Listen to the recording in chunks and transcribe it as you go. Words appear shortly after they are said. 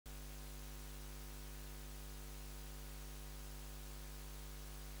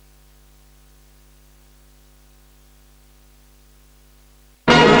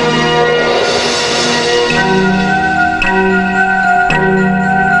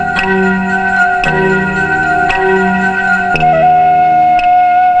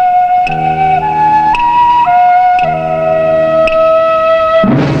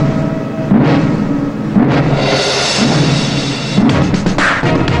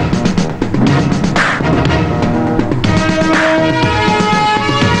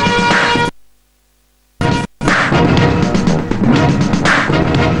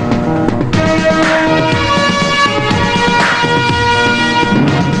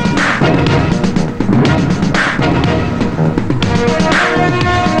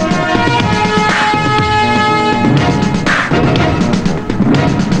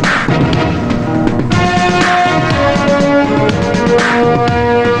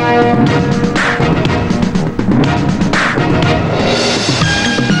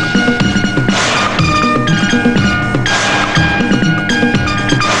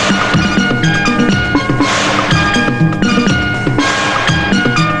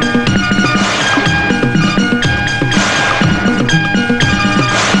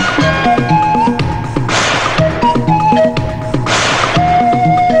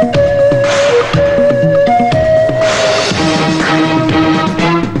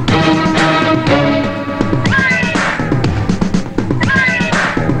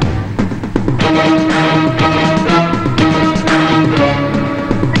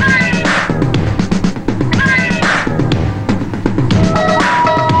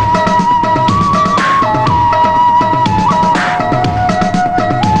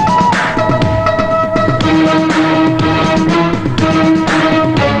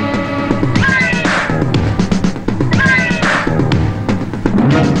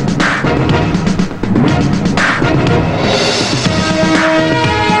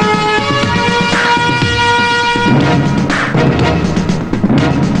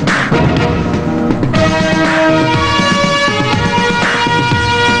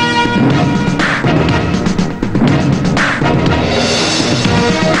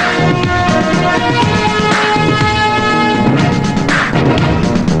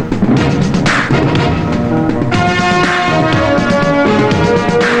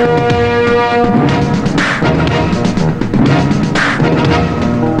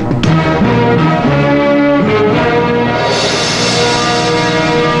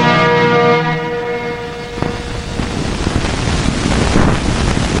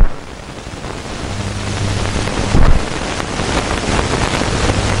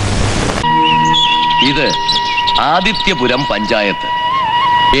ഇത് ആദിത്യപുരം പഞ്ചായത്ത്.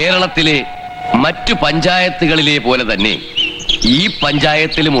 കേരളത്തിലെ മറ്റു പഞ്ചായത്തുകളിലെ പോലെ തന്നെ ഈ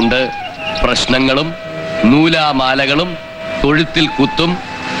പഞ്ചായത്തിലുമുണ്ട് പ്രശ്നങ്ങളും നൂലാമാലകളും തൊഴുത്തിൽ കുത്തും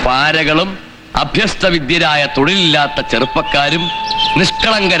പാരകളും അഭ്യസ്തവിദ്യരായ തൊഴിലില്ലാത്ത ചെറുപ്പക്കാരും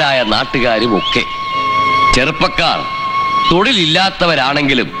നിഷ്കളങ്കരായ നാട്ടുകാരും ഒക്കെ. ചെറുപ്പക്കാർ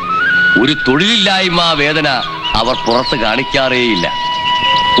തൊഴിലില്ലാത്തവരാണെങ്കിലും ഒരു തൊഴിലില്ലായ്മ വേദന അവർ പുറത്ത് കാണിക്കാറേയില്ല.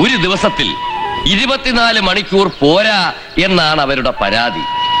 ഒരു ദിവസത്തിൽ 24 മണിക്കൂർ പോരാ എന്നാണ് അവരുടെ പരാതി.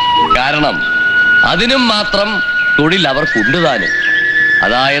 കാരണം അതിനും മാത്രം തൊഴിൽ അവർക്കുണ്ട് താനും.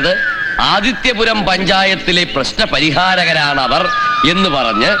 അതായത് ആദിത്യപുരം പഞ്ചായത്തിലെ പ്രശ്ന പരിഹാരകരാണ് അവർ എന്ന്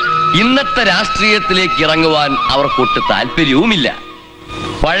പറഞ്ഞ് ഇന്നത്തെ രാഷ്ട്രീയത്തിലേക്ക് ഇറങ്ങുവാൻ അവർക്കൊട്ട് താല്പര്യവുമില്ല.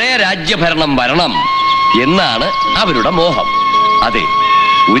 പഴയ രാജ്യഭരണം വരണം എന്നാണ് അവരുടെ മോഹം. അതെ,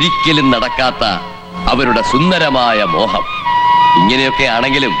 ഒരിക്കലും നടക്കാത്ത അവരുടെ സുന്ദരമായ മോഹം. ഇങ്ങനെയൊക്കെ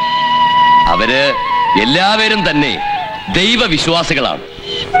ആണെങ്കിലും അവര് എല്ലാവരും തന്നെ ദൈവവിശ്വാസികളാണ്.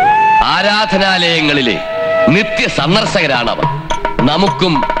 ആരാധനാലയങ്ങളിലെ നിത്യ സന്ദർശകരാണവർ.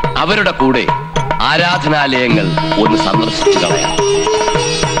 നമുക്കും അവരുടെ കൂടെ ആരാധനാലയങ്ങൾ ഒന്ന് സന്ദർശിച്ചു കളയാം.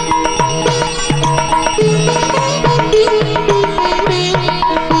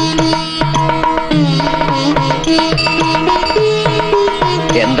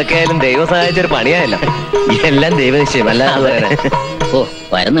 എന്തൊക്കെയായാലും ദൈവം സഹായിച്ചൊരു പണിയായല്ലോ. എല്ലാം ദൈവനിശ്ചയം. അല്ല ഓ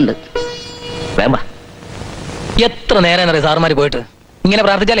വരുന്നുണ്ട്. വേമ്പ എത്ര നേരം അറിയാം സാറുമാര് പോയിട്ട്. ഇങ്ങനെ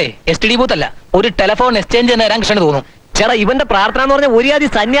പ്രാർത്ഥിച്ചാലേ STD ബൂത്ത് അല്ല, ഒരു ടെലിഫോൺ എക്സ്ചേഞ്ച് തന്നെ തരാൻ കൃഷ്ണന് തോന്നും. ചേട്ടാ, ഇവന്റെ പ്രാർത്ഥന എന്ന് പറഞ്ഞാൽ ഒരു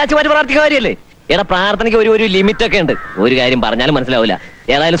ആദ്യം സന്യാസിമാര് പ്രാർത്ഥിക്കുന്ന കാര്യല്ലേ? എടാ, പ്രാർത്ഥനയ്ക്ക് ഒരു ലിമിറ്റ് ഒക്കെ ഉണ്ട്. ഒരു കാര്യം പറഞ്ഞാലും മനസ്സിലാവില്ല.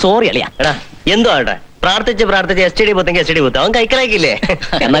 ഏതായാലും സോറി അളിയാ. എടാ, എന്തോ ആട്ടെ, പ്രാർത്ഥിച്ച് STD ബൂത്തെങ്കിൽ STD ബൂത്ത് അവൻ കൈക്കലാക്കില്ലേ?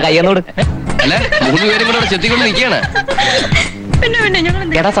 എന്നാ കയ്യെന്നോട്. അല്ലെ, 3 പേരും കൂടെ ചെത്തിക്കൊണ്ട് നിൽക്കുകയാണ്.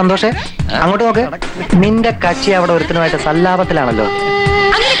 എടാ സന്തോഷേ, അങ്ങോട്ട് നോക്ക്. നിന്റെ കക്ഷി അവിടെ ഒരുത്തനുമായിട്ട് സല്ലാപത്തിലാണല്ലോ.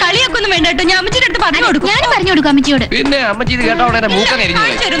 അങ്ങനെ കളിയൊക്കൊന്നും വേണ്ട കേട്ടോ. ഞാൻ അമ്മച്ചിയുടെ അടുത്ത് പറഞ്ഞു കൊടുക്കും. ഞാൻ പറഞ്ഞു കൊടുക്കും അമ്മച്ചിയോട്. പിന്നെ അമ്മച്ചി ഇത് കേട്ടോ അവിടെ മൂക്കം.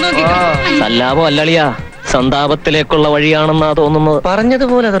 സല്ലാപം അല്ലളിയാ, സന്താപത്തിലേക്കുള്ള വഴിയാണെന്നാ തോന്നുന്നത്.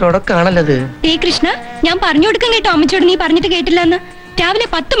 പറഞ്ഞതുപോലെ അതൊരൊടക്കാണല്ലത്. കൃഷ്ണ, ഞാൻ പറഞ്ഞു കൊടുക്കും കേട്ടോ അമ്മച്ചിയോട്. നീ പറഞ്ഞിട്ട് കേട്ടില്ല എന്ന്. രാവിലെ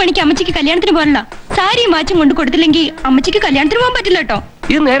 10 മണിക്ക് അമ്മച്ചിക്ക് കല്യാണത്തിന് പോകണ്ട. സാരിയും വാച്ചും കൊണ്ട് കൊടുത്തില്ലെങ്കിൽ അമ്മച്ചിക്ക് കല്യാണത്തിന് പോകാൻ പറ്റില്ല കേട്ടോ.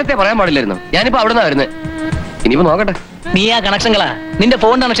 ഇത് നേരത്തെ പറയാൻ പാടില്ലായിരുന്നു. ഞാനിപ്പോ അവിടെ നിന്നാ വരുന്നത്. ഇനിയിപ്പോ നോക്കട്ടെ. നീ ആ കണക്ഷൻകളാ, നിന്റെ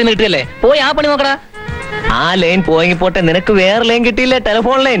ഫോൺ കണക്ഷൻ കിട്ടിയല്ലേ, പോയി ആ പണി നോക്കടാ. ആ ലൈൻ പോയെങ്കിൽ പോട്ടെ, നിനക്ക് വേറെ ലൈൻ കിട്ടിയില്ലേ?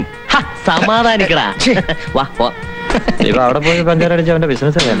 Telephone line. സമാധാനിക്കടാ. വാ പോ. അവിടെ പോയി പഞ്ചാരടിച്ച അവന്റെ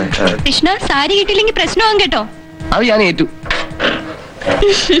ബിസിനസ് അല്ലേ. കൃഷ്ണ, സാരി കിട്ടിയില്ലെങ്കിൽ പ്രശ്നമാകും കേട്ടോ. അത് ഞാൻ ഏറ്റു.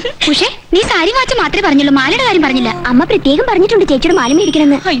 പക്ഷേ നീ സാരി വാച്ച് മാത്രമേ പറഞ്ഞുള്ളൂ, മാലയുടെ കാര്യം പറഞ്ഞില്ല. അമ്മ പ്രത്യേകം പറഞ്ഞിട്ടുണ്ട് ചേച്ചിയുടെ മാല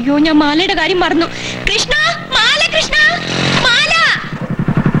മേടിക്കണമെന്ന്. അയ്യോ, ഞാൻ മാലയുടെ കാര്യം മറന്നു. കൃഷ്ണ, മാല, കൃഷ്ണ, മാല,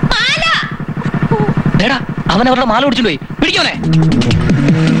 മാല. എടാ, അവൻ അവരുടെ മാല ഓടിച്ചു പോയി. പിടിക്കോനെ.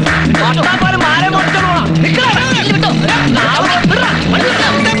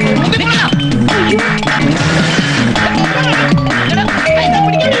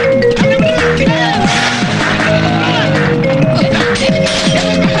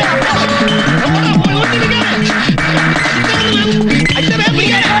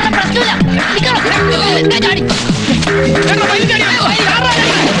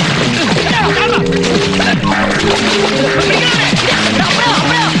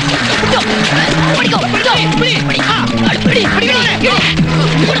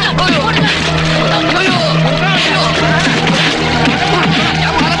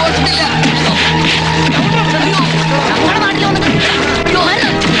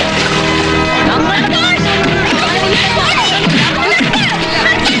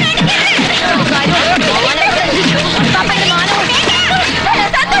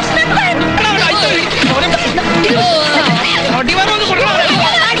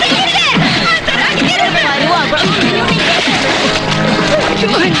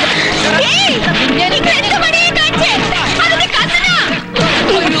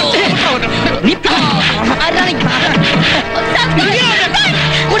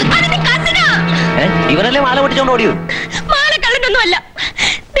 ഇവരല്ലേ മാല പൊട്ടിച്ചോണ്ട് ഓടിയോ? മാല കള്ളനൊന്നും അല്ല.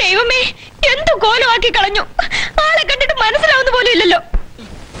 ദൈവമേ, എന്തു കോലമാക്കി കളഞ്ഞു. ആളെ കണ്ടിട്ട് മനസ്സിലാവുന്ന പോലും ഇല്ലല്ലോ.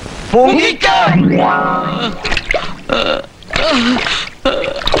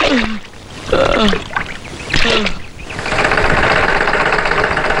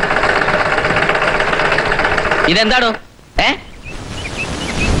 ഇതെന്താടോ?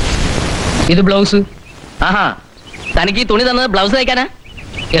 ഇത് ബ്ലൗസ്. ആഹാ, തനിക്ക് ഈ തുണി തന്നത് ബ്ലൗസ് തയ്ക്കാനാ?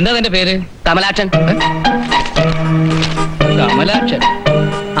 എന്താ നിന്റെ പേര്? കമലാക്ഷൻ. കമലാക്ഷൻ?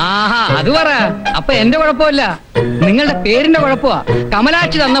 ആഹാ, അത് പറ. അപ്പൊ എന്റെ കുഴപ്പമില്ല, നിങ്ങളുടെ പേരിന്റെ കുഴപ്പമാ.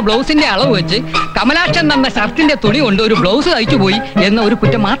 കമലാക്ഷി തന്ന ബ്ലൗസിന്റെ അളവ് വെച്ച് കമലാക്ഷൻ തന്ന ഷർട്ടിന്റെ തുണി കൊണ്ട് ഒരു ബ്ലൗസ് തയ്ച്ചു പോയി എന്ന ഒരു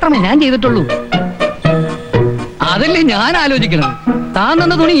കുറ്റം മാത്രമേ ഞാൻ ചെയ്തിട്ടുള്ളൂ. അതല്ലേ ഞാൻ ആലോചിക്കണത്. താൻ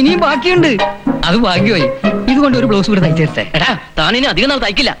തന്ന തുണി ഇനിയും ബാക്കിയുണ്ട്. അത് ഭാഗ്യമായി. ഇതുകൊണ്ട് ഒരു ബ്ലൗസ് കൂടെ തയ്ച്ചു തരട്ടെ. എടാ താനിനി അധികം നാൾ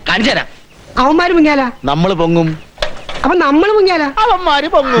തയ്ക്കില്ല, കാണിച്ചു തരാം. അവന്മാര് മുങ്ങിയാല നമ്മള് പൊങ്ങും. അപ്പൊ നമ്മള് മുങ്ങിയാല അവന്മാര്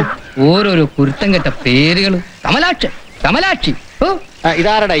പൊങ്ങും. ഓരോരോ കുരുത്തം കെട്ട പേരുകൾ. കമലാക്ഷി, കമലാക്ഷി. ഓ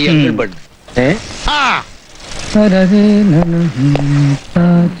ഇതാരടാ ഈ പെണ്ണ്?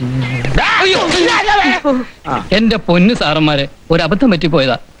 എന്റെ പൊന്നു സാറന്മാരെ, ഒരു അബദ്ധം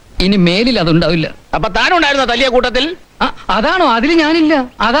പറ്റിപ്പോയതാ. ഇനി മേലിൽ അതുണ്ടാവില്ല. അപ്പൊ താനുണ്ടായിരുന്ന തല്ലിയ കൂട്ടത്തിൽ? അതാണോ? അതില് ഞാനില്ല,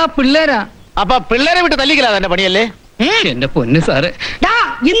 അതാ പിള്ളേരാ. അപ്പൊ പിള്ളേരെ വിട്ട് തല്ലിക്കലാ എന്റെ പണിയല്ലേ? എന്റെ പൊന്നു സാറ്,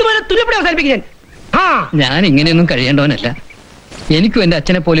 ഇന്ന് പോലെ തുല്യപ്പെടെ അവസാനിപ്പിക്കാൻ ഞാൻ ഇങ്ങനെയൊന്നും കഴിയേണ്ടവനല്ല. എനിക്കും എന്റെ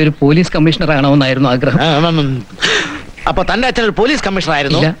അച്ഛനെ പോലെ ഒരു പോലീസ് കമ്മീഷണർ ആണോന്നായിരുന്നു ആഗ്രഹം. അപ്പൊ തന്റെ അച്ഛൻ ഒരു പോലീസ് കമ്മീഷണർ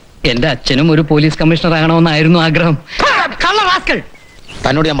ആയിരുന്നു? എന്റെ അച്ഛനും ഒരു പോലീസ് കമ്മീഷണർ ആകണമെന്നായിരുന്നു ആഗ്രഹം.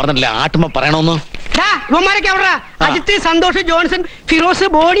 തന്നോട് ഞാൻ പറഞ്ഞില്ല ആട്ടുമ്പോ പറയണോന്ന്. ഇവന്മാരൊക്കെ എവിടാ? അജിത്ത്, സന്തോഷ്, ജോൺസൺ, ഫിറോസ്,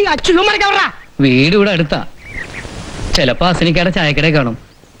 ബോഡി, അച്ചു, ഇവന്മാരൊക്കെ എവിടാ? വീട് ഇവിടെ അടുത്താ. ചിലപ്പോ അസനിക്കാടെ ചായക്കട കാണും.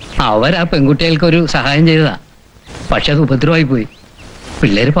 അവരാ പെൺകുട്ടികൾക്ക് ഒരു സഹായം ചെയ്തതാ. പക്ഷെ അത് ഉപദ്രവമായി പോയി.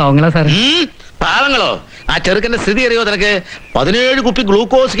 പിള്ളേര് പാവങ്ങളാ സാറേ. പാവങ്ങളോ? ആ ചെറുക്കന്റെ സ്ഥിതി അറിയോ നിനക്ക്? 17 കുപ്പി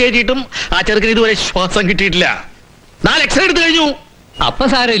ഗ്ലൂക്കോസ് കയറ്റിയിട്ടും ആ ചെറുക്കന് ഇതുവരെ ശ്വാസം കിട്ടിയിട്ടില്ല. 4 എക്സ്റേ എടുത്തു കഴിഞ്ഞു. അപ്പൊ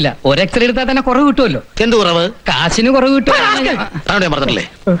സാരമില്ല, ഒരു എക്സ്റേ എടുത്താൽ തന്നെ കുറവ് കിട്ടുമല്ലോ. എന്ത് കുറവ്? കാശിന് കുറവ് കിട്ടും. ഞാൻ പറഞ്ഞില്ലേ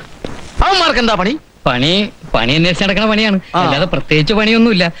അവന്മാർക്ക് എന്താ പണി? പണി അന്വേഷിച്ച് നടക്കണ പണിയാണ്, അല്ലാതെ പ്രത്യേകിച്ച്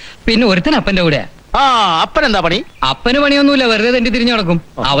പണിയൊന്നുമില്ല. പിന്നെ ഒരുത്തൻ അപ്പന്റെ കൂടെയാ. അപ്പൻ എന്താ പണി? അപ്പന് പണിയൊന്നുമില്ല, വെറുതെ തെണ്ടി തിരിഞ്ഞു നടക്കും.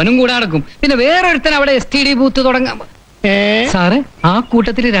 അവനും കൂടെ നടക്കും. പിന്നെ വേറൊരുത്തൻ അവിടെ STD ബൂത്ത് തുടങ്ങാം. സാറേ, ആ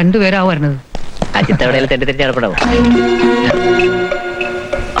കൂട്ടത്തിൽ 2 പേരാ വരുന്നത്. അജിത്ത് എവിടെയെങ്കിലും തെണ്ടി തിരിച്ച് നടപ്പുണ്ടാവും.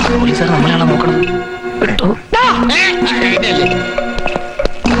 പോലീസുകാർ നമ്മളെയാണോ നോക്കണം?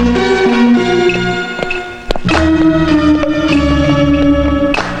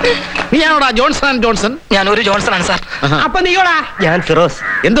 നീയാണോടാ ജോൺസൺ? ജോൺസൺ? ഞാൻ ഒരു ജോൺസൺ ആണ് സാർ. അപ്പൊ നീയോടാ? ഞാൻ ഫിറോസ്.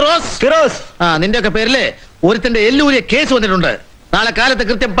 എന്ത് റോസ്? ഫിറോസ്. നിന്റെ ഒക്കെ പേരില് ഒരുത്തന്റെ എല്ലൂരിയ കേസ് വന്നിട്ടുണ്ട്. നാളെ കാലത്ത്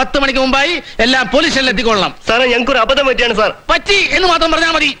കൃത്യം 10 മണിക്ക് മുമ്പായി എല്ലാം പോലീസ് സ്റ്റേഷനിൽ എത്തിക്കൊള്ളണം. സാറേ, ഞങ്ങൾക്ക് ഒരു അബദ്ധം പറ്റിയാണ് സാർ. പറ്റി എന്ന് മാത്രം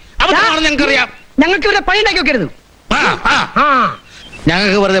പറഞ്ഞാൽ മതി. അബദ്ധമാണെന്ന് ഞങ്ങൾക്കറിയാം. ഞങ്ങൾക്ക് ഇവിടെ പണി ഉണ്ടാക്കി വെക്കരുത്.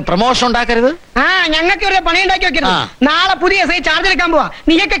 ഞങ്ങൾക്ക് വെറുതെ പ്രൊമോഷൻ ഉണ്ടാക്കരുത്. ഞങ്ങൾക്ക് ഇവിടെ പണി ഉണ്ടാക്കി വെക്കരുത്. നാളെ പുതിയ SI ചാർജ് എടുക്കാൻ പോവാ.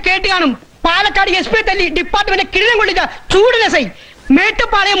 നീയൊക്കെ കേട്ട് കാണും. പാലക്കാട് SP തല്ലി ഡിപ്പാർട്ട്മെന്റ് കിഴിഞ്ഞം കൊണ്ടില്ല ചൂട് SI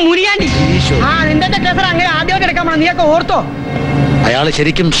മേട്ടുപ്പാളയം മുരിയാണ്ടി. നിന്റെ കേസർ അങ്ങനെ ആദ്യമായിട്ട് എടുക്കാൻ പോണം. നീയൊക്കെ ഓർത്തോ? അയാള്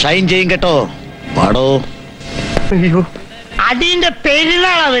ശരിക്കും ഷൈൻ ചെയ്യും കേട്ടോ. പാടോ. അടിന്റെ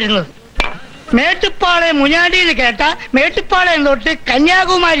പെരുന്നാളാ വരുന്നത്. മേട്ടുപ്പാളയം മുഞ്ഞാണ്ടിന്ന് കേട്ട മേട്ടുപ്പാളയം തൊട്ട്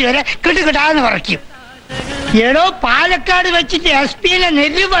കന്യാകുമാരി വരെ കിട്ടുകിട്ടാന്ന് പറയ്ക്കും. എടോ പാലക്കാട് വെച്ചിട്ട് SP-നെ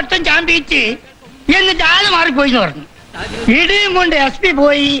നെല്ലുവട്ടം ചാമ്പിച്ച് എന്നിട്ട് ആള് മാറിപ്പോയിന്ന് പറഞ്ഞു. ഇടിയും കൊണ്ട് SP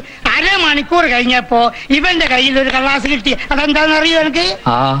പോയി അരമണിക്കൂർ കഴിഞ്ഞപ്പോ ഇവന്റെ കയ്യിൽ ഒരു കള്ളാസ് കിട്ടി. അതെന്താന്ന് അറിയോ എനിക്ക്?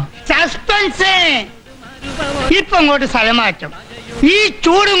 സസ്പെൻസ്. ഇപ്പൊ ഇങ്ങോട്ട് സ്ഥലമാറ്റം. ഈ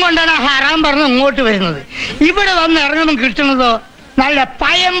ചൂടും കൊണ്ടാണ് ഹറാൻ പറഞ്ഞ് ഇങ്ങോട്ട് വരുന്നത്. ഇവിടെ വന്ന് ഇറങ്ങുമ്പോൾ കിട്ടുന്നതോ നല്ല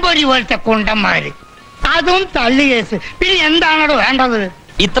പയമ്പൊരി പോലത്തെ കുണ്ടന്മാര്. അതും തള്ളി കേസ്. പിന്നെ എന്താണോ വേണ്ടത്?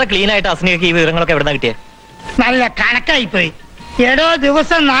 ഇത്ര ക്ലീൻ ആയിട്ട് അസ്നിക്ക് ഈ വിവരങ്ങളൊക്കെ എവിടെ കിട്ടിയേ? നല്ല കണക്കായിപ്പോയി. എടോ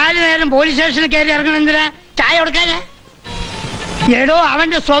ദിവസം 4 നേരം പോലീസ് സ്റ്റേഷനിൽ കയറി ഇറങ്ങണെന്തിനാ? ചായ കൊടുക്കാനാ? എടോ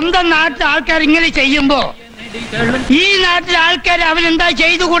അവന്റെ സ്വന്തം നാട്ടിലെ ആൾക്കാർ ഇങ്ങനെ ചെയ്യുമ്പോ ഈ നാട്ടിലെ ആൾക്കാർ അവനെന്താ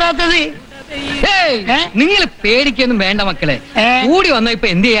ചെയ്തു കൂടാത്തത്? നിങ്ങൾ പേടിക്കൊന്നും വേണ്ട മക്കളെ. കൂടി വന്ന ഇപ്പൊ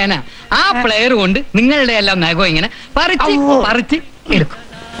എന്ത് ചെയ്യാനാ? ആ പ്ലെയർ കൊണ്ട് നിങ്ങളുടെ എല്ലാം നഖം ഇങ്ങനെ പറിച്ച് എടുക്കും.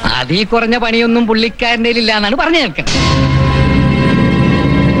 അതീ കുറഞ്ഞ പണിയൊന്നും പുള്ളിക്കാരൻ്റെ ഇല്ല എന്നാണ് പറഞ്ഞു കേൾക്കുന്നത്.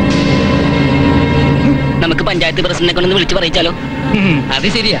 നമുക്ക് പഞ്ചായത്ത് പ്രസിഡന്റിനെ കൊണ്ടൊന്ന് വിളിച്ചു പറയിച്ചാലോ? അത്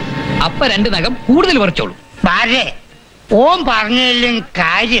ശരിയാ. അപ്പൊ 2 നഖം കൂടുതൽ പറിച്ചോളൂ. ഭാര്യ ഓം പറഞ്ഞതിലും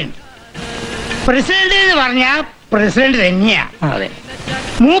കാര്യമുണ്ട്. പ്രസിഡന്റ് എന്ന് പറഞ്ഞാ പ്രസിഡന്റ് തന്നെയാ.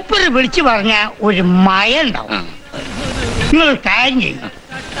 മൂപ്പര് വിളിച്ചു പറഞ്ഞ ഒരു മയ ഉണ്ടാവും. നിങ്ങൾ കാര്യം ചെയ്യും.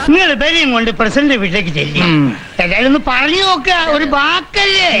 നിങ്ങൾ ബലിയും കൊണ്ട് പ്രസിഡന്റ് വീട്ടിലേക്ക് ചെല്ലും. എല്ലാരും ഒന്ന് പറഞ്ഞു നോക്കുക. ഒരു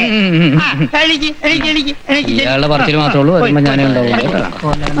വാക്കല്ലേ? ഇയാളുടെ പറച്ചിൽ മാത്രമേ ഉള്ളൂ. വരുമ്പോ ഞാനേ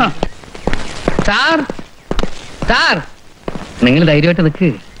ഉണ്ടാവുള്ളൂ. സാർ, നിങ്ങൾ ധൈര്യമായിട്ട് നിൽക്ക്.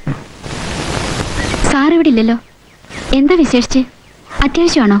 സാർ ഇവിടെ ഇല്ലല്ലോ. എന്താ വിശേഷിച്ച്?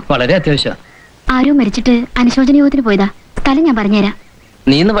 അത്യാവശ്യമാണോ? വളരെ അത്യാവശ്യം. ആരോ മരിച്ചിട്ട് അനുശോചന യോഗത്തിന് പോയതാ. സ്ഥലം ഞാൻ പറഞ്ഞുതരാം.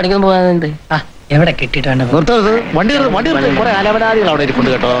 നീ ഇന്ന് പഠിക്കാൻ പോകാതെ എവിടെ കിട്ടിയിട്ടാണ്? വണ്ടി കുറെ അലവനാദികൾ അവിടെ ഇരിപ്പുണ്ട്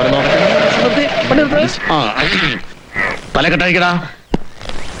കേട്ടോ. തലക്കെട്ടടിക്കടാ.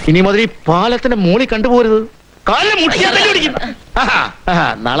 ഇനി മുതൽ ഈ പാലത്തിന്റെ മോളി കണ്ടുപോരുത്. കാലിലെ മുട്ടിയാ തല്ലി പിടിക്കും.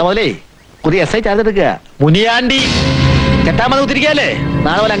 നാളെ മുതലേ പുതിയ SI ചാർജ് എടുക്കുക. മുനിയാണ്ടി ചെട്ടാമത കുത്തിരിക്കല്ലേ?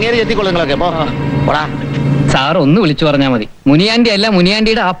 നാളെ പോലെ അങ്ങേര് ചെത്തിക്കൊള്ളു നിങ്ങളൊക്കെ. പോടാ. സാർ ഒന്ന് വിളിച്ചു പറഞ്ഞാൽ മതി. മുനിയാണ്ടി അല്ല,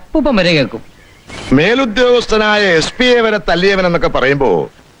 മുനിയാണ്ടിയുടെ അപ്പൂപ്പം വരെ കേൾക്കും. മേലുദ്യോഗസ്ഥനായ SP-യെ വരെ തല്ലിയവനെന്നൊക്കെ പറയുമ്പോ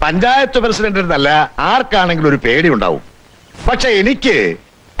പഞ്ചായത്ത് പ്രസിഡന്റിനല്ല ആർക്കാണെങ്കിലും ഒരു പേടി ഉണ്ടാവും. പക്ഷെ എനിക്ക്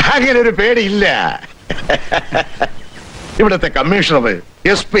അങ്ങനെ ഒരു പേടിയില്ല. ഇവിടത്തെ കമ്മീഷണർ,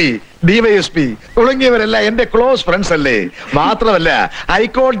 SP, ഡിവൈഎസ്പി തുടങ്ങിയവരെല്ലാം എന്റെ ക്ലോസ് ഫ്രണ്ട്സ് അല്ലേ. മാത്രമല്ല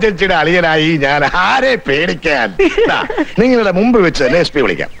ഹൈക്കോടതി ജഡ്ജിയുടെ അളിയനായി ഞാൻ ആരെ പേടിക്കാൻ. നിങ്ങളുടെ മുമ്പ് വെച്ച് തന്നെ എസ് പി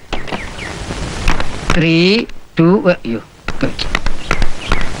വിളിക്കാം. 3, 2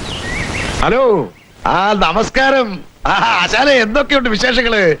 ഹലോ. നമസ്കാരം. ആശാനെ, എന്തൊക്കെയുണ്ട്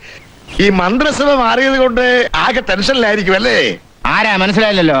വിശേഷങ്ങള്? ഈ മന്ത്രിസഭ മാറിയത് കൊണ്ട് ആകെ ടെൻഷനിലായിരിക്കും അല്ലേ? ആരാ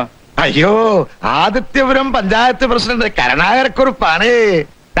മനസ്സിലായില്ലല്ലോ. അയ്യോ, ആദിത്യപുരം പഞ്ചായത്ത് പ്രസിഡന്റ് കരുണാകരക്കുറുപ്പാണ്.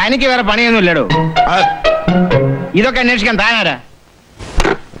 തനിക്ക് വേറെ പണിയൊന്നുമില്ലടോ. ഇതൊക്കെ അന്വേഷിക്കാൻ താനാരാ?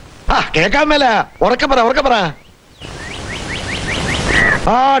 കേക്കാൻ മേല. ഉറക്കെ പറ.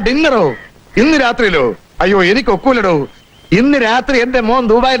 ഡിന്നറോ? ഇന്ന് രാത്രിയിലോ? അയ്യോ, എനിക്ക് ഒക്കൂലടോ. ഇന്ന് രാത്രി എന്റെ മോൻ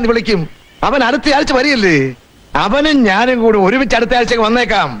ദുബായിൽ നിന്ന് വിളിക്കും. അവൻ അടുത്ത ആഴ്ച വരികയല്ലേ. അവനും ഞാനും കൂടി ഒരുമിച്ച് അടുത്ത ആഴ്ചക്ക്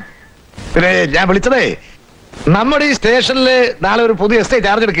വന്നേക്കാം. പിന്നെ ഞാൻ വിളിച്ചതേ, നമ്മുടെ ഈ സ്റ്റേഷനില് നാളെ ഒരു പുതിയ എസ് ഐ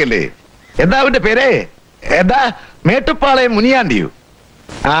ചാർജ് എടുക്കല്ലേ. എന്താ അവന്റെ പേര്? എന്താ? മേട്ടുപ്പാളയം മുനിയാണ്ടിയു.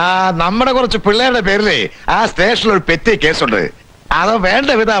 നമ്മുടെ കുറച്ച് പിള്ളേരുടെ പേരിലേ ആ സ്റ്റേഷനിൽ ഒരു പെറ്റി കേസുണ്ട്. അത് വേണ്ട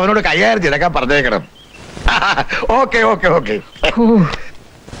വിധം അവനോട് കൈകാര്യം ചെയ്തേക്കാൻ പറഞ്ഞേക്കണം. ഓക്കെ.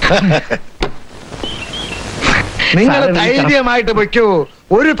 നിങ്ങൾ ധൈര്യമായിട്ട് വെക്കൂ,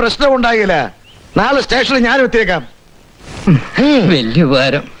 ഒരു പ്രശ്നം ഉണ്ടാകില്ല. നാളെ സ്റ്റേഷനിൽ ഞാനും എത്തിയേക്കാം. വലിയ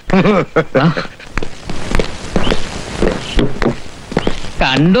ഉപകാരം.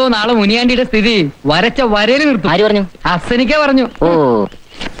 കണ്ടോ നാളെ മുനിയാണ്ടിയുടെ സ്ഥിതി? വരച്ച വരയിൽ നിർത്തും. ആര് പറഞ്ഞു? അസനിക്ക പറഞ്ഞു. ഓ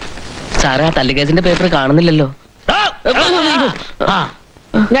സാറേ, ആ തല്ലുകേസിന്റെ പേപ്പർ കാണുന്നില്ലല്ലോ.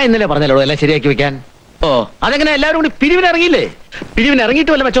 ഞാൻ ഇന്നലെ പറഞ്ഞല്ലോ എല്ലാം ശരിയാക്കി വെക്കാൻ. അതെങ്ങനെ എല്ലാവരും കൂടി പിരിവിനിറങ്ങിയില്ലേ?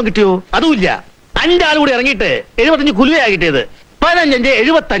 പിരിവിനിറങ്ങിയിട്ട് വല്ല മെച്ചം കിട്ടിയോ? അതുമില്ല. 5 ആൾ കൂടി ഇറങ്ങിയിട്ട് 75 കുലുവയാ കിട്ടിയത്. 15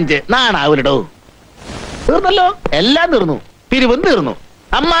 75 നാണാവൂലടോ. തീർന്നല്ലോ, എല്ലാം തീർന്നു. പിരിവും തീർന്നു.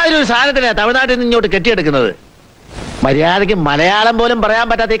 അമ്മാതിരി ഒരു സാധനത്തിനെ തമിഴ്നാട്ടിൽ നിന്ന് ഇങ്ങോട്ട് കെട്ടിയെടുക്കുന്നത്. മര്യാദയ്ക്ക് മലയാളം പോലും പറയാൻ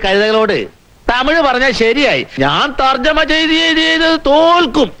പറ്റാത്ത ഈ കഴുതകളോട് തമിഴ് പറഞ്ഞാൽ ശരിയായി. ഞാൻ തർജ്ജമ ചെയ്ത്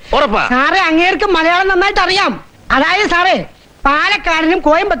തോൽക്കും, ഉറപ്പാ. സാറേ, അങ്ങേർക്ക് മലയാളം നന്നായിട്ട് അറിയാം. അതായത് സാറേ, പാലക്കാടിനും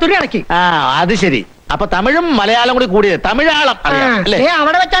കോയമ്പത്തൂരും ഇടയ്ക്ക്. അത് ശരി. അപ്പൊ തമിഴും മലയാളം കൂടി കൂടിയത് തമിഴാളം അല്ലേ?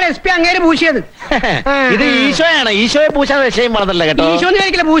 അവിടെ വെച്ചാണ് SP അങ്ങേര് പൂശിയത്. ഇത് ഈശോയാണ്. ഈശോയെ പൂശാൻ വിഷയം പറഞ്ഞല്ലേ കേട്ടോ. ഈശോ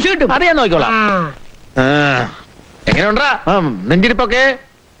കഴിക്കില്ല, പൂശി കിട്ടും. അത് ഞാൻ നോക്കിക്കോളാം. എങ്ങനെയുണ്ടാ നെഞ്ചിരിപ്പൊക്കെ?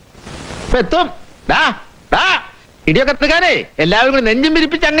 എത്തും. ഇടിയൊക്കെ എത്തിക്കാനേ എല്ലാവരും കൂടി നെഞ്ചും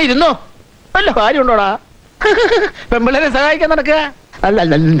പിരിപ്പിച്ച് അങ്ങ് ഇരുന്നോ. വല്ല കാര്യമുണ്ടോടാ? പെമ്പിള്ളേരെ സഹായിക്കാൻ നടക്കുക. അല്ല,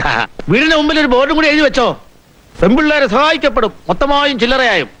 വീടിന് മുമ്പിൽ ഒരു ബോർഡും കൂടി എഴുതി വെച്ചോ. പെമ്പിള്ളേരെ സഹായിക്കപ്പെടും, മൊത്തമായും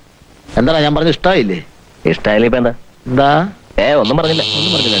ചില്ലറയായും. എന്താ ഞാൻ പറഞ്ഞ ഇഷ്ടായില്ലേ? ഇഷ്ടായില്ലേ? ഇപ്പൊ എന്താ? ഒന്നും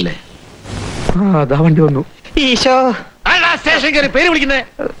പറഞ്ഞില്ലല്ലേ? അതാ വണ്ടി വന്നു. ഈശോ സ്റ്റേഷൻ കയറി പേര് വിളിക്കുന്നേ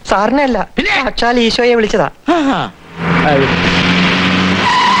സാറിനല്ല, പിന്നെ സാക്ഷാൽ ഈശോയെ വിളിച്ചതാ.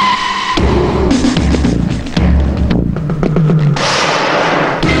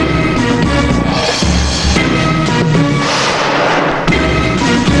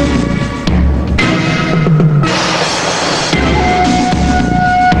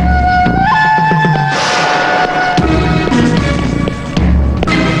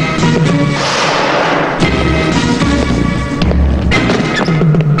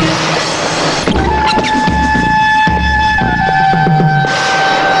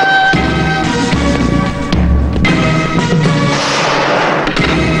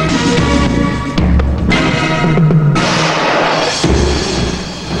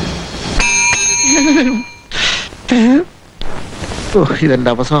 ഇതെന്റെ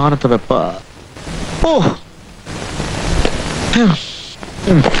അവസാനത്തെ വെപ്പ.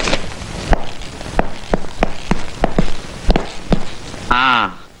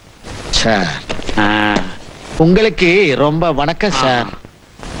 உங்களுக்கு ரொம்ப வணக்கம் சார்.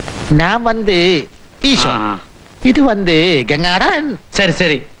 நான் வந்து ஈஷா, இது வந்து கங்காடன். சரி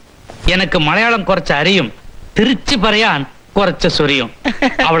சரி, எனக்கு மலையாளம் குறைச்ச அறியும், திருச்சி பறையான் குறைச்ச சொரியும்.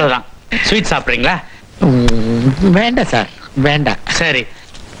 அவ்வளவுதான். ஸ்வீட் சாப்பிடுறீங்களா? வேண்டாம் சார், வேண்டாம். சரி,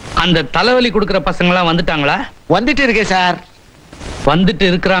 அந்த தலைவலி கொடுக்கிற பசங்க எல்லாம் வந்துட்டாங்களா? வந்துட்டு இருக்கே சார். வந்துட்டு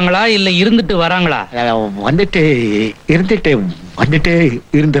இருக்கிறாங்களா இல்ல இருந்துட்டு வராங்களா? வந்துட்டு இருந்துட்டு வந்துட்டு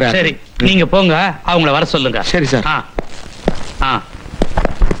இருந்துறா. சரி, நீங்க போங்க, அவங்கள வர சொல்லுங்க. சரி சார்.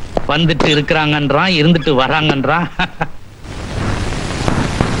 வந்துட்டு இருக்கிறாங்கன்றான், இருந்துட்டு வராங்கன்றான்.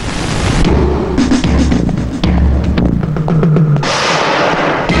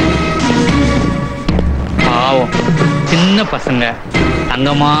 பாவம் சின்ன பசங்க,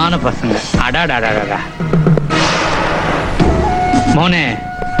 தங்கமான பசங்க. அடாடாடாடா. மோனே,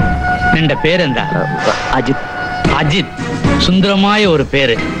 நின்ற பேர் என்ன? அஜித். அஜித், சுந்தரமாய ஒரு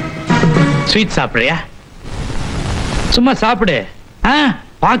பேரு. ஸ்வீட் சாப்பிடுறியா? சும்மா சாப்பிடு.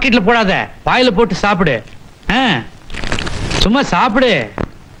 பாக்கெட்ல போடாத, வாயில போட்டு சாப்பிடு. சும்மா சாப்பிடு.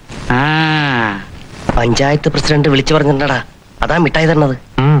 പഞ്ചായത്ത് പ്രസിഡന്റ് വിളിച്ചു പറഞ്ഞിട്ടാ, അതാ മിഠായി തരണത്.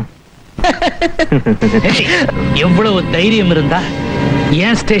 எவ்வளவு தைரியம் இருந்தா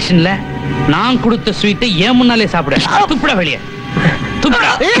என் ஸ்டேஷன்ல நான் கொடுத்த ஸ்வீட்டை ஏன் முன்னாலே சாப்பிட? துப்புடா வெளியே,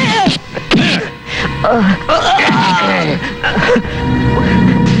 துப்புடா.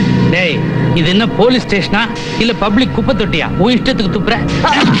 டேய், இது என்ன போலீஸ் ஸ்டேஷனா இல்ல பப்ளிக் குப்பை தொட்டியா? உன் இஷ்டத்துக்கு துப்புற?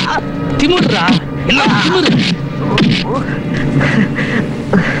 திமுறா, எல்லாம் திமுறு.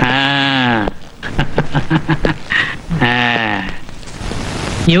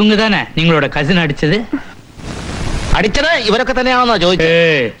 இவங்க தானே நீங்களோட கசின் அடிச்சது? അടിച്ചത് ഇവരൊക്കെ തന്നെയാണെന്നാ ചോദിച്ചത്.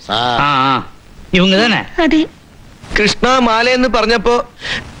 ഇവங்க தானே? അതെ. കൃഷ്ണ മാലയെന്ന് പറഞ്ഞപ്പോ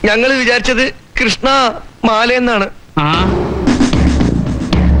ഞങ്ങൾ വിചാരിച്ചത് കൃഷ്ണ മാലയെന്നാണ്.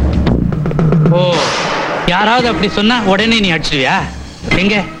 ஓ, யாராவது அப்படி சொன்னா உடனே நீ அடிச்சிடுவியா?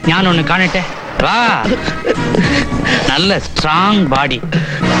 எங்க ஞான் ஒண்ணு காணட்டே. வா, நல்ல ஸ்ட்ராங் பாடி.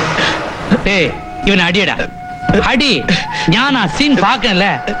 ஏய், இவன் அடியடா, அடி. ஞானா சீன் பாக்கல,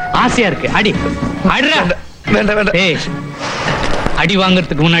 ஆசையா இருக்கு. அடி, அடிடா. வேண்டாம் வேண்டாம். ஏய், அடி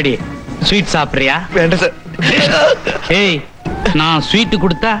வாங்குறதுக்கு முன்னாடி ஸ்வீட் சாப்பிடுறியா? வேண்டாம் சார். ஏய், நான் ஸ்வீட்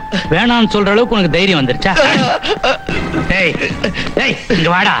கொடுத்தா வேணான்னு சொல்ற அளவுக்கு உனக்கு தைரியம் வந்துருச்சா? ஏய் ஏய், இங்க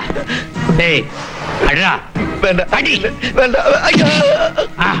வாடா. ஏய், அடிடா. வேண்டாம். அடி. வேண்டாம். ஐயா.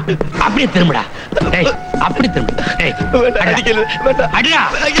 அப்படியே திரும்புடா. ஏய், அப்படி திரும்பு. ஏய், அடிக்கல. வேண்டாம். அடிடா.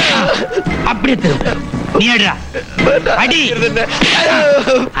 அப்படியே திரும்பு. நீ அடிடா. அடி.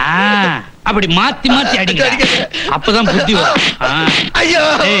 அப்படி மாத்தி மாத்தி அடிங்க. அப்பதான் புத்தி வரும்.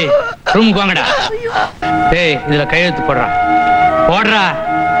 ஏய், ரூமுக்கு வாங்கடா. ஏய், இதுல கையெழுத்து போடுறா, போடுறா.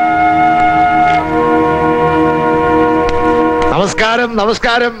 നമസ്കാരം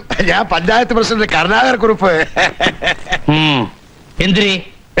നമസ്കാരം. ഞാൻ പഞ്ചായത്ത് പ്രസിഡന്റ് കരുണാകര കുറുപ്പ്. എந்திരി.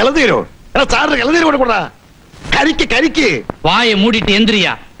 ഇളനീരോ? സാറിന് ഇളനീര് കൊടുക്കൂടാ. കരിക്ക് കരിക്ക്. வாயை மூடிட்டு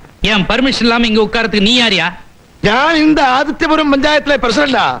எந்திரியா. ஏன் பர்மிஷன் இல்லாம இங்க உட்காரத்துக்கு நீ யாரியா? ഞാൻ இந்த ஆதித்யபுரம் பஞ்சாயத்துல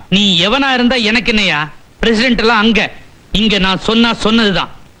பிரசிடண்டா. நீ எவனா இருந்தா எனக்கு என்னையா? பிரசிடென்ட் எல்லாம் அங்க. இங்க நான் சொன்னா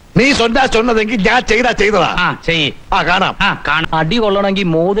சொன்னதுதான். നീ சொன்னா சொன்னതെങ്കിൽ ഞാൻ ചെയ്താ ചെയ്തതാ. ചെയ്യ്. കാണാം. അടി കൊള്ളണമെങ്കിൽ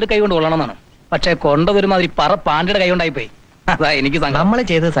മോതിര കൈ കൊണ്ട് കൊള്ളണമെന്നാണ്. പക്ഷെ കൊണ്ടതൊരുമാതിരി പറ പാണ്ടിയുടെ കൈ കൊണ്ടായി പോയി. അതാ എനിക്ക് നമ്മളെ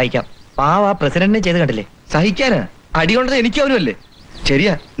ചെയ്തത് സഹിക്കാം. പാവ പ്രസിഡന്റിനെ ചെയ്ത് കണ്ടില്ലേ? സഹിക്കാനാ? അടി കൊണ്ടത് എനിക്ക് അവനുമല്ലേ?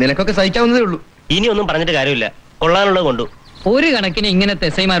 ശരിയാ, നിനക്കൊക്കെ സഹിക്കാവുന്നതേ ഉള്ളൂ. ഇനി ഒന്നും പറഞ്ഞിട്ട് കാര്യമില്ല, കൊള്ളാനുള്ളത് കൊണ്ടു. ഒരു കണക്കിന് ഇങ്ങനത്തെ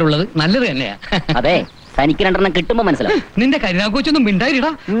എസ്ഐമാരുള്ളത് നല്ലത് തന്നെയാ. അതെ, തനിക്ക് രണ്ടെണ്ണം കിട്ടുമ്പോ മനസ്സിലാവും. നിന്റെ കരുനാക്കോച്ചൊന്നും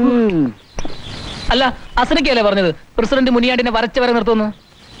മിണ്ടായിടാ. അല്ല, അസനക്കല്ലേ പറഞ്ഞത് പ്രസിഡന്റ് മുനിയാണ്ടിനെ വരച്ച വരെ നിർത്തുന്നു?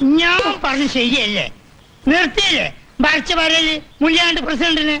 ഞാൻ പറഞ്ഞു ശരിയല്ലേ? നിർത്തിയില്ലേ വരച്ച വരല് മുനിയാണ്ട്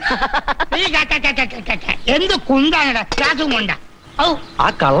പ്രസിഡന്റിന്? എന്ത് കുന്താണടാ, രാസും കൊണ്ട. ആ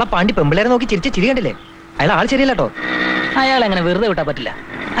കള്ള പാണ്ടി പെമ്പിളേരെ നോക്കി ചിരിച്ച ചിരി കണ്ടില്ലേ? അയാൾ ആൾ ശരിയല്ലോ. അയാൾ അങ്ങനെ വെറുതെ വിട്ടാ പറ്റില്ല.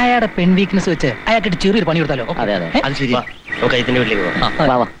 അയാളുടെ പെൺ വീക്ക്നെസ് വെച്ച് അയാൾക്ക് ചെറിയൊരു പണി കൊടുത്താലോ? അതെ അതെ, അത് ശരി. നമുക്ക് ഇതിന്റെ വീട്ടിലേക്ക്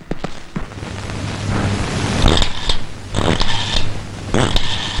പോവാം.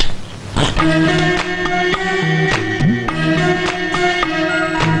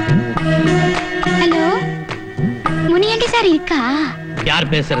 ஹலோ, முனியாண்டி சார் இருக்கா? யார்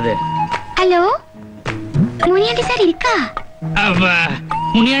பேசுறது? ஹலோ, முனியாண்டி சார் இருக்கா?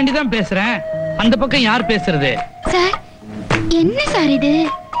 முனியாண்டி தான் பேசுறேன். அந்த பக்கம் யார் பேசுறது? சார், என்ன சார் இது?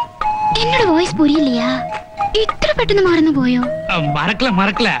 என்னோட வாய்ஸ் புரியலையா? இത്ര പെട്ടെന്ന് മറന്നു പോയോ?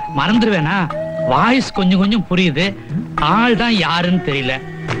 மறக்கல மறந்துடுவேனா? வாய்ஸ் கொஞ்சம் கொஞ்சம் புரியுது, ஆள் தான் யாருன்னு தெரியல.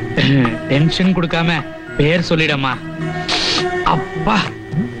 டென்ஷன் கொடுக்காம பேர் சொல்லிடமா. அப்பா,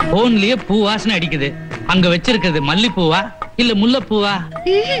 போன்லயே பூ வாசனை அடிக்குது. அங்க வச்சிருக்கிறது மல்லிப்பூவா இல்ல முல்லைப்பூவா?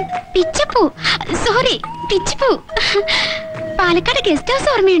 പിച്ചപ്പൂ. സോറി, പിച്ചപ്പൂ. പാലക്കാട് ഗസ്റ്റ്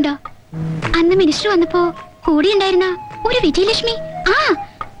ഹൗസ് ഓർമ്മയുണ്ടോ? അന്ന് മിനിസ്റ്റർ വന്നപ്പോ കൂടി ഉണ്ടായിരുന്ന ഒരു വിജയലക്ഷ്മി. ആ,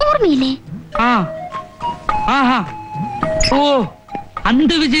 ഓർമ്മയില്ലേ? ஓ,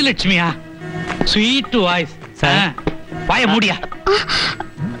 அந்த விஜயலட்சுமியா? Sweet voice. வாய மூடியா,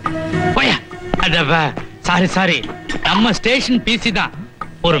 வாயா. சாரி, நம்ம ஸ்டேஷன் பிசி தான்.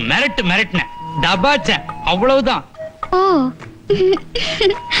 ஒரு மிரட்டுன டபாச்ச, அவ்வளவுதான். ஓ,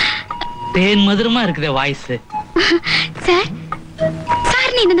 தேன் மதுரமா இருக்குதே வாய்ஸ். സാർ,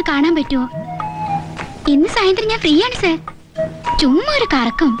 സാറിനെ ഇന്നൊന്ന് കാണാൻ പറ്റുമോ? ഇന്ന് സായന്ത്രം ഞാൻ ഫ്രീ ആണ് സാർ. ചുമ്മാ ഒരു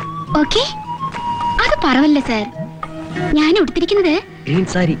കറക്കം. ഓക്കെ? അത് പറവല്ല സാർ. ഞാൻ ഉടുത്തിരിക്കുന്നത് ഗ്രീൻ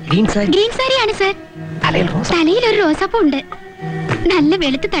സാരിയാണ് സാർ. തലയിൽ ഒരു റോസാപ്പൂ ഉണ്ട്. നല്ല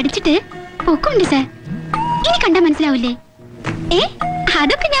വെളുത്ത് തടിച്ചിട്ട് പൊക്കുണ്ട് സാർ. ഇനി കണ്ടാ മനസ്സിലാവില്ലേ?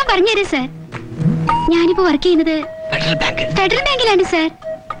 അതൊക്കെ ഞാൻ പറഞ്ഞുതരാം സാർ. ഞാനിപ്പോ വർക്ക് ചെയ്യുന്നത് ഫെഡറൽ ബാങ്കിലാണ് സാർ.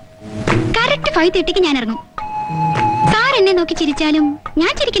 കറക്റ്റ് 5:30 ഞാൻ ഇറങ്ങും. സാർ എന്നെ നോക്കി ചിരിച്ചാലും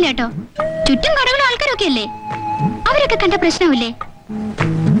ഞാൻ ചിരിക്കില്ല കേട്ടോ. ചുറ്റും കടകളും ആൾക്കാരൊക്കെ അല്ലേ, അവരൊക്കെ കണ്ട പ്രശ്നമില്ലേ?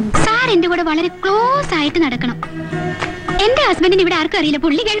 സാർ എന്റെ കൂടെ വളരെ ക്ലോസ് ആയിട്ട് നടക്കണം. എന്റെ ഹസ്ബൻഡിന് ഇവിടെ ആർക്കും അറിയില്ല,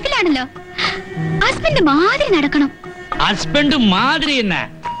 പുള്ളി ഗൾഫിലാണല്ലോ. ഹസ്ബൻഡ് മാതിരി നടക്കണം. ഹസ്ബൻഡ് മാതിരി என்ன?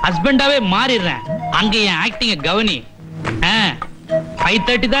 ஹஸ்பண்டாவே மாறிடுறேன். அங்க என் ஆக்டிங்க கவனி.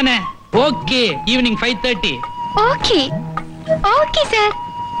 5:30 தானே? Okay, evening 5:30. Okay okay sir.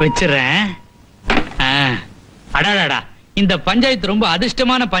 வச்சிடுறேன். அடாடாடா, இந்த பஞ்சாயத்து ரொம்ப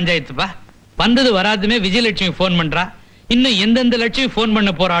அதிர்ஷ்டமான பஞ்சாயத்துப்பா. வந்தது வராதுமே விஜயலட்சுமி போன் பண்றா. இன்னும் எந்தெந்த லட்சுமி போன்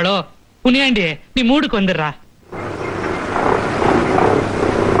பண்ண போறாளோ. புனியாண்டி, நீ மூடுக்கு வந்துடுறா.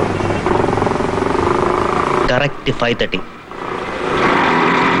 കറക്റ്റ് 5:30.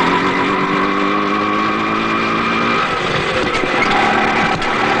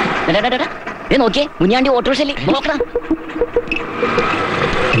 നോക്കിയേ, മുനിയാണ്ടി ഓട്ടോറിക്ഷയില് നോക്കണം.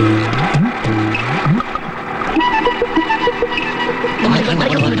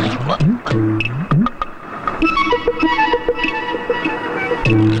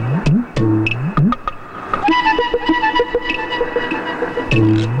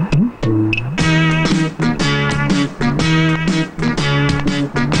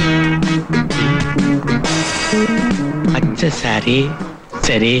 பச்சை சாரி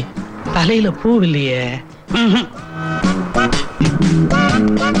சரி, தலையில பூ இல்லையே.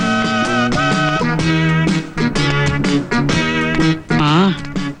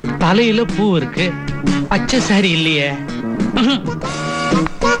 தலையில பூ இருக்கு, பச்சை சாரி இல்லையே.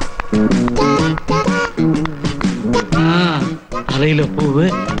 தலையில பூவு,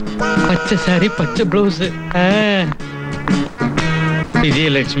 பச்சை சாரி, பச்சை பிளவுஸ்.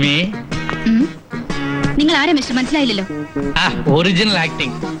 വിജയലക്ഷ്മി, നിങ്ങൾ ആരാ മിസ്റ്റർ? മനസ്സിലായില്ലല്ലോ. Original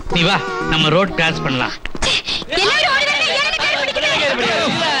acting. നീ വാ, നമ്മ റോഡ് ക്രോസ് பண்ணலாம்.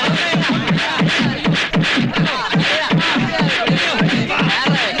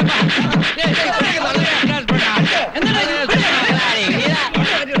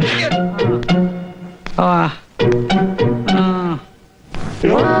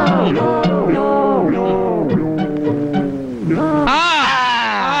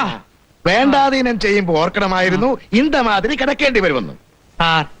 വേണ്ടാതീനം ചെയ്യുമ്പോ ഓർക്കണമായിരുന്നു ഇന്ത മാതിരി കിടക്കേണ്ടി വരുമെന്ന്.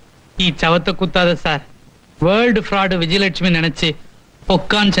 സാർ, ഈ ചവത്ത കുത്താതെ സാർ. വേൾഡ് ഫ്രോഡ് വിജയലക്ഷ്മി നനച്ച്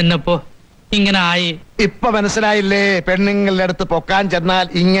പൊക്കാൻ ചെന്നപ്പോ ഇങ്ങനെ ആയി. ഇപ്പൊ മനസ്സിലായില്ലേ പെണ്ണുങ്ങളുടെ അടുത്ത് പൊക്കാൻ ചെന്നാൽ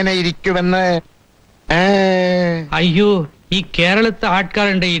ഇങ്ങനെ ഇരിക്കുമെന്ന്? അയ്യോ, ഈ കേരളത്തെ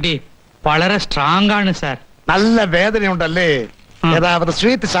ആൾക്കാരുടെ ഇടി വളരെ സ്ട്രോങ് ആണ് സാർ. നല്ല വേദനയുണ്ടല്ലേ? ഏതാവത്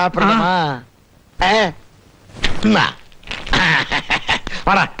സ്വീറ്റ് സാപ്പിടണമാ?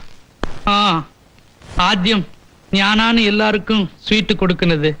 ആദ്യം ഞാനാണ് എല്ലാവർക്കും സ്വീറ്റ്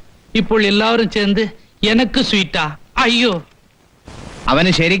കൊടുക്കുന്നത്. ഇപ്പോൾ എല്ലാവരും ചേർന്ന് എനക്ക് സ്വീറ്റാ. അയ്യോ,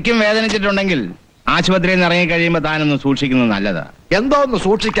 അവന് ശരിക്കും വേദനിച്ചിട്ടുണ്ടെങ്കിൽ ആശുപത്രിയിൽ നിന്ന് ഇറങ്ങി കഴിയുമ്പോ താനൊന്ന് സൂക്ഷിക്കുന്നത് നല്ലതാ. എന്തോന്ന്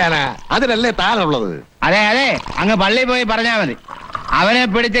സൂക്ഷിക്കാനാ? അതിനല്ലേ താനുള്ളത്. അതെ അതെ, അങ്ങ് പള്ളിയിൽ പോയി പറഞ്ഞാ മതി. അവനെ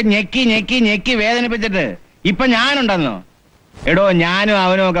പിടിച്ച് ഞെക്കി ഞെക്കി ഞെക്കി വേദനിപ്പിച്ചിട്ട് ഇപ്പൊ ഞാനുണ്ടെന്നോ? എടോ, ഞാനും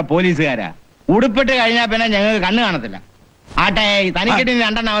അവനും ഒക്കെ പോലീസുകാരാ. ഉടുപ്പിട്ട് കഴിഞ്ഞാൽ പിന്നെ ഞങ്ങൾക്ക് കണ്ണു കാണത്തില്ല. ആട്ടെ, തനിക്കിട്ട്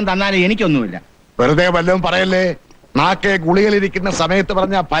 2 അവൻ തന്നാലും എനിക്കൊന്നുമില്ല. വെറുതെ വല്ലതും പറയല്ലേ. നാക്കെ ഗുളികളിരിക്കുന്ന സമയത്ത്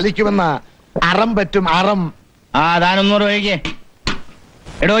പറഞ്ഞാ ഫലിക്കുമെന്ന അറം പറ്റും, അറം. താനൊന്നൂറ് രൂപയ്ക്ക്.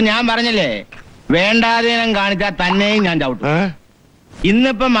 എടോ, ഞാൻ പറഞ്ഞില്ലേ, വേണ്ടാതീനം കാണിച്ചാൽ തന്നെയും ഞാൻ ചവിട്ടും.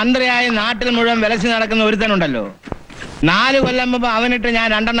 ഇന്നിപ്പോ മന്ത്രിയായി നാട്ടിൽ മുഴുവൻ വിലസി നടക്കുന്ന ഒരുത്തനുണ്ടല്ലോ, 4 കൊല്ലം മുമ്പ് അവനിട്ട് ഞാൻ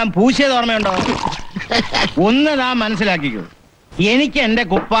 2 പൂശിയത് ഓർമ്മയുണ്ടോ? ഒന്ന് താൻ മനസ്സിലാക്കിക്കോ, എനിക്ക് എന്റെ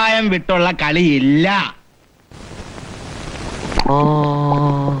കുപ്പായം വിട്ടുള്ള കളിയില്ല.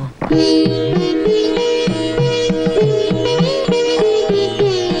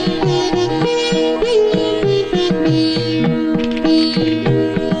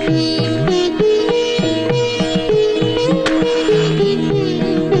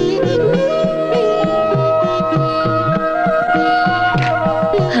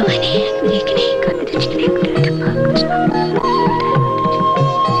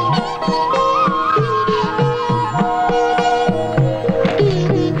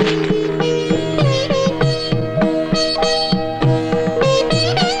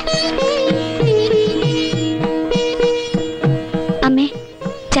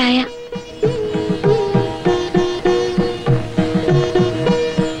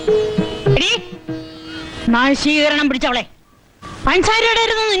 സ്വീകരണം പിടിച്ചവളെ പഞ്ചസാരയുടെ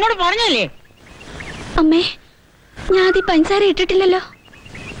നിന്നോട് പറഞ്ഞല്ലേ? അമ്മേ, ഞാൻ ആദ്യം പഞ്ചസാര ഇട്ടിട്ടില്ലല്ലോ.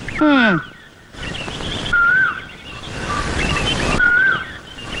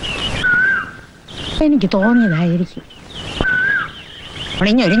 എനിക്ക് തോന്നിയതായിരിക്കും.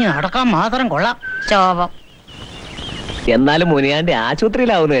 ഒളിഞ്ഞൊരിഞ്ഞ് നടക്കാൻ മാത്രം കൊള്ളാം. ശോഭം. എന്നാലും മുനിയാണ്ടി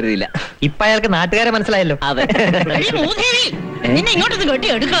ആശുപത്രിയിലാവുന്ന കരുതിയില്ല. ഇപ്പൊ അയാൾക്ക് നാട്ടുകാരെ മനസ്സിലായല്ലോ. അതെ, നിന്നെ ഇങ്ങോട്ടൊന്ന് കെട്ടി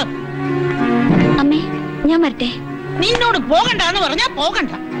എടുക്ക. അമ്മേ, ഞാൻ വരട്ടെ. നിന്നോട് പോകണ്ടെന്ന് പറഞ്ഞാ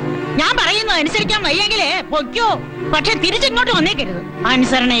പോകണ്ട. ഞാൻ പറയുന്നത് അനുസരിക്കാൻ വയ്യെങ്കിലേ പൊയ്ക്കോ. പക്ഷെ തിരിച്ചിങ്ങോട്ട് വന്നേക്കരുത്.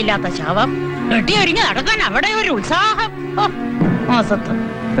 അനുസരണയില്ലാത്ത ശവം. കെട്ടി ഒരുങ്ങി നടക്കാൻ അവിടെ ഒരു ഉത്സാഹം.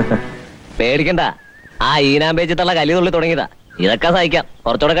 പേടിക്കണ്ട, ആ ഈനാമ്പേച്ചിട്ടുള്ള കലി തുള്ളി തുടങ്ങിയതാ. ഇതൊക്കെ സഹിക്കാം.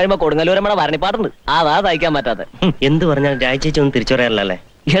 കുറച്ചുകൂടെ കഴിയുമ്പോ കൊടുങ്ങല്ലൂരമ്മയുടെ ഭരണിപ്പാട്ടുണ്ട്, അതാ സഹിക്കാൻ പറ്റാത്ത. എന്ത് പറഞ്ഞാൽ രാജേച്ചി ഒന്നും തിരിച്ചു പറയാനല്ലേ?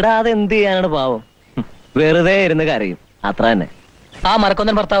 എടാ അത് എന്ത് ചെയ്യാനാണ് പാവം, വെറുതെ ഇരുന്ന് കരയും, അത്ര തന്നെ. ആ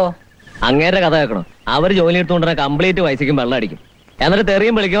മറക്കൊന്നൻ ഭർത്താവോ? അങ്ങേരുടെ കഥ കേൾക്കണം. അവര് ജോലി എടുത്തുകൊണ്ടിരുന്ന കംപ്ലീറ്റ് വയസ്സിക്കും വെള്ളം അടിക്കും, എന്നിട്ട്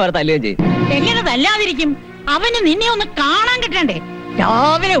തെറിയും വിളിക്കും, അവർ തല്ലുകയും ചെയ്യും. എങ്ങനെ തല്ലാതിരിക്കും? അവന് നിന്നെ ഒന്ന് കാണാൻ കിട്ടണ്ടേ?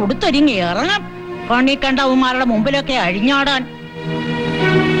 രാവിലെ ഉടുത്തൊരുങ്ങി ഇറങ്ങാം, പണി കണ്ട അവന്മാരുടെ മുമ്പിലൊക്കെ അഴിഞ്ഞാടാൻ.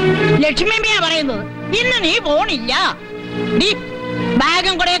 ലക്ഷ്മിയമ്മയാ പറയുന്നത്, ഇന്ന് നീ പോണില്ല. നീ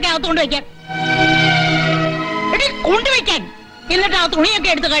ബാഗും കൂടെയൊക്കെ അകത്തുകൊണ്ട് വെക്കാൻ, കൊണ്ടുവയ്ക്കാൻ. എന്നിട്ട് ആ തുണിയൊക്കെ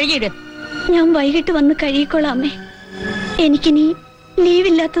എടുത്ത് കഴുകിയിട്. ഞാൻ വൈകിട്ട് വന്ന് കഴുകിക്കോളാം അമ്മേ. എനിക്കിനി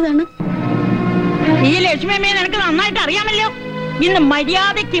ലീവില്ലാത്തതാണ്. ഈ ലക്ഷ്മിയമ്മയെ നിനക്ക് നന്നായിട്ട് അറിയാമല്ലോ. ഇന്ന്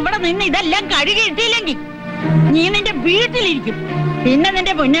മര്യാദയ്ക്ക് ഇവിടെ നിന്ന് ഇതെല്ലാം കഴുകിയിട്ടില്ലെങ്കിൽ നീ നിന്റെ വീട്ടിലിരിക്കും. പിന്നെ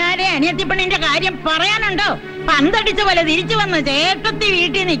നിന്റെ പുന്നാരെ അനിയത്തിപ്പണിന്റെ കാര്യം പറയാനുണ്ടോ? പന്തടിച്ച പോലെ തിരിച്ചു വന്ന് ചേട്ടത്തി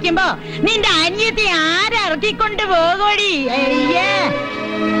വീട്ടിൽ നിൽക്കുമ്പോ നിന്റെ അനിയത്തി ആരിറക്കിക്കൊണ്ട് പോകോടി.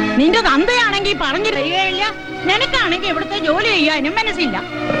 നിന്റെ തന്തയാണെങ്കിൽ പറഞ്ഞു തരികയില്ല, നിനക്കാണെങ്കിൽ ഇവിടുത്തെ ജോലി ചെയ്യാനും മനസ്സില്ല.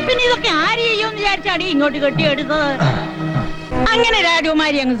 പിന്നെ ഇതൊക്കെ ആര് ചെയ്യുമെന്ന് വിചാരിച്ചാടി ഇങ്ങോട്ട് കെട്ടിയെടുത്തത്? അങ്ങനെ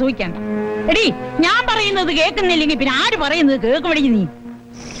രാജകുമാരി അങ്ങ് സൂഹിക്കണ്ട. എടി, ഞാൻ പറയുന്നത് കേൾക്കുന്നില്ലെങ്കിൽ പിന്നെ ആര് പറയുന്നത് കേൾക്കുമ്പടി? നീ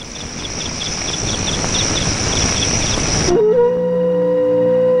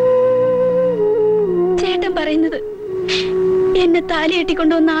ചേട്ടൻ പറയുന്നത് എന്നെ താലി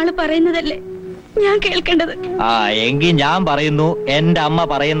കെട്ടിക്കൊണ്ടുവന്ന ആള് പറയുന്നതല്ലേ ഞാൻ കേൾക്കേണ്ടത്? എങ്കിൽ ഞാൻ പറയുന്നു, എന്റെ അമ്മ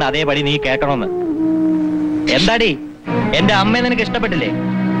പറയുന്ന അതേപടി നീ കേൾക്കണമെന്ന്. എന്താടി, എന്റെ അമ്മയെ നിനക്ക് ഇഷ്ടപ്പെട്ടില്ലേ?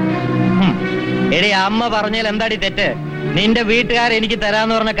 എടി, അമ്മ പറഞ്ഞാൽ എന്താടി തെറ്റ്? നിന്റെ വീട്ടുകാർ എനിക്ക്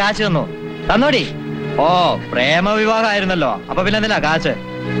തരാന്ന് പറഞ്ഞ കാശ് തന്നോടി? ഓ, പ്രേമവിവാഹമായിരുന്നല്ലോ, അപ്പൊ പിന്നെ എന്തിനാ കാശ്?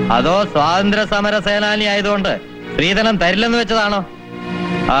 അതോ സ്വാതന്ത്ര്യ സമര സേനാനി ആയതുകൊണ്ട് സ്ത്രീധനം തരില്ലെന്ന് വെച്ചതാണോ?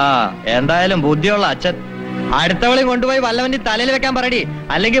 എന്തായാലും ബുദ്ധിയുള്ള അച്ഛൻ. അടുത്തവളി കൊണ്ടുപോയി വല്ലവന്റെ തലയിൽ വെക്കാൻ പറയടി,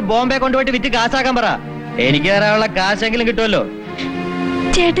 അല്ലെങ്കിൽ ബോംബെ കൊണ്ടുപോയിട്ട് വിറ്റ് കാശാക്കാൻ പറ. എനിക്ക് തരാനുള്ള കാശെങ്കിലും കിട്ടുമല്ലോ.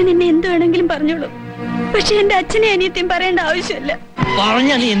 ചേട്ടൻ എന്നെ എന്ത് വേണമെങ്കിലും പറഞ്ഞോളൂ, പക്ഷെ എന്റെ അച്ഛനെ അനിയത്തെയും പറയേണ്ട ആവശ്യമില്ല.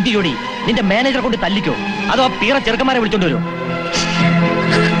 പറഞ്ഞ നീ എന്ത് ചെയ്യോടി? നിന്റെ മാനേജറെ കൊണ്ട് തല്ലിക്കോ, അതോ പീറ ചെറുക്കന്മാരെ വിളിച്ചോണ്ട് വരുമോ?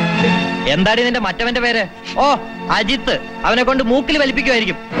 എന്താടി നിന്റെ മറ്റവന്റെ പേര്? ഓ, അജിത്ത്. അവനെ കൊണ്ട് മൂക്കിൽ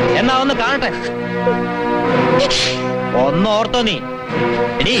വലിപ്പിക്കുമായിരിക്കും. എന്നാ ഒന്ന് കാണട്ടെ. ഒന്ന് ഓർത്തോ നീ.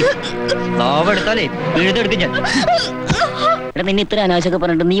 എടീ, നോവെടുത്താലേ പിഴുതെടുക്കും ഞാൻ. എടാ, നിന്നെ ഇത്ര അനാവശ്യമൊക്കെ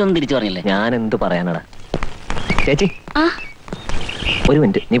പറഞ്ഞിട്ട് നീ ഒന്നും തിരിച്ചു പറഞ്ഞില്ലേ? ഞാൻ എന്ത് പറയാനടാ? ചേച്ചി, ഒരു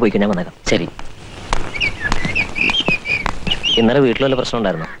മിനിറ്റ്, നീ പോയിക്കോ, ഞാൻ വന്നേക്കാം. ശരി. ഇന്നലെ വീട്ടിൽ വല്ല പ്രശ്നം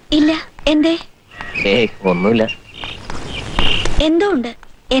ഉണ്ടായിരുന്നോ? ഇല്ല. എന്തേ? ഏയ്, ഒന്നുമില്ല. എന്തോ ഉണ്ട്.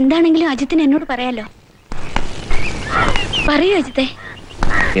 എന്താണെങ്കിലും അജിത്തിന് എന്നോട് പറയാലോ. പറയൂ അജിത്തെ.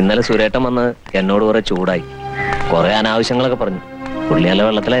 ഇന്നലെ സുരേട്ടൻ വന്ന് എന്നോട് കുറെ ചൂടായി, കുറെ അനാവശ്യങ്ങളൊക്കെ പറഞ്ഞു. പുള്ളിയല്ല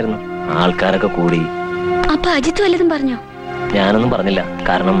വെള്ളത്തിലായിരുന്നു, ആൾക്കാരൊക്കെ കൂടി. അപ്പൊ അജിത്ത് വല്ലതും പറഞ്ഞോ? ഞാനൊന്നും പറഞ്ഞില്ല,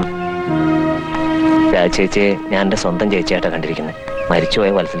 കാരണം രാജചേച്ചിയെ ഞാൻ എന്റെ സ്വന്തം ചേച്ചിയായിട്ടാ കണ്ടിരിക്കുന്നത്. മരിച്ചുപോയ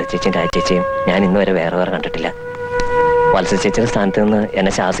വത്സല ചേച്ചിയും രാജചേച്ചിയും ഞാൻ ഇന്ന് വരെ വേറെ കണ്ടിട്ടില്ല. വത്സല ചേച്ചിയുടെ സ്ഥാനത്ത് നിന്ന്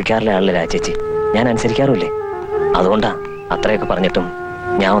എന്നെ ശാസിക്കാറില്ല ആളല്ലേ രാജചേച്ചി. ഞാൻ അനുസരിക്കാറുമില്ലേ, അതുകൊണ്ടാ അത്രയൊക്കെ പറഞ്ഞിട്ടും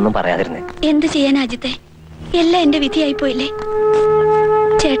ഞാൻ ഒന്നും പറയാതിരുന്നേ. എന്ത് ചെയ്യാനാ അജിത്തെ, എല്ലാം എന്റെ വിധിയായി പോയില്ലേ.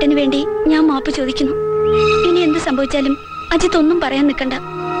 ചേട്ടന് വേണ്ടി ഞാൻ മാപ്പ് ചോദിക്കുന്നു. ഇനി എന്ത് സംഭവിച്ചാലും അജിത്ത് ഒന്നും പറയാൻ നിൽക്കണ്ട.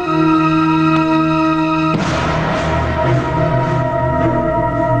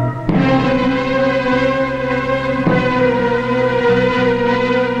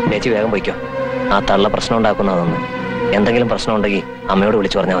 ചേച്ചി വേഗം പോയിക്കോ, ആ തള്ള പ്രശ്നം ഉണ്ടാക്കുന്നതൊന്ന്. എന്തെങ്കിലും പ്രശ്നം ഉണ്ടെങ്കിൽ അമ്മയോട്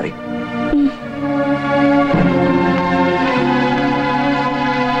വിളിച്ചു പറഞ്ഞാൽ മതി.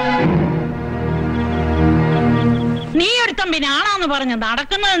 നീ ഒരുത്തം പിന്നെ ആണാന്ന് പറഞ്ഞു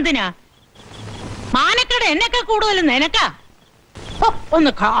നടക്കുന്നത് എന്തിനാ? മാനക്കട എന്നൊക്കെ കൂടുതൽ നിനക്കാ.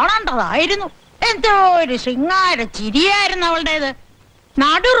 ഒന്ന് കാണേണ്ടതായിരുന്നു. എന്തോ ഒരു ശൃംഗാര ചിരിയായിരുന്നു അവളുടേത്.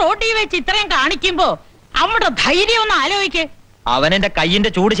 നടു റോട്ടിൽ വെച്ച് ഇത്രയും കാണിക്കുമ്പോ അവളുടെ ധൈര്യം ഒന്ന് ആലോചിക്ക്. അവനെന്റെ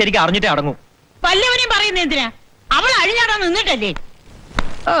കയ്യിന്റെ ചൂട് ശരിക്കും അറിഞ്ഞിട്ടേ അടങ്ങൂ. വല്ലവനെയും പറയുന്ന എന്തിനാ? അവൾ അഴിഞ്ഞാടാൻ നിന്നിട്ടല്ലേ?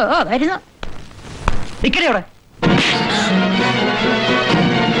 ഓ വരുന്നു. നിക്കടെ ഇത്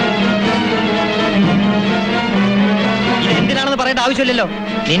എന്തിനാണെന്ന് പറയേണ്ട ആവശ്യമില്ലല്ലോ.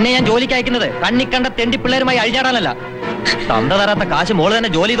 നിന്നെ ഞാൻ ജോലിക്ക് അയക്കുന്നത് കണ്ണിക്കണ്ട തെണ്ടി പിള്ളേരുമായി അഴിഞ്ഞാടാനല്ല. തന്ത തരാത്ത കാശ് മോള് തന്നെ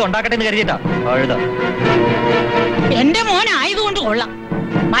ജോലി ചെയ്ത് ഉണ്ടാക്കട്ടെ എന്ന് കരുതിയിട്ടാ അഴുത. എന്റെ മോനായതുകൊണ്ട് കൊള്ളാം,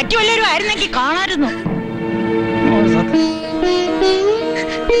 മറ്റു വല്ലവരും ആയിരുന്നെങ്കിൽ കാണായിരുന്നു.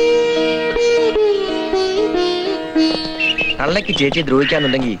 തള്ളയ്ക്ക് ചേച്ചിയെ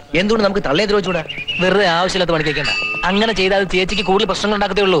ദ്രോഹിക്കാന്നുണ്ടെങ്കിൽ എന്തുകൊണ്ട് നമുക്ക് തള്ളയെ ദ്രോഹിച്ചൂടാ? വെറുതെ ആവശ്യമില്ലാത്ത പണി കേൾക്കണ്ട. അങ്ങനെ ചെയ്താൽ ചേച്ചിക്ക് കൂടുതൽ പ്രശ്നങ്ങൾ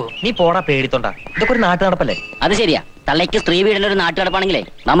ഉണ്ടാക്കത്തേ ഉള്ളൂ. നീ പോടാ പേടിത്തോണ്ടാ, ഇതൊക്കെ ഒരു നാട്ടു നടപ്പല്ലേ? അത് ശരിയാ, തള്ളയ്ക്ക് സ്ത്രീ വീടിന്റെ ഒരു നാട്ടുകടപ്പാണെങ്കിലേ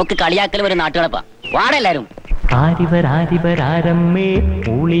നമുക്ക് കളിയാക്കലും ഒരു നാട്ടുകടപ്പാ. വാടെല്ലാരും ആരിവരാരമ്മേ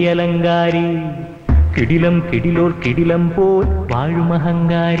ഊളിയലങ്കാരി കിടിലം കിടിലോൾ കിടിലം പോൽ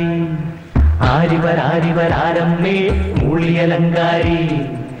വാഴുമഹങ്കാരി ആരിവരാരിവരാരമ്മേ മൂളിയലങ്കാരി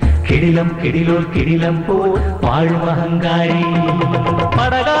കിടിലം കിടിലോൾ കിടിലം പോൽ വാഴുമഹങ്കാരി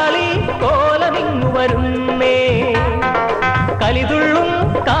പടകാളി കോലമിങ്ങു വരുന്നേ കലിതുള്ളും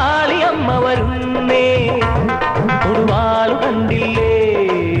കാളിയമ്മ വരുന്നേ കൊടുവാളു കണ്ടില്ലേ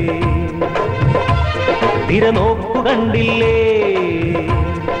തിരനോക്കു കണ്ടില്ലേ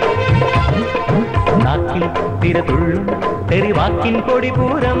നാക്കിൽ തിരതുള്ളും തെറിവാക്കിൻ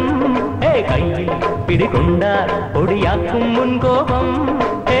കൊടിപൂരം കയ്യിൽ പിടികൊണ്ട കൊടിയാക്കും മുൻകോപം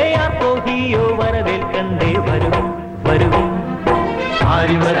ആർക്കോഹിയോ വരവേൽക്കണ്ടേ വരും വരും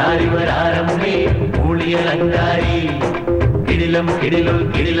ആരിവരാരിവരാരമ്മേ മൂളിയലങ്കാരി കിടിലം കിടിലോൾ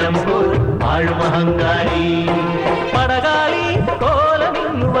കിടിലം പോൽ വാഴുമഹങ്കാരി പടകാളി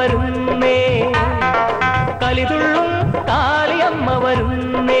കോലമിങ്ങു വരുന്നേ കലിതുള്ളും കാളിയമ്മ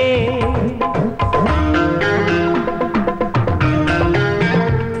വരുന്നേ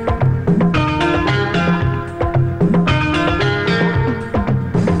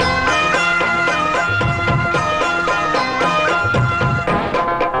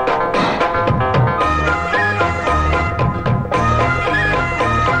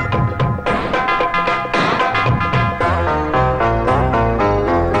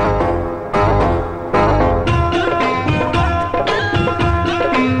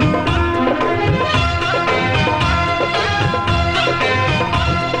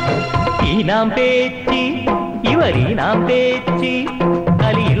പേച്ചി ഇവരീനാം പേച്ചി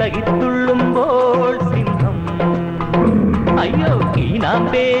കലിയിളകിത്തുള്ളുമ്പോൾ സിംഹം അയ്യോ ഈനാം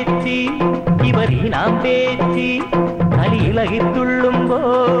പേച്ചി ഇവരീനാം പേച്ചി കലിയിളകിത്തുള്ളുമ്പോൾ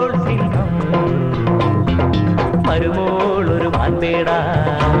സിംഹം മരുമോളൊരു മാൻപേട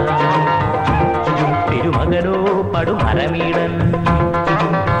തിരുമകനോ പടുമരമീടൻ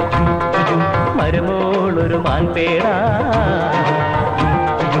മരുമോളൊരു മാൻപേട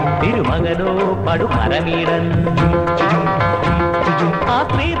തിരുമകനോ പടുമരമീടൻ ആ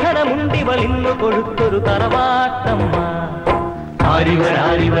സ്ത്രീധനമുണ്ടിവളിന്നു കൊടുത്തൊരു തറവാട്ടമ്മ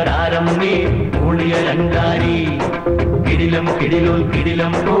ആരിവരാരിവരാരമ്മേ മൂളിയലങ്കാരി കിടിലം കിടിലോൾ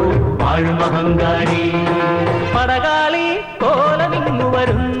കിടിലം പോൽ വാഴുമഹങ്കാരി പടകാളി കോലമിങ്ങു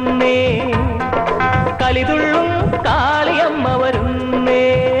വരുന്നേ കലിതുള്ളും കാളിയമ്മ വരുന്നേ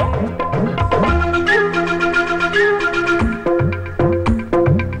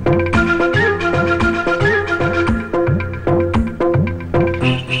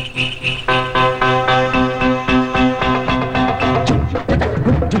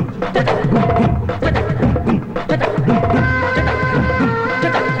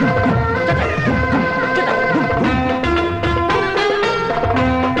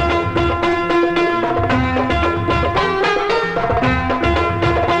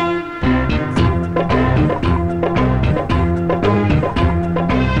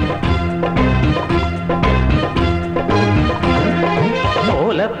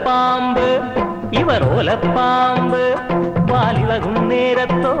ഓലപ്പാമ്പ് വാലിളകും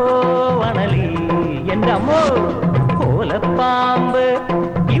നേരത്തോ വണലി എൻ്റെ അമ്മോ ഓലപ്പാമ്പ്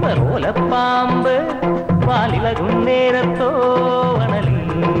ഇവർ ഓലപ്പാമ്പ് വാലിളകും നേരത്തോ വണലി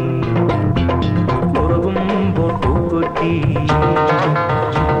മുറുകുമ്പോൾ പൂക്കുറ്റി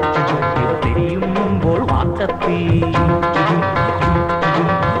ഇവ തിരിയുമ്പോൾ വാക്കത്തി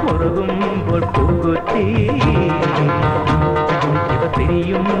മുറുകുമ്പോൾ പൂക്കുറ്റി ഇവ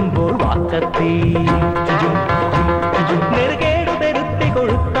തിരിയുമ്പോൾ വാക്കത്തി നെറുകേടു പെരുത്തി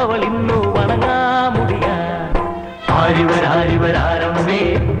കൊഴുത്തവൾ ഇന്നു വണങ്ങാമുടിയ ആരിവരാരിവരാരമ്മേ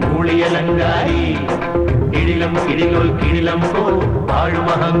മൂളിയലങ്കാരി കിടിലം കിടിലോൾ കിടിലം പോൽ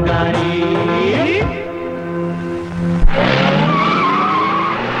വാഴുമഹങ്കാരി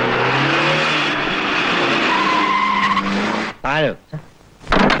ആരോ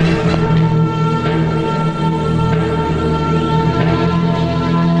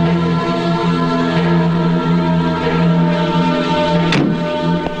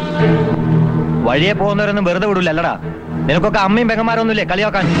വഴിയെ പോകുന്നവരൊന്നും വെറുതെ വിടൂലല്ലടാ. നിനക്കൊക്കെ അമ്മയും പെങ്ങന്മാരൊന്നുമില്ലേ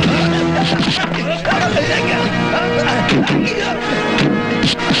കളിയാക്കാൻ?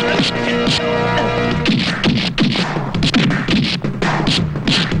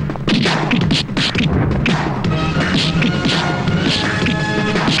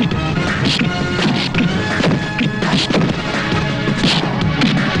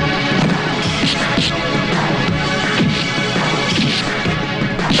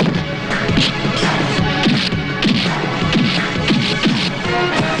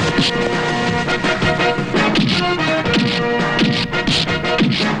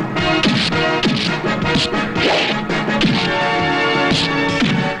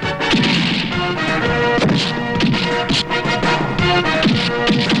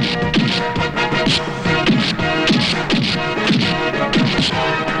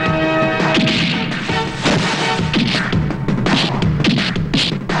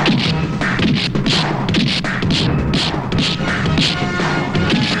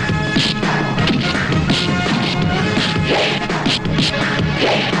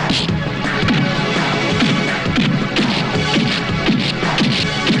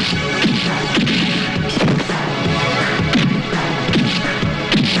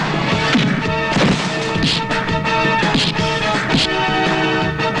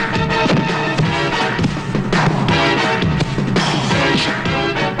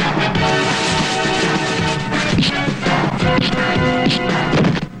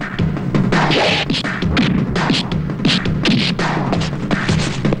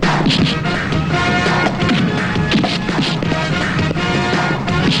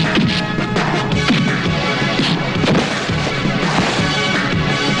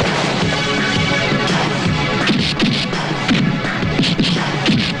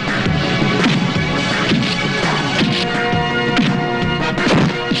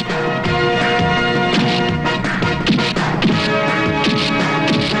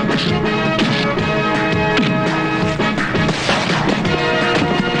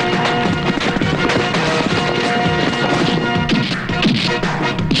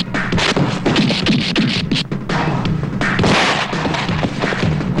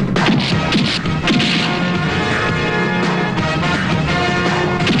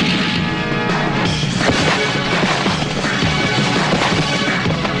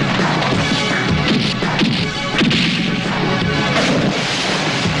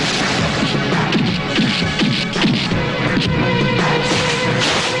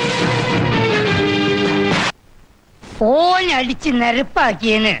 ആഞ്ഞടിച്ച്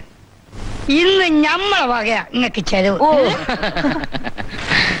നിരപ്പാക്കിയന് ഇന്ന് ഞമ്മളെ വക ഇങ്ങക്ക് ചെലവ്.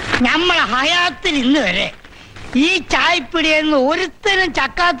 ഞമ്മളെ ഹയാത്തിൽ ഇന്ന് വരെ ഈ ചായപ്പിടിയെന്ന് ഒരുത്തരും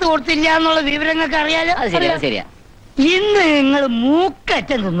ചക്കാത്ത് കൊടുത്തില്ല എന്നുള്ള വിവരങ്ങൾക്ക് അറിയാലോ. ഇന്ന് നിങ്ങൾ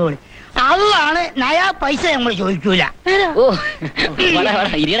മൂക്കറ്റം തിന്നോളി. അതാണ് നയാ പൈസ നമ്മൾ ചോദിക്കൂല.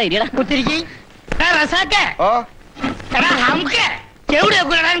 കുത്തിരിക്കി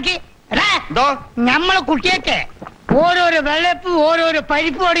ഞമ്മളെ കുട്ടിയൊക്കെ ഓരോരോ വെള്ളപ്പ് ഓരോരോ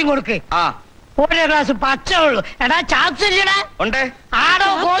പരിപ്പ് വടിയും കൊടുക്ക്. ഓരോ ഗ്ലാസ് പച്ചവെള്ളു. എടാ ചാപ്സില്ലടാ ആടോ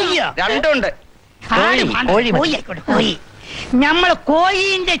കോഴിയോ? രണ്ടുണ്ട്. കോഴി. ഞമ്മള്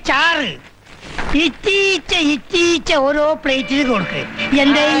കോഴിന്റെ ചാറ് ഇറ്റീച്ച ഓരോ പ്ലേറ്റിൽ കൊടുക്ക്.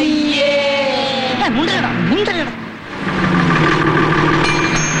 എന്തേ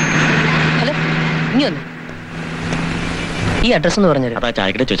ഹലോ, ഇനി വന്നു. ഈ അഡ്രസ് എന്ന് പറഞ്ഞു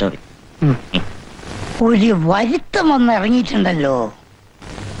ചായക്കിടെ ചോദിച്ചാൽ മതി. ഒരു വരുത്തം വന്ന് ഇറങ്ങിയിട്ടുണ്ടല്ലോ.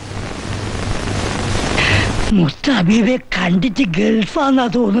 മുസ്താബീബെ കണ്ടിട്ട് ഗൾഫാന്നാ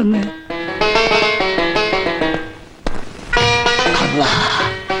തോന്നുന്നത്.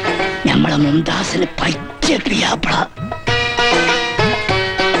 നമ്മളെ മുംതാസിന് പറ്റിയ ക്രിയാപ്പള.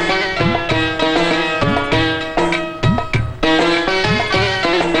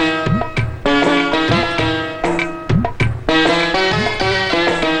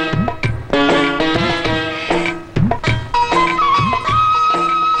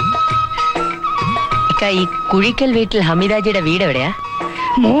 ഈ കുഴിക്കൽ വീട്ടിൽ ഹമീദാജിയുടെ വീട് എവിടെയാ?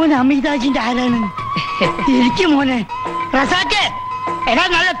 മോൻ ഹമീദാജിന്റെ ആരാണ്? എനിക്ക് മോനെ റസാക്കെ എടാ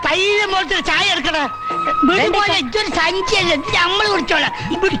നല്ല തൈര് പോലത്തെ ചായ എടുക്കടാ. ഇതൊരു സഞ്ചിയല്ലേ, നമ്മള് കുടിച്ചോളാം.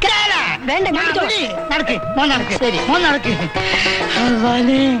 നടക്ക് മോൻ നടക്ക്. മോൻ നടക്ക്.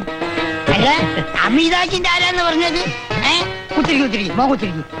 അല്ല ഹമീദാജിന്റെ ആരാന്ന് പറഞ്ഞത്? കുത്തിരി മോൻ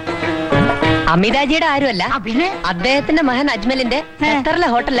കുത്തിരി. അമിതാജിയുടെ ആരുമല്ല, പിന്നെ അദ്ദേഹത്തിന്റെ മകൻ അജ്മലിന്റെ ഖത്തറിലെ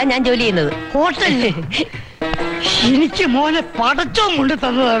ഹോട്ടലിലാണ് ഞാൻ ജോലി ചെയ്യുന്നത്. ഹോട്ടലില് എനിക്ക് മോനെ പടച്ചോം കൊണ്ട്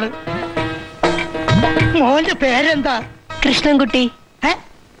തന്നതാണ്. മോന്റെ പേരെന്താ? കൃഷ്ണൻകുട്ടി.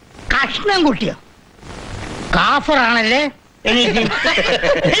 കൃഷ്ണൻകുട്ടിയോ? കാഫറാണല്ലേ?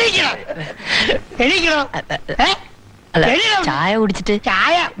 ചായ കുടിച്ചിട്ട്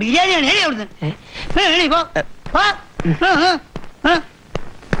ചായ ബിരിയാണിയാണ്.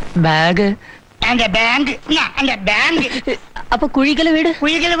 ബാഗ് എന്റെ ബാങ്ക് എന്റെ ബാങ്ക്. അപ്പൊ കുഴിക്കല വീട്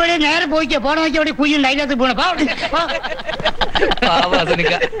നേരെ പോയിക്കോ. പോണ നോക്കി അവിടെ കുഴിയുണ്ട്, അതിനകത്ത് പോണ.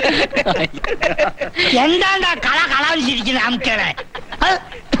 എന്താണ്ടാ കളാവിച്ചിരിക്കുന്നത് അമ്മക്കടെ?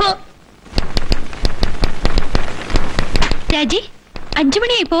 രാജി 5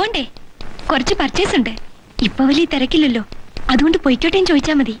 മണിയായി പോകണ്ടേ? കുറച്ച് പർച്ചേസ് ഉണ്ട്. ഇപ്പൊ വലിയ തിരക്കില്ലല്ലോ, അതുകൊണ്ട് പൊയ്ക്കോട്ടേന്ന്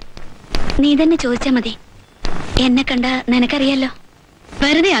ചോദിച്ചാ മതി. നീ തന്നെ ചോദിച്ചാ മതി. എന്നെ കണ്ട നിനക്കറിയാലോ.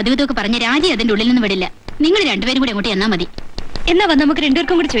 വെറുതെ അതും ഇതൊക്കെ പറഞ്ഞ രാജി അതിന്റെ ഉള്ളിൽ നിന്ന് വിടില്ല. നിങ്ങൾ രണ്ടുപേരും കൂടി അങ്ങോട്ട് എന്നാ മതി. എന്നാ വന്ന് നമുക്ക്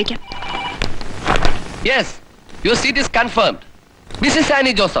രണ്ടുപേർക്കും കൂടി ചോദിക്കാം. Yes, your seat is confirmed. Mrs.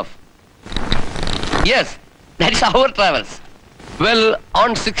 Annie Joseph. Yes, that is our travels. Well, on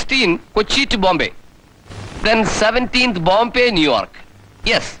 16 Kochi to Bombay, then 17th Bombay, New York.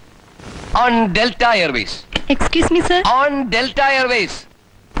 Yes, on Delta Airways. Excuse me, sir. On Delta Airways.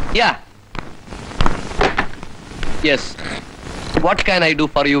 Yeah. Yes. What can I do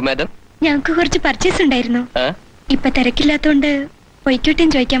for you, madam? ഞങ്ങൾക്ക് കുറച്ച് purchase ഉണ്ടായിരുന്നു. ഇപ്പൊ തിരക്കില്ലാത്തോണ്ട്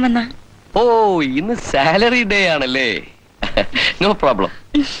പൊയ്ക്കോട്ടേന്ന് ചോദിക്കാൻ വന്നാ. ഓ, ഇന്ന് salary day ആണല്ലേ? No problem.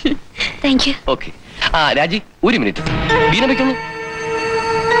 Thank you. Okay. രാജി ഒരു മിനിറ്റ് വീണ വെക്കുന്നു.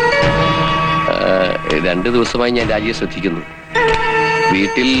 2 ദിവസമായി ഞാൻ രാജിയെ ശ്രദ്ധിക്കുന്നു.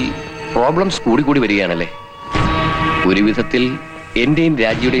 വീട്ടിൽ പ്രോബ്ലംസ് കൂടി വരികയാണല്ലേ. ഒരു വിധത്തിൽ എന്റെയും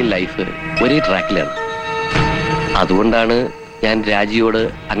രാജിയുടെയും ലൈഫ് ഒരേ ട്രാക്കിലാണ്. അതുകൊണ്ടാണ് ഞാൻ രാജിയോട്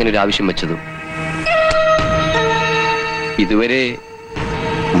അങ്ങനെ ഒരു ആവശ്യം വെച്ചത്. ഇതുവരെ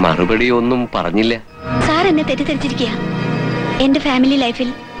മറുപടി ഒന്നും പറഞ്ഞില്ല. സാർ എന്നെ തെറ്റിദ്ധരിച്ചിരിക്കുക. എന്റെ ഫാമിലി ലൈഫിൽ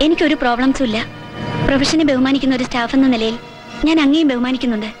എനിക്കൊരു പ്രോബ്ലംസും ഇല്ല. പ്രൊഫഷനെ ബഹുമാനിക്കുന്ന ഒരു സ്റ്റാഫ് എന്ന നിലയിൽ ഞാൻ അങ്ങേയും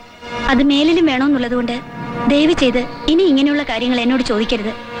ബഹുമാനിക്കുന്നുണ്ട്. അത് മേലിലും വേണമെന്നുള്ളത് കൊണ്ട് ദയവ് ചെയ്ത് ഇനി ഇങ്ങനെയുള്ള കാര്യങ്ങൾ എന്നോട്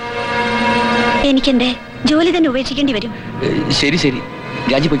ചോദിക്കരുത്. എനിക്കെന്റെ ജോലി തന്നെ ഉപേക്ഷിക്കേണ്ടി വരും. ശരി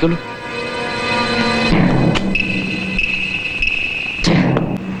രാജി പോയിക്കോളൂ.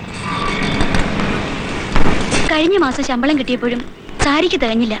 കഴിഞ്ഞ മാസം ശമ്പളം കിട്ടിയപ്പോഴും സാരിക്ക്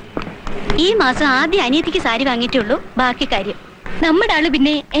തികഞ്ഞില്ല. ഈ മാസം ആദ്യം അനിയത്തിക്ക് സാരി വാങ്ങിയിട്ടേ ഉള്ളൂ. ബാക്കി കാര്യം നമ്മുടെ ആള്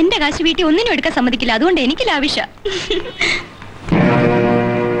പിന്നെ എന്റെ കാശ് വീട്ടിൽ ഒന്നിനും എടുക്കാൻ സമ്മതിക്കില്ല. അതുകൊണ്ട് എനിക്ക് ലാവിഷ.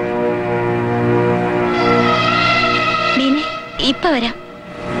 ഇപ്പൊ വരാം.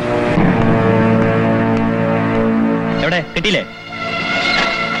 എവിടെ കിട്ടിയില്ലേ?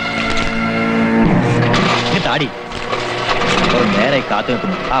 താടി നേരെ കാത്തു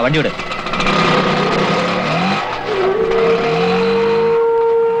നിൽക്കുന്നു. വണ്ടി വിട്.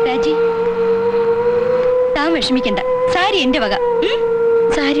 രാജി, താൻ വിഷമിക്കണ്ട. സാരി എന്റെ വക.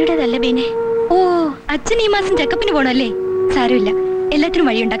 സാരിയുടേതല്ല ബീനെ. ഓ, അച്ഛൻ ഈ മാസം ചെക്കപ്പിന് പോണല്ലേ? സാരമില്ല, എല്ലാത്തിനും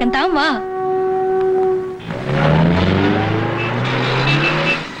വഴിയുണ്ടാക്കാൻ. താൻ വാ.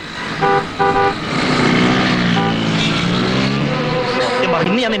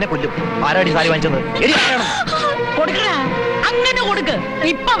 ഇന്ന് ഞാൻ നിന്നെ കൊല്ലും. ആരാടി സാരി വാങ്ങിച്ചത്? കൊടുക്കടാ, അങ്ങനെ കൊടുക്ക്.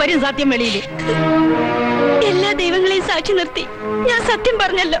 ഇപ്പൊ വരും സത്യം വെളിയില്. എല്ലാ ദൈവങ്ങളെയും സാക്ഷി നിർത്തി ഞാൻ സത്യം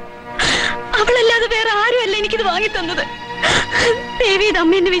പറഞ്ഞല്ലോ. അവളല്ലാതെ വേറെ ആരുമല്ല എനിക്കിത് വാങ്ങി തന്നത്. ദേവി, ഇത്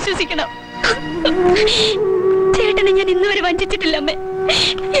അമ്മ എന്നെ വിശ്വസിക്കണം. ചേട്ടനെ ഞാൻ ഇന്നുവരെ വഞ്ചിച്ചിട്ടില്ല അമ്മേ.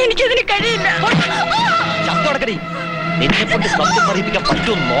 എനിക്കതിന് കഴിയില്ല. നിന്നെ കൊണ്ട് സത്യം പറയിപ്പിക്കാൻ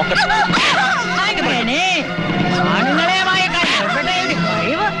പറ്റുമെന്ന് നോക്കട്ടെ. ആണുങ്ങളെമായ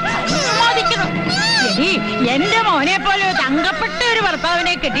എന്റെ മോനെ പോലെ തങ്കപ്പെട്ട ഒരു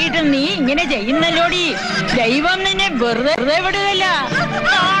ഭർത്താവിനെ കെട്ടിയിട്ട് നീ ഇങ്ങനെ ചെയ്യുന്നല്ലോടി. ദൈവം നിന്നെ വെറുതെ വിടുകയല്ല.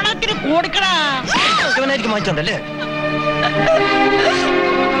 നാണത്തിന് കൊടുക്കടാ. വാങ്ങിച്ചോണ്ടല്ലേ?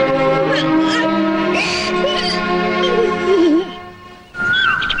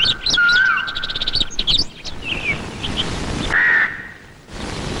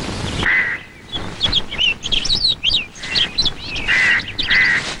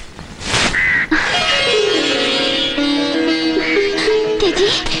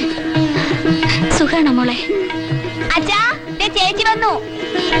 സുഖാണോ മോളെ? അച്ഛാ, ചേച്ചി വന്നു.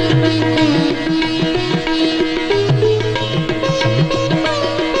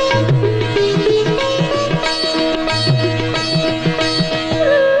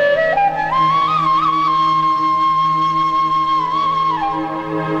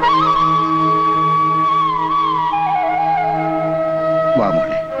 വാ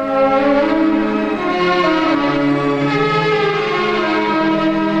മോളെ.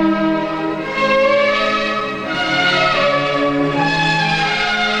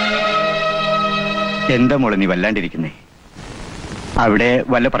 എന്താ മോളെ നീ വല്ലാണ്ടിരിക്കുന്നേ? അവിടെ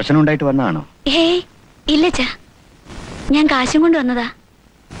വല്ല പ്രശ്നം ഉണ്ടായിട്ട് വന്നതാണോ? ഏയ് ഇല്ലച്ചാ, ഞാൻ കാശും കൊണ്ട് വന്നതാ.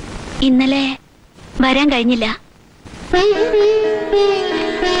 ഇന്നലെ വരാൻ കഴിഞ്ഞില്ല.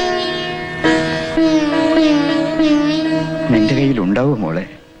 നിന്റെ കയ്യിൽ ഉണ്ടാവോ മോളെ?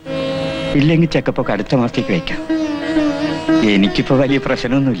 ഇല്ലെങ്കിൽ ചെക്കപ്പൊക്കെ അടുത്ത മാസത്തേക്ക് വയ്ക്കാം. എനിക്കിപ്പോ വലിയ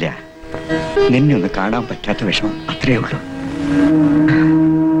പ്രശ്നമൊന്നുമില്ല. നിന്നെ ഒന്ന് കാണാൻ പറ്റാത്ത വിഷമം അത്രേ ഉള്ളൂ.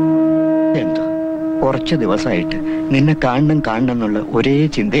 എന്തോ കുറച്ച് ദിവസമായിട്ട് നിന്നെ കാണണം എന്നുള്ള ഒരേ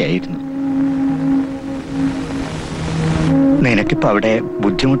ചിന്തയായിരുന്നു. നിനക്കിപ്പോ അവിടെ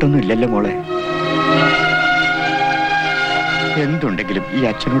ബുദ്ധിമുട്ടൊന്നും ഇല്ലല്ലോ മോളെ? എന്തുണ്ടെങ്കിലും ഈ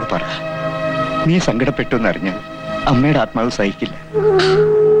അച്ഛനോട് പറ. നീ സങ്കടപ്പെട്ടു എന്നറിഞ്ഞാൽ അമ്മയുടെ ആത്മാവ് സഹിക്കില്ല.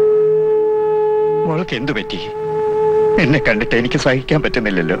 മോൾക്ക് എന്തു പറ്റി? എന്നെ കണ്ടിട്ട് എനിക്ക് സഹിക്കാൻ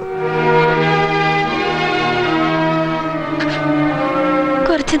പറ്റുന്നില്ലല്ലോ.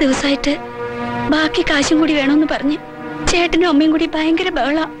 കുറച്ച് ദിവസമായിട്ട് ബാക്കി കാശും കൂടി വേണമെന്ന് പറഞ്ഞ് ചേട്ടനും അമ്മയും കൂടി ഭയങ്കര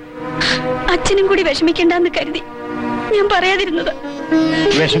ബഹള. അച്ഛനും കൂടി വിഷമിക്കണ്ടെന്ന് കരുതി ഞാൻ പറയാതിരുന്നത്.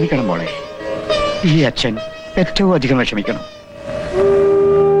 വിഷമിക്കണം മോളെ. ഈ അച്ഛൻ ഏറ്റവും അധികം വിഷമിക്കണം.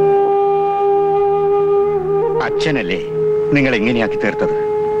 അച്ഛനല്ലേ നിങ്ങൾ എങ്ങനെയാക്കി തീർത്തത്?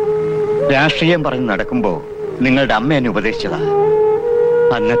 രാഷ്ട്രീയം പറഞ്ഞ് നടക്കുമ്പോ നിങ്ങളുടെ അമ്മ എന്നെ ഉപദേശിച്ചതാ.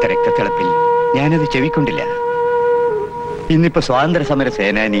 അന്നത്തെ രക്തത്തിളപ്പിൽ ഞാനത് ചെവിക്കൊണ്ടില്ല. ഇന്നിപ്പോ സ്വാതന്ത്ര്യ സമര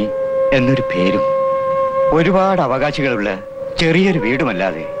സേനാനി എന്നൊരു പേരും ഒരുപാട് അവകാശികളുള്ള ചെറിയൊരു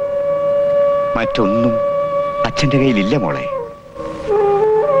വീടുമല്ലാതെ മറ്റൊന്നും അച്ഛന്റെ കയ്യിലില്ല മോളെ.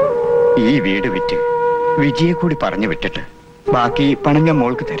 ഈ വീട് വിറ്റ് വിജയെ കൂടി പറഞ്ഞു വിട്ടിട്ട് ബാക്കി പണം ഞാൻ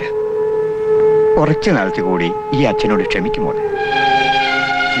മോൾക്ക് തരാം. കുറച്ചു നാളത്തെ കൂടി ഈ അച്ഛനോട് ക്ഷമിക്കുമോളെ.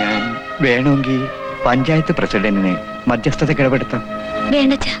 ഞാൻ വേണമെങ്കിൽ പഞ്ചായത്ത് പ്രസിഡന്റിനെ മധ്യസ്ഥതയ്ക്ക് ഇടപെടുത്താം.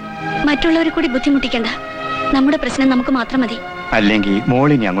 വേണ്ടച്ചാ, മറ്റുള്ളവരെ കൂടി ബുദ്ധിമുട്ടിക്കണ്ട. നമ്മുടെ പ്രശ്നം നമുക്ക് മാത്രം മതി. അല്ലെങ്കിൽ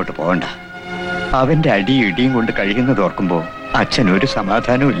മോളിനി അങ്ങോട്ട് പോകണ്ട. അവന്റെ അടിയും ഇടിയും കൊണ്ട് കഴിയുന്നത് ഓർക്കുമ്പോ അച്ഛൻ ഒരു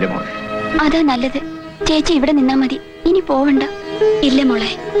സമാധാനവും ഇല്ല മോളെ. അതാ നല്ലത്. ചേച്ചി ഇവിടെ നിന്നാ മതി, ഇനി പോവണ്ട. ഇല്ല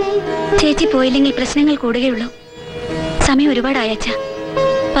മോളെ, ചേച്ചി പോയില്ലെങ്കിൽ പ്രശ്നങ്ങൾ കൂടുകയുള്ളൂ. സമയം ഒരുപാടായച്ച.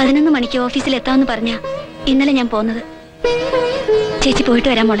 11 മണിക്ക് ഓഫീസിൽ എത്താമെന്ന് പറഞ്ഞ ഇന്നലെ ഞാൻ പോന്നത്. ചേച്ചി പോയിട്ട്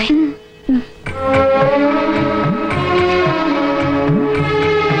വരാം മോളെ.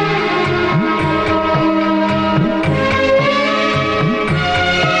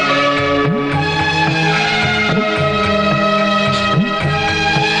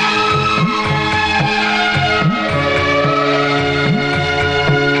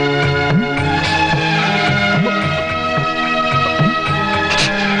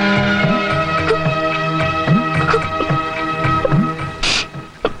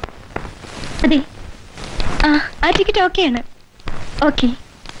 അതെ, ആ ടിക്കറ്റ് ഓക്കെയാണ്. ഓക്കെ.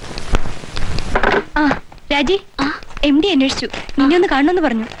 രാജി, MD അന്വേഷിച്ചു. നിന്നെ ഒന്ന് കാണണമെന്ന്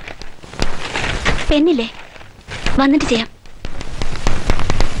പറഞ്ഞു. പെണ്ണില്ലേ? വന്നിട്ട് ചെയ്യാം.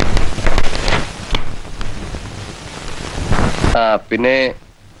 പിന്നെ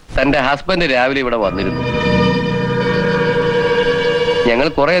തന്റെ ഹസ്ബൻഡ് രാവിലെ ഇവിടെ വന്നിരുന്നു. ഞങ്ങൾ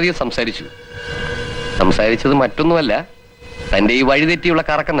കുറെ അധികം സംസാരിച്ചത് മറ്റൊന്നുമല്ല, തന്റെ ഈ വഴിതെറ്റിയുള്ള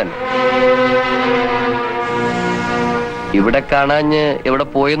കറക്കം തന്നെ. ഇവിടെ കാണാഞ്ഞ് എവിടെ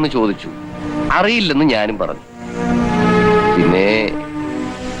പോയെന്ന് ചോദിച്ചു. അറിയില്ലെന്ന് ഞാനും പറഞ്ഞു. പിന്നെ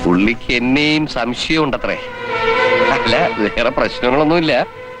പുള്ളിക്ക് എന്നെയും സംശയമുണ്ടത്രേ. അല്ല, വേറെ പ്രശ്നങ്ങളൊന്നുമില്ല.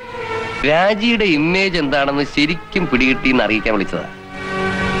 രാജിയുടെ ഇമേജ് എന്താണെന്ന് ശരിക്കും പിടികിട്ടിന്ന് അറിയിക്കാൻ വിളിച്ചതാ.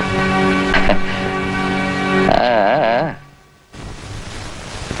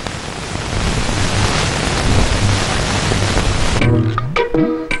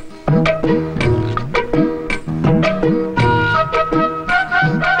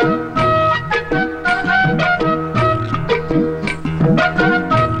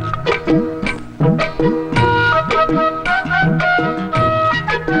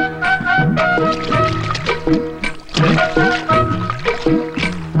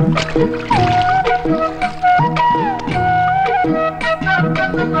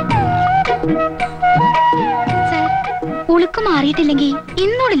 മാറിയിട്ടില്ലെങ്കിൽ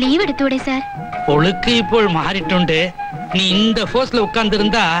ഇന്നോട് ലീവ് എടുത്തൂടെ സാർ? ഒളുക്ക് ഇപ്പോൾ മാറിയിട്ടുണ്ട്. നീ இந்த ഫോഴ്ஸ்ல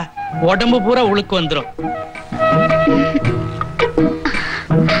உட்கார்ந்திருந்தா உடம்பு பூரா ஒழுக்கு வந்துரும்.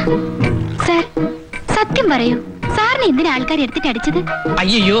 സാർ സത്യം പറയൂ, സാറിനെ എന്തിനാ ആൾക്കാർ എടുത്തിട്ട് അടിച്ചത്?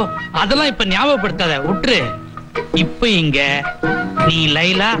 ஐயோ அதெல்லாம் இப்ப ஞாபகப்படுத்தாத, விட்டுரு. இப்ப இங்க നീ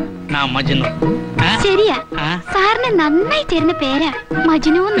ലൈല, ഞാൻ മജ്നു. ശരിയാ, സാറിന് നന്നായി ചേരുന്ന പേരാ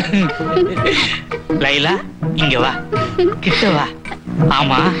മജ്നു. லைல இங்க வா, கிட்ட வா.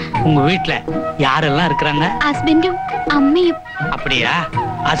 ஆமா, உங்க வீட்ல யாரெல்லாம் இருக்காங்க? ഹസ്ബൻഡും അമ്മയും. அப்படியா?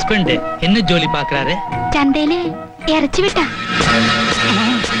 ஹஸ்பண்ட் என்ன ஜோலி பாக்குறாரு? ചന്തയില് ഇറച്ചി വിട്ടാ.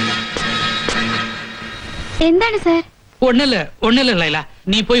 എന്താണ് സാർ? ഒന്നില്ല ലൈല,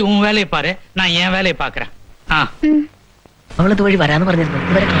 നീ പോയി ഉൻ വേലയെ പാரு, ഞാൻ എൻ വേലയെ പാക്കുறேன். അവളത് വഴി വരാന്ന് പറഞ്ഞിരുന്നു.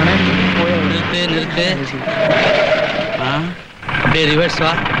 ഇവരെ കാണാൻ നിർത്ത്. அப்படியே ரிவர்ஸ்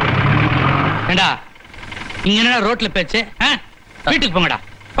வா. ஏண்டா ഇങ്ങനെ റോട്ടിൽ പേച്ച് വീട്ടിൽ പോങ്ങടാ.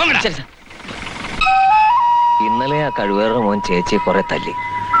 ഇന്നലെ ആ കഴിവേറുടെ മോൻ ചേച്ചി കുറെ തല്ലി.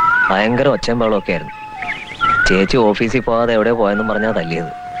 ഭയങ്കര ഒച്ചയും ബഹളമൊക്കെ ആയിരുന്നു. ചേച്ചി ഓഫീസിൽ പോകാതെ എവിടെ പോയെന്നും പറഞ്ഞാ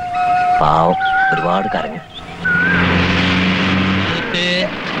തല്ലിയത്. പാവം ഒരുപാട് കരഞ്ഞു.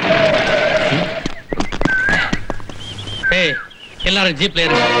 എല്ലാരും ജീപ്പിൽ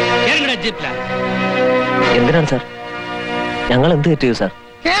ജീപ്പില. എന്തിനാണ് സാർ? ഞങ്ങൾ എന്ത് തെറ്റിയോ സാർ?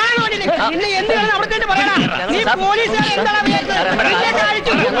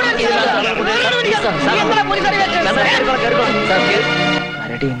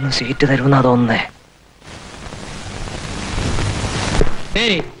 കരടി ഇന്ന് സീറ്റ് തരുമെന്നാ തോന്നുന്നേ.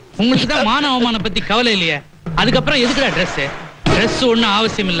 உங்களுக்கு தான் மான அவமானம் பத்தி கவலை இல்லையே, அதுக்கப்புறம் எதுக்குடா ட்ரெஸ் ஒண்ணும்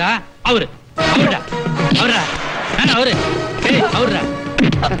அவசியம் இல்ல. அவருடா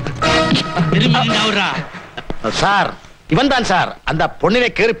திரும்பி அவரா சார், இவன் தான் சார் அந்த பொண்ணினை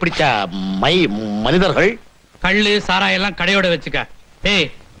கேறி பிடிச்ச மனிதர்கள். கள்ளு சாராயம் எல்லாம் கடையோட வச்சுக்க.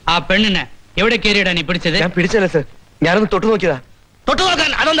 ആ പെണ്ണിനെ എവിടെ കേറിയടാ നീ പിടിച്ചത്? ഞാൻ പിടിച്ചല്ല സാർ, ഞാനൊന്ന് തൊട്ടു നോക്കിയതാ. തൊട്ടു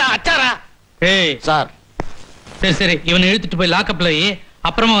നോക്കാൻ അതെന്താ അച്ചാറാ? സാർ சரி, இவனை இழுத்துட்டு போய் லாக்கப்ல வை,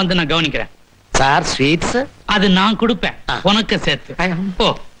 அப்புறமா வந்து நான் கவனிக்கிறேன். சார் ஸ்வீட்ஸ் அது நான் கொடுப்பேன் உனக்கு சேர்த்து. போ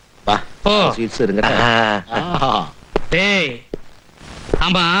போ. ஸ்வீட்ஸ் இருங்க.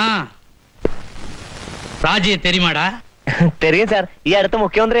 ஆமா, ராஜியை தெரியுமாடா? தெரியும் சார், ഈ അടുത്ത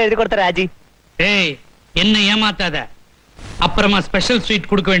മുഖ്യമന്ത്രി എഴുതി കൊടുത്ത രാജി. என்ன ஏமாத்தாத, அப்புறமா ஸ்பெஷல் ஸ்வீட்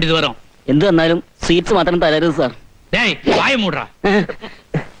கொடுக்க வேண்டியது வரும். എന്ത് വന്നാലും സ്വീറ്റ്സ് മാത്രം തരരുത് സാർ. வாய மூடுறா.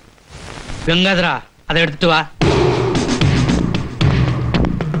 கங்காதரா, அதை எடுத்துட்டு வா.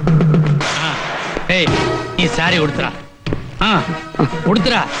 நீ சாரி உடுத்துறா.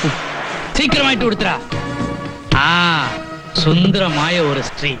 உடுத்துறா, சீக்கிரமாயிட்டு உடுத்துறா. சுந்தரமாய ஒரு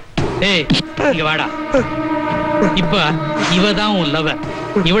ஸ்ரீ. இங்க வாடா. இப்ப இவதான் உன் லவர்.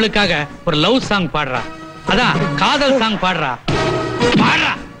 இவளுக்காக ஒரு லவ் சாங் பாடுறா. அதான் காதல் சாங் பாடுறா.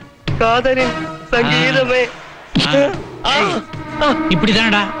 பாடுறா. காதலின் சங்கீதமே.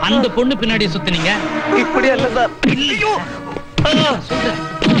 இப்படிதானடா அந்த பொண்ணு பின்னாடி சுத்தினீங்க? இப்படி அல்ல சார்.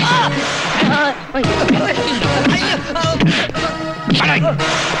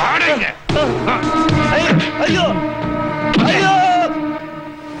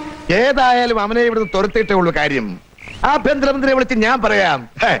 ഏതായാലും അവനെ ഇവിടുന്ന് തുരത്തിയിട്ടേ ഉള്ളൂ കാര്യം. ആഭ്യന്തരമന്ത്രിയെ വിളിച്ച് ഞാൻ പറയാം,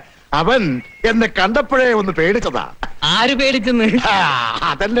 അവൻ എന്നെ കണ്ടപ്പോഴേ ഒന്ന് പേടിച്ചതാ. ആര് പേടിച്ചെന്ന്?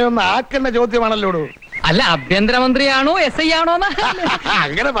 അതെന്നെ ഒന്ന് ആക്കുന്ന ചോദ്യമാണല്ലോ. അല്ല ആഭ്യന്തരമന്ത്രിയാണോ SI ആണോ?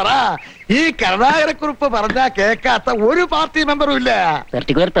 അങ്ങനെ പറ. ഈ കരുണാകരക്കുറിപ്പ് പറഞ്ഞാ കേൾക്കാത്ത ഒരു പാർട്ടി മെമ്പറും ഇല്ല.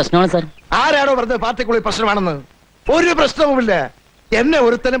 പെർട്ടിക്കുലർ പ്രശ്നമാണ് സാർ. ആരാണോ പറഞ്ഞത് പാർട്ടിക്കുള്ളിൽ പ്രശ്നമാണെന്ന്? ഒരു പ്രശ്നവുമില്ല. എന്നെ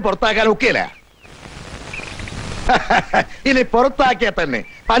ഒരുത്തനും പുറത്താക്കാൻ ഒക്കെയില്ല. ഇനി പുറത്താക്കിയാൽ തന്നെ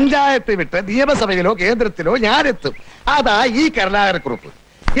പഞ്ചായത്ത് വിട്ട് നിയമസഭയിലോ കേന്ദ്രത്തിലോ ഞാനെത്തും. അതാ ഈ കരുണാകരക്കുറിപ്പ്.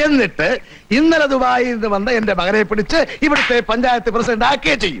 എന്നിട്ട് ഇന്നലെ ദുബായിൽ നിന്ന് വന്ന എന്റെ മകനെ പിടിച്ച് ഇവിടുത്തെ പഞ്ചായത്ത് പ്രസിഡന്റ്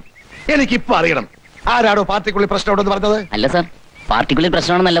ആക്കുകയും ചെയ്യും. എനിക്കിപ്പോ അറിയണം ആരാണോ പാർട്ടിക്കുള്ളിൽ പ്രശ്നമുണ്ടെന്ന് പറഞ്ഞത്. അല്ല സാർ, പാർട്ടിക്കുലർ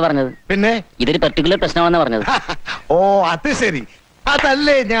പ്രശ്നമാണെന്നല്ല പറഞ്ഞത്. പിന്നെ ഇതൊരു പെർട്ടിക്കുലർ പ്രശ്നമാണെന്ന് പറഞ്ഞത്. ഓ അത് ശരി,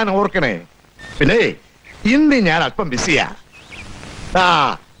 അതല്ലേ ഞാൻ ഓർക്കണേ. പിന്നെ ഇന്ന് ഞാൻ അല്പം ബിസിയാ. ആ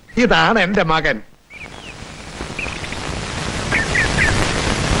ഇതാണ് എന്റെ മകൻ.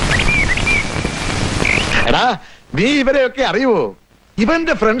 എടാ നീ ഇവരെയൊക്കെ അറിയുവോ?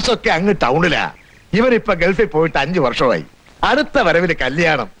 ഇവന്റെ ഫ്രണ്ട്സ് ഒക്കെ അങ്ങ് ടൗണിലാ. ഇവനിപ്പൊ ഗൾഫിൽ പോയിട്ട് 5 വർഷമായി. അടുത്ത വരവില്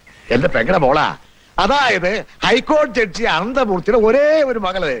കല്യാണം. എന്റെ പെങ്ങടെ മോളാ. അതായത് ഹൈക്കോടതി ജഡ്ജി അനന്തമൂർത്തിയുടെ ഒരേ ഒരു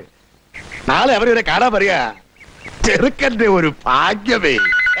മകള്. നാളെ അവരിവരെ കാണാൻ പറയാ. ചെറുക്കന്റെ ഒരു ഭാഗ്യമേ.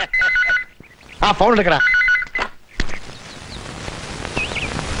 ആ ഫോൺ എടുക്കടാ.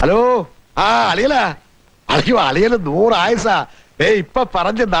 ഹലോ, ആ അളിയലാ. അളിയോ അളിയല് 100 ആയുസാ. ഇപ്പൊ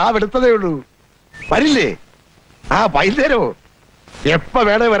പറഞ്ഞ് നാവെടുത്തതേ ഉള്ളൂ. വരില്ലേ? ആ വൈകുന്നേരോ? എപ്പ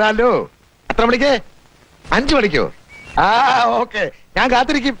വേണേ വരാലോ. എത്ര മണിക്ക്? 5 മണിക്കോ? ആ ഓക്കെ, ഞാൻ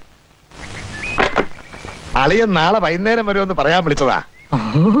കാത്തിരിക്കും. അളിയൻ നാളെ വൈകുന്നേരം വരുമെന്ന് പറയാൻ വിളിച്ചതാ.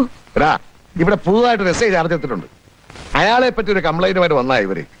 എടാ ഇവിടെ പുതുതായിട്ട് മെസ്സേജ് ചാർജെടുത്തിട്ടുണ്ട്. അയാളെ പറ്റി ഒരു കംപ്ലൈന്റുമായിട്ട് വന്നാ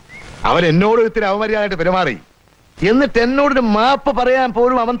ഇവര്. അവൻ എന്നോട് ഇത്തിരി അവമര്യാദയായിട്ട് പെരുമാറി. എന്നിട്ട് എന്നോടൊരു മാപ്പ് പറയാൻ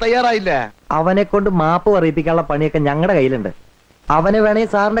പോലും അവൻ തയ്യാറായില്ല. അവനെ കൊണ്ട് മാപ്പ് പറയിപ്പിക്കാനുള്ള പണിയൊക്കെ ഞങ്ങളുടെ കയ്യിലുണ്ട്. അവനെ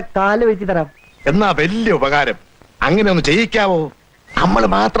വേണമെങ്കിൽ സാറിന്റെ കാല് വെച്ച് തരാം. എന്നാ വലിയ ഉപകാരം. അങ്ങനെ ഒന്ന് ചെയ്യിക്കാവോ? നമ്മൾ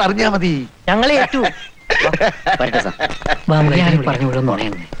മാത്രം അറിഞ്ഞാ മതി. ഞങ്ങളെ ഏറ്റു.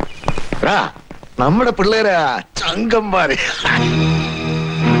 നമ്മുടെ പിള്ളേരാ ചങ്കന്മാര്.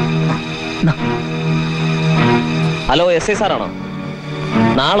 Hello SI സാറാണോ?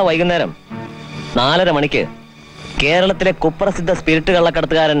 നാളെ വൈകുന്നേരം 4:30 മണിക്ക് കേരളത്തിലെ കുപ്രസിദ്ധ സ്പിരിറ്റ്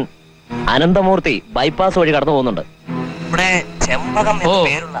കള്ളക്കടത്തുകാരൻ അനന്തമൂർത്തി ബൈപ്പാസ് വഴി കടന്നു പോകുന്നുണ്ട്. ഇവിടെ ചെമ്പകം എന്ന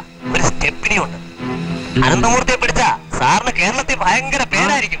പേരുള്ള ഒരു സ്റ്റെപ്പിനി ഉണ്ട്. അനന്തമൂർത്തിയെ പിടിച്ച സാറിന് കേരളത്തിൽ ഭയങ്കര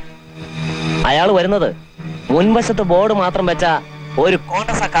പേരായിരിക്കും. അയാൾ വരുന്നത് മുൻവശത്ത് ബോർഡ് മാത്രം വെച്ച ഒരു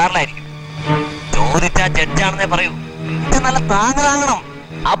കോൺഗ്രസ് കാറിലായിരിക്കും. ചോദിച്ചാ ജഡ്ജാണെന്നേ പറയൂ. നല്ല താങ്ങണം.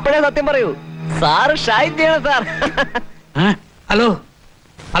 അപ്പോഴേ സത്യം പറയൂ. സാറ് ഷൈൻ ചെയ്യണം സാർ. Hello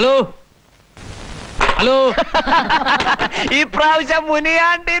hello hello. ഈ പ്രാവശ്യം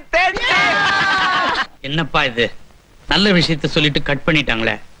മുനിയാണ്ടി എന്നപ്പാ ഇത്? நல்ல விஷயத்தை சொல்லிட்டு கட்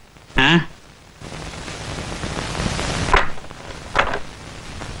பண்ணிட்டாங்களே.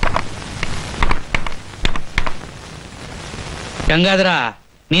 கங்காதரா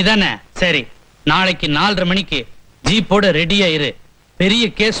நீ தானே? சரி, நாளைக்கு 4:30 மணிக்கு ஜீப்போட ரெடியா இரு. பெரிய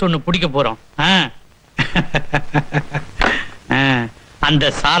கேஸ் ஒண்ணு பிடிக்க போறோம்.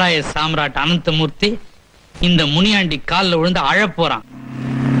 அந்த சாராய சாம்ராட் அனந்தமூர்த்தி இந்த முனியாண்டி கால்ல விழுந்து அழ போறான்.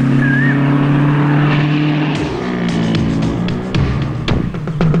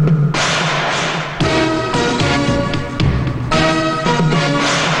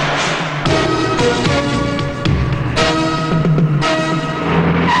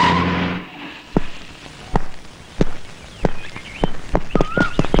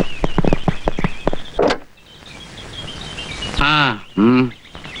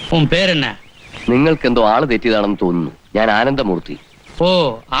 ഉൻ പേരെന്ന? നിങ്ങൾക്ക് എന്തോ ആള് തെറ്റിയതാണെന്ന് തോന്നുന്നു. ഞാൻ ആനന്ദമൂർത്തി. ഓ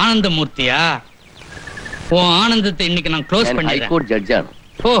ആനന്ദമൂർത്തിയാ? ஓ ஆனந்தத்தை இன்னைக்கு நான் க்ளோஸ் பண்ணிடுறேன். ஹைகோர்ட் ஜட்ஜாണ്.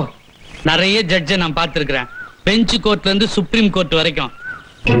 ஓ நிறைய ஜட்ஜை நான் பார்த்திருக்கிறேன். பெஞ்ச் கோர்ட்ல இருந்து சுப்ரீம் கோர்ட் வரைக்கும்.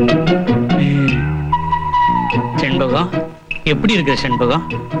 செண்பகம் எப்படி இருக்கு செண்பகம்?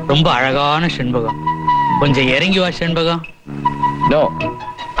 ரொம்ப அழகான செண்பகம். கொஞ்சம் இறங்கி வா செண்பகம். நோ,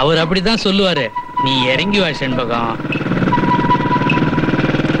 அவர் அப்படிதான் சொல்லுவாரு. நீ இறங்கி வா செண்பகம்.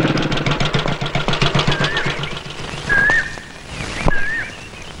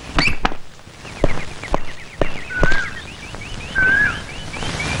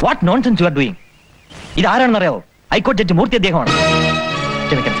 What nonsense you are doing? ഇത് ആരാണെന്നറിയാവോ? ഹൈക്കോടതി ജഡ്ജി മൂർത്തി അദ്ദേഹമാണ്.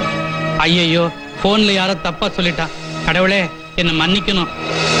 ஐயோ போன்ல யாரோ தப்பா சொல்லிட்டா. கடவுளே என்ன மன்னிக்கணும்.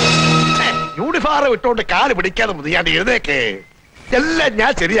 യൂണിഫോം വിട്ടോണ്ട് കാല് പിടിക്കാതെ മുതിയാണ്ട് എഴുതേക്കേ. എല്ലാം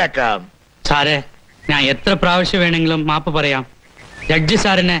ഞാൻ ശരിയാക്കാം. സാറേ ഞാൻ എത്ര പ്രാവശ്യം വേണമെങ്കിലും മാപ്പ് പറയാം. ജഡ്ജി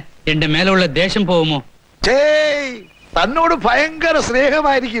സാറിന് എന്റെ മേലുള്ള ദേഷ്യം പോകുമോ? തന്നോട് ഭയങ്കര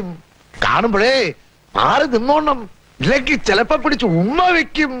സ്നേഹമായിരിക്കും. കാണുമ്പോഴേ മാറി നിന്നോണം. ഇല്ലെങ്കിൽ ചിലപ്പോ പിടിച്ച് ഉമ്മ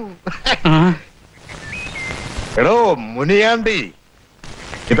വെക്കും. എടോ മുനിയാണ്ടി,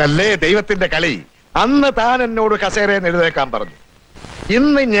 ഇതല്ലേ ദൈവത്തിന്റെ കളി? അന്ന് താൻ എന്നോട് കസേരയെന്ന് എഴുതേക്കാൻ പറഞ്ഞു.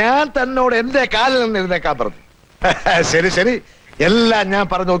 ഇന്ന് ഞാൻ തന്നോട് എന്റെ കാലിൽ നിന്ന് എഴുന്നേക്കാൻ പറഞ്ഞു. ശരി ശരി, എല്ലാം ഞാൻ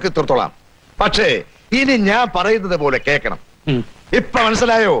പറഞ്ഞു നോക്കി തീർത്തോളാം. പക്ഷേ ഇനി ഞാൻ പറയുന്നത് പോലെ കേൾക്കണം. ഇപ്പൊ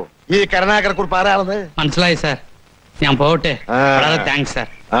മനസ്സിലായോ ഈ കരുണാകര കുറിപ്പ് ആരാണെന്ന്? മനസ്സിലായി സാർ. ഞാൻ പോട്ടെ. വളരെ താങ്ക്സ് സാർ.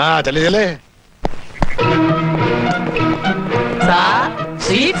 ചെല്ലേ ചെല്ലേ.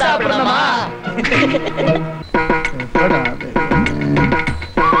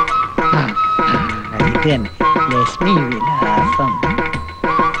 ലക്ഷ്മി വിലാസം.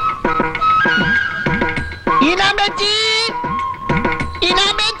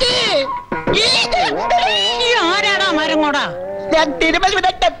 ആരാടാ മരങ്ങോടാ? ഞാൻ തിരുമൽ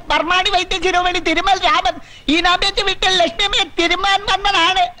വിദഗ്ധൻ പർമാണി വൈദ്യ ശിരോമണി തിരുമൽ രാമൻ ഈ നാമ്പ്യത്തെ വീട്ടിൽ ലക്ഷ്മിയെ തിരുമാൻ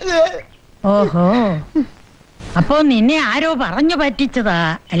വന്നതാണ്. ഓഹോ, അപ്പൊ നിന്നെ ആരോ പറഞ്ഞു പറ്റിച്ചതാ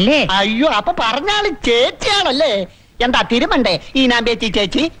അല്ലേ? അയ്യോ, അപ്പൊ പറഞ്ഞാള് ചേച്ചിയാണല്ലേ? എന്താ തിരുമണ്ടേ ഈ നാമ്പ്യച്ചി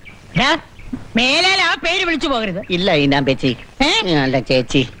ചേച്ചി? മേലാൽ ആ പേര് വിളിച്ചു പോകരുത്. ഇല്ല ഈ നാമ്പ്യച്ചി അല്ല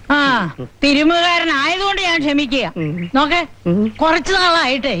ചേച്ചി. ആ തിരുമുകാരനായതുകൊണ്ട് ഞാൻ ക്ഷമിക്കുക. നോക്കെ, കുറച്ചു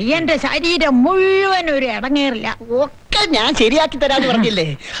നാളായിട്ട് എന്റെ ശരീരം മുഴുവൻ ഒരു ഇടങ്ങേറില്ല. ഒക്കെ ഞാൻ ശരിയാക്കി തരാന്ന് പറഞ്ഞില്ലേ?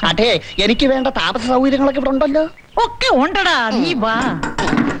 അതെ, എനിക്ക് വേണ്ട താമസ സൗകര്യങ്ങളൊക്കെ ഇവിടെ ഉണ്ടല്ലോ. ഒക്കെ ഉണ്ടടാ, നീ വാ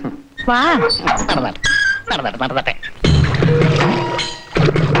വാ. നടന്നട്ടെ.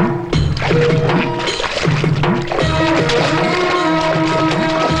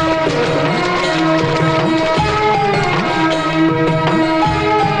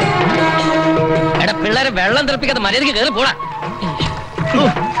 പിള്ളേരെ വെള്ളം തിളപ്പിക്കാതെ മര്യാദയ്ക്ക് കയറി പോടാ.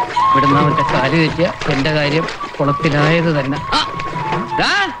 ഇവിടുന്ന് അവന്റെ കാല് തെറ്റിയ എന്റെ കാര്യം കുളത്തിലായത് തന്നെ.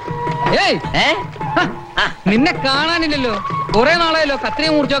 നിന്നെ കാണാനില്ലല്ലോ, കുറെ നാളായല്ലോ കത്രിക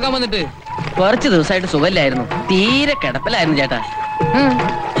മുറിച്ചു നോക്കാൻ വന്നിട്ട്. കുറച്ച് ദിവസമായിട്ട് സുഖമില്ലായിരുന്നു, തീരെ കിടപ്പിലായിരുന്നു ചേട്ടാ.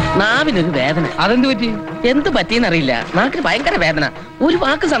 നാവിനൊരു വേദന. അതെന്ത് പറ്റി? എന്ത് പറ്റിയെന്നറിയില്ല, നാക്കിന് ഭയങ്കര വേദന. ഒരു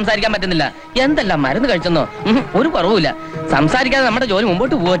വാക്ക് സംസാരിക്കാൻ പറ്റുന്നില്ല. എന്തെല്ലാം മരുന്ന് കഴിച്ചെന്നോ ഒരു കുറവുമില്ല. സംസാരിക്കാതെ നമ്മുടെ ജോലി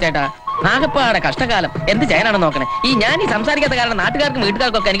മുമ്പോട്ട് പോവോ ചേട്ടാ? ആകെപ്പാടെ കഷ്ടകാലം. എന്ത് ചെയ്യാനാണ് നോക്കണേ? ഞാൻ ഈ സംസാരിക്കാത്ത കാരണം നാട്ടുകാർക്കും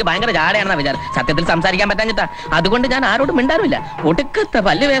വീട്ടുകാർക്കൊക്കെ എനിക്ക് ഭയങ്കര ജാടയാണെന്ന വിചാരം. സത്യത്തിൽ സംസാരിക്കാൻ പറ്റാഞ്ഞിട്ടാ. അതുകൊണ്ട് ഞാൻ ആരോടും മിണ്ടാറില്ല. ഒടുക്കത്തെ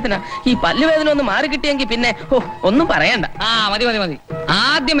പല്ലുവേദന. ഈ പല്ലുവേദന ഒന്ന് മാറി കിട്ടിയെങ്കിൽ പിന്നെ ഒന്നും പറയണ്ട. മതി മതി മതി.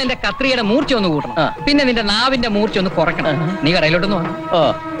 ആദ്യം എന്റെ കത്രികയുടെ മൂർച്ച ഒന്ന് കൂട്ടണം, പിന്നെ നിന്റെ നാവിന്റെ മൂർച്ച ഒന്ന് കുറയ്ക്കണം. നീ കടയിലോട്ടൊന്ന് വാ.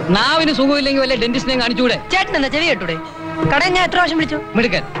 നാവിന് സുഖമില്ലെങ്കിൽ വല്ല ഡെന്റിസ്റ്റിനെ കാണിച്ചൂടെ? ചേട്ടൻ എന്താ ചെവി കേട്ടൂടെ? കടയിൽ ഞാൻ എത്ര പ്രാവശ്യം വിളിച്ചു?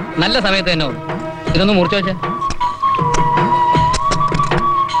 മിടുക്കൻ, നല്ല സമയത്ത് തന്നെ ഇതൊന്ന് മൂർച്ച വെച്ച.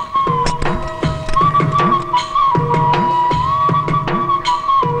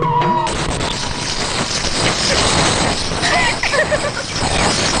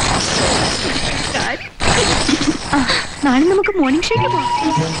 നാളെ നമുക്ക് മോർണിംഗ് ഷോയ്ക്ക് പോവാം.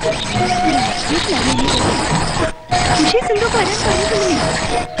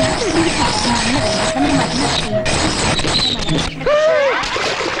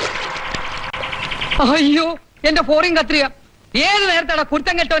 അയ്യോ, എന്റെ ഫോറിൻ കത്രിക. ഏത് നേരത്താണ്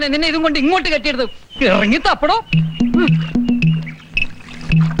കുരുത്തം കെട്ടവനെ നിന്നെ ഇതും കൊണ്ട് ഇങ്ങോട്ട് കെട്ടിയെടുത്ത്? ഇറങ്ങി തപ്പടോ.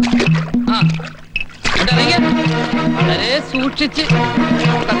 വളരെ സൂക്ഷിച്ച്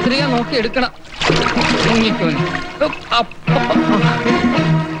കത്രിക നോക്കി എടുക്കണം.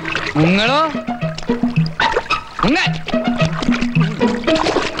 മുങ്ങളോ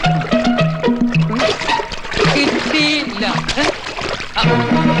കിട്ടിയില്ല.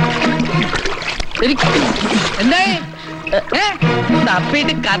 എന്തായി?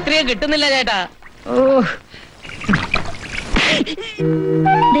 തപ്പിട്ട് കത്രിക കിട്ടുന്നില്ല ചേട്ടാ.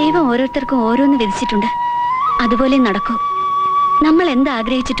 ദൈവം ഓരോരുത്തർക്കും ഓരോന്ന് വിധിച്ചിട്ടുണ്ട്, അതുപോലെ നടക്കൂ. നമ്മൾ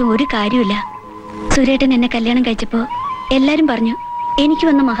എന്താഗ്രഹിച്ചിട്ടും ഒരു കാര്യമില്ല. സുരേട്ടൻ എന്നെ കല്യാണം കഴിച്ചപ്പോ എല്ലാരും പറഞ്ഞു എനിക്ക്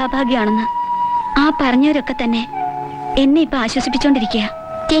വന്ന മഹാഭാഗ്യമാണെന്ന്. ആ പറഞ്ഞവരൊക്കെ തന്നെ എന്നെ ഇപ്പൊ ആശ്വസിപ്പിച്ചോണ്ടിരിക്കുക.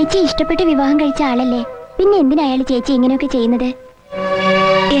 ചേച്ചി ഇഷ്ടപ്പെട്ട് വിവാഹം കഴിച്ച ആളല്ലേ, പിന്നെ എന്തിനാ അയാൾ ചേച്ചി ഇങ്ങനെയൊക്കെ ചെയ്യുന്നത്?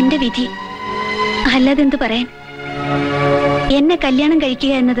 എന്റെ വിധി, അല്ലാതെന്തു പറയാൻ. എന്നെ കല്യാണം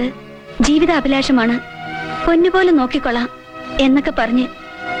കഴിക്കുക എന്നത് ജീവിതാഭിലാഷമാണ്, പൊന്നുപോലെ നോക്കിക്കൊള്ളാം എന്നൊക്കെ പറഞ്ഞ്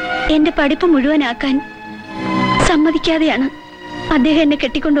എന്റെ പഠിപ്പ് മുഴുവനാക്കാൻ സമ്മതിക്കാതെയാണ് അദ്ദേഹം എന്നെ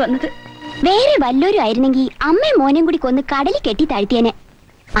കെട്ടിക്കൊണ്ടുവന്നത്. വേറെ വല്ലവരും ആയിരുന്നെങ്കിൽ അമ്മയും മോനെയും കൂടി കൊന്ന് കടലിൽ കെട്ടി താഴ്ത്തിയേനെ.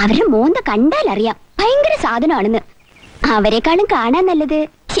 അവരുടെ മോന്ത കണ്ടാൽ അറിയാം ഭയങ്കര സാധനമാണെന്ന്. അവരെക്കാളും കാണാൻ നല്ലത്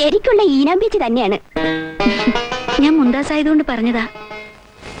ശരിക്കുള്ള ഈനാമ്പേച്ചി തന്നെയാണ്. ഞാൻ മുന്താസായതുകൊണ്ട് പറഞ്ഞതാ.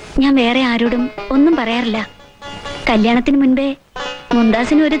 ഞാൻ വേറെ ആരോടും ഒന്നും പറയാറില്ല. കല്യാണത്തിന് മുൻപേ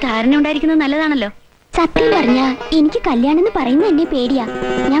മുന്താസിന് ഒരു ധാരണ ഉണ്ടായിരിക്കുന്നത് നല്ലതാണല്ലോ. സത്യം പറഞ്ഞാ എനിക്ക് കല്യാണം എന്ന് പറയുന്നത് എന്നെ പേടിയാ.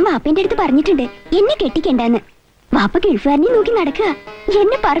 ഞാൻ വാപ്പന്റെ അടുത്ത് പറഞ്ഞിട്ടുണ്ട് എന്നെ കെട്ടിക്കണ്ടെന്ന്. വാപ്പ ഗൾഫുകാരനെ നോക്കി നടക്കുക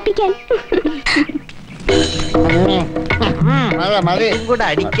എന്നെ പറപ്പിക്കാൻ. കൂടെ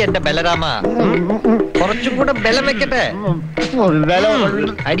അടിക്കട്ടെ ബലരാമ, കുറച്ചും കൂടെ ബലം വെക്കട്ടെ.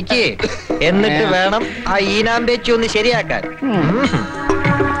 അടിക്കേ, എന്നിട്ട് വേണം ആ ഈനാമ്പേച്ചി ഒന്ന് ശരിയാക്കാൻ.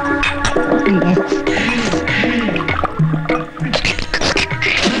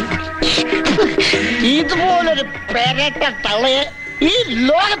 പെരട്ട തള്ളയെ ഈ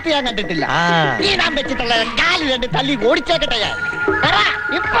ലോകത്ത് ഞാൻ കണ്ടിട്ടില്ല. ഞാൻ വെച്ചിട്ടുള്ള കാല് രണ്ട് തല്ലി ഓടിച്ചേക്കട്ടെ ഞാൻ.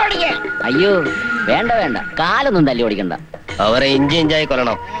 അയ്യോ വേണ്ട വേണ്ട, കാലൊന്നും തല്ലി ഓടിക്കണ്ട. അവരെ ഇഞ്ചായി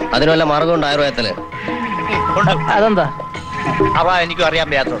കൊല്ലണം. അതിനുള്ള മാർഗമുണ്ട് ആയുർവേദത്തില്. അതെന്താ അവ എനിക്കും അറിയാൻ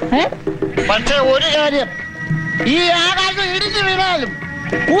വയ്യാത്തത്. പക്ഷെ ഒരു കാര്യം, ഈ ആകാശം ഇടിഞ്ഞു വീണാലും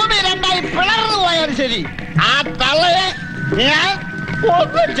ഭൂമി രണ്ടായി പിളർന്നു പോയാലും ശരി, ആ തള്ളയെ ഞാൻ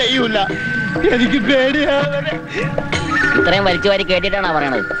ഒന്നും ചെയ്യൂല. എനിക്ക് പേടിയാണ്. ഇത്രയും വലിച്ചു വാരി കേട്ടിട്ടാണോ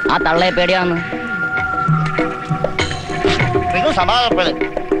പറയണത് ആ തള്ളയെ പേടിയാണെന്ന്? നിങ്ങൾ സമാധാനപ്പെടും.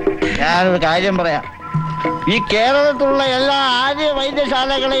 ഞാനൊരു കാര്യം പറയാം. ഈ കേരളത്തിലുള്ള എല്ലാ ആര്യ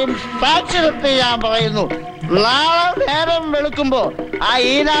വൈദ്യശാലകളെയും സാക്ഷി നിർത്തി ഞാൻ പറയുന്നു, നാളെ നേരം വെളുക്കുമ്പോ ആ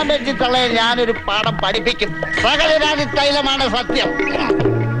ഈനാമ്പെറ്റി തള്ളയെ ഞാനൊരു പാഠം പഠിപ്പിക്കും. സകലരാതി തൈലമാണ് സത്യം.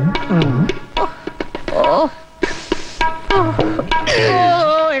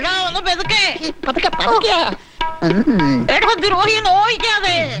 ദ്രോഹി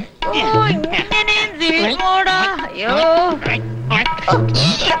നോയിക്കാതെ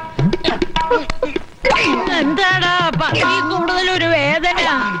എന്താടാ കൂടുതലൊരു വേദന?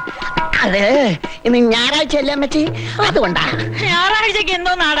 അതെ, ഇന്ന് ഞായറാഴ്ച അല്ലേ അമ്മച്ചി, അതുകൊണ്ടാ. ഞായറാഴ്ചക്ക്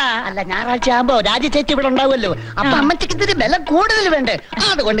എന്തോ നാടാ? അല്ല, ഞായറാഴ്ച ആകുമ്പോ രാജചേച്ചി ഇവിടെ ഉണ്ടാവുമല്ലോ, അപ്പൊ അമ്മച്ചിക്ക് ഇത്തിരി ബല കൂടുതൽ വേണ്ടേ,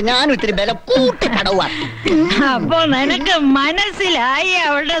 അതുകൊണ്ട് ഞാനും ഇത്തിരി ബല കൂട്ടി കടവാ. അപ്പൊ നിനക്ക് മനസ്സിലായി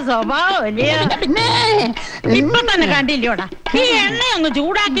അവളുടെ സ്വഭാവം ഇല്ലയോ? പിന്നെ ഇപ്പൊ തന്നെ കണ്ടില്ലോടാ, ഈ എണ്ണയൊന്ന്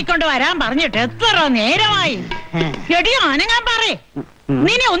ചൂടാക്കിക്കൊണ്ട് വരാൻ പറഞ്ഞിട്ട് എത്ര നേരമായി. എടി അനങ്ങാൻ പറയേ,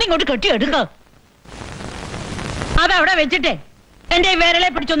 നിന്നെ ഒന്നിങ്ങോട്ട് കെട്ടിയെടുക്ക. അതവിടെ വെച്ചിട്ടേ എന്റെ വിരലെ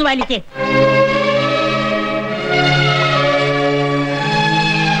പിടിച്ചൊന്ന് വലിക്കേ.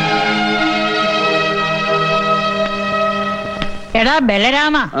 എടാ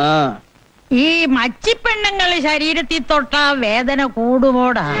ബലരാമ, ഈ മച്ചിപ്പെണ്ണുങ്ങൾ ശരീരത്തിൽ തൊട്ട വേദന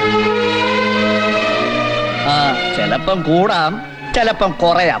കൂടുമോടാ? ചിലപ്പം കൂടാം, ചിലപ്പം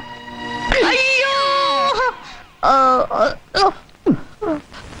കുറയാം. അയ്യോ,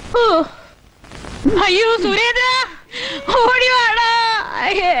 അയ്യോ സുരേന്ദ്ര, ഓടിവാടാ,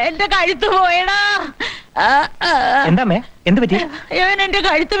 എന്റെ കഴുത്ത് പോയടാ. എന്താമേ, എന്ത് പറ്റി? ഇവൻ എന്റെ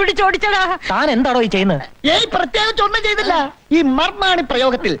കഴുത്ത് പിടിച്ചോടിച്ചടാ. താൻ എന്താണോ ഈ ചെയ്യുന്നത്? ഏയ് പ്രത്യേകിച്ച് ഒന്നും ചെയ്തില്ല. ഈ മർമാണി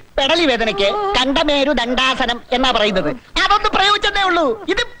പ്രയോഗത്തിൽ പെടലി വേദനയ്ക്ക് കണ്ടമേരു ദണ്ഡാസനം എന്നാ പറയുന്നത്. അതൊന്ന് പ്രയോഗിച്ചതേ ഉള്ളൂ.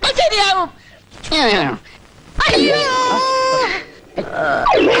 ഇതിപ്പോ ശരിയാവും.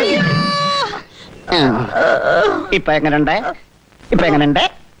 ഇപ്പൊ എങ്ങനുണ്ട്? ഇപ്പൊ എങ്ങനുണ്ട്?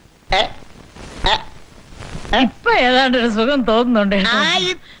 ഇപ്പൊ ഏതാണ്ട് ഒരു സുഖം തോന്നുന്നുണ്ട്.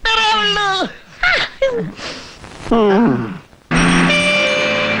 ഇത്രേ ഉള്ളൂ.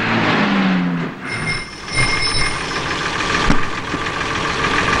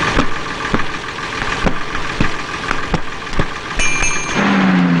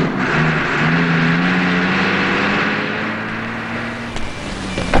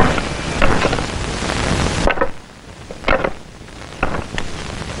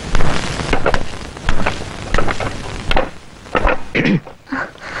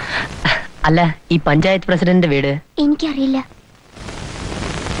 അല്ല, ഈ പഞ്ചായത്ത് പ്രസിഡന്റ് വീട് എനിക്കറിയില്ല.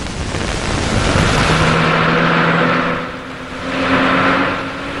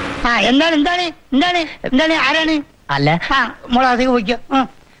 എന്താണ് എന്താണ് എന്താണ് എന്താണ് ആരാണ്? അല്ല മോളാത്തേക്ക് പോയിക്കോ.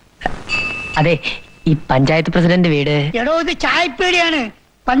 അതെ, ഈ പഞ്ചായത്ത് പ്രസിഡന്റ് വീട്. എടോ, ഇത് ചായപ്പേടിയാണ്.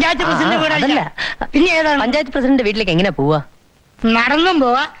 പഞ്ചായത്ത് പ്രസിഡന്റ് വീടല്ല. പിന്നെ ഏതാണ്? പഞ്ചായത്ത് പ്രസിഡന്റ് വീട്ടിലേക്ക് എങ്ങനെ പോവാ? നടന്നും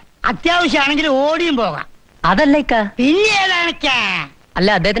പോവാ, അത്യാവശ്യമാണെങ്കിൽ ഓടിയും പോകാം. അതല്ല ഇക്ക. പിന്നെ ഏതാണ്? അല്ല,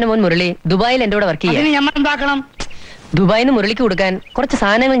 അദ്ദേഹത്തിന്റെ മോൻ മുരളി ദുബായിൽ എന്റെ കൂടെ വർക്ക് ചെയ്യാം. നമ്മൾ എന്താക്കണം? ദുബായിൽ നിന്ന് മുരളിക്ക് കൊടുക്കാൻ കുറച്ച്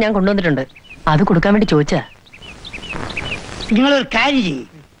സാധനങ്ങൾ ഞാൻ കൊണ്ടുവന്നിട്ടുണ്ട്. അത് കൊടുക്കാൻ വേണ്ടി ചോദിച്ചാ. നിങ്ങളൊരു കാര്യം ചെയ്യും,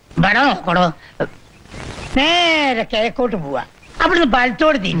 വടോ നോക്കടോ, നേരെ കിഴക്കോട്ട് പോവാ. അവിടുന്ന്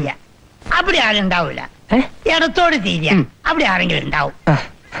വലത്തോട് തിരിയ, അവിടെ ആരും ഉണ്ടാവൂല. ഇടത്തോട് തിരിയ, അവിടെ ആരെങ്കിലും ഉണ്ടാവും.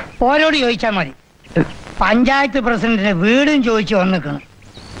 ഓരോട് ചോദിച്ചാൽ മതി. പഞ്ചായത്ത് പ്രസിഡന്റിന്റെ വീടും ചോദിച്ചു വന്നിക്കണം.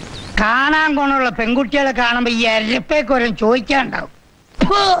 കാണാൻ കൊണ്ടുള്ള പെൺകുട്ടികളെ കാണുമ്പോ ഈ അരപ്പേക്കോരം ചോദിക്കാണ്ടാവും.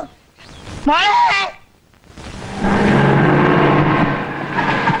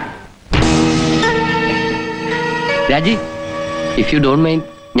 രാജി, ഇഫ് യു ഡോണ്ട് മൈൻഡ്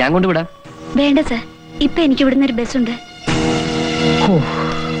ഞാൻ കൊണ്ടുവിടാം. വേണ്ട സർ, ഇപ്പൊ എനിക്ക് ഇവിടുന്ന് ഒരു ബസ് ഉണ്ട്.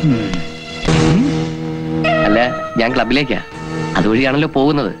 അല്ല, ഞാൻ ക്ലബിലേക്കാ, അതുവഴിയാണല്ലോ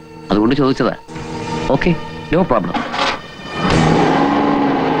പോകുന്നത്, അതുകൊണ്ട് ചോദിച്ചതാ. Okay, no problem.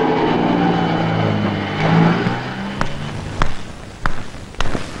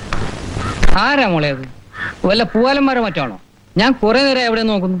 ആരാ മോളെ അത്? വല്ല പൂവാലന്മാരോ മറ്റാണോ? ഞാൻ കുറെ നേരം എവിടെ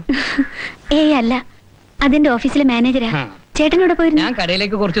നോക്കുന്നു. ഏയ് അല്ല, അതിന്റെ ഓഫീസിലെ മാനേജരാ. ചേട്ടനോട് പോയിരുന്നു. ഞാൻ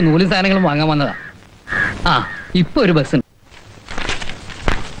കടയിലേക്ക് കുറച്ച് നൂലും സാധനങ്ങളും വാങ്ങാൻ വന്നതാ. ആ, ഇപ്പൊ ഒരു ബസ്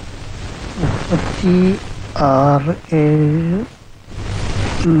 6, 7,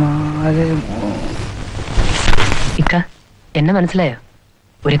 4, 3. ഇക്ക എന്നെ മനസ്സിലായോ?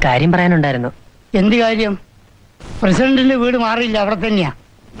 ഒരു കാര്യം പറയാനുണ്ടായിരുന്നു. എന്ത് കാര്യം? പ്രസിഡന്റിന്റെ വീട് മാറിയില്ല, അവിടെ തന്നെയാ.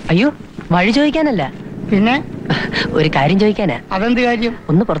 അയ്യോ, വഴി ചോദിക്കാനല്ല. പിന്നെ ഒരു കാര്യം ചോദിക്കാനാ. അതെന്ത് കാര്യം?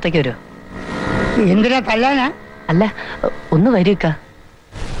 ഒന്ന് പുറത്തേക്ക് വരുമോ? എന്തിനാ, തല്ലാനാ? അല്ല, ഒന്ന് വരൂ ഇക്ക.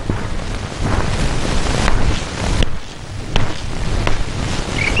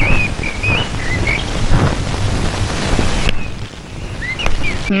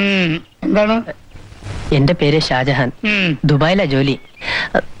 എന്താണ്? എന്റെ പേര് ഷാജഹാൻ. ദുബായിലാ ജോലി.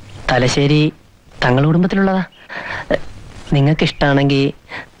 തലശ്ശേരി തങ്ങളുടെ കുടുംബത്തിലുള്ളതാ. നിങ്ങൾക്ക് ഇഷ്ടാണെങ്കിൽ,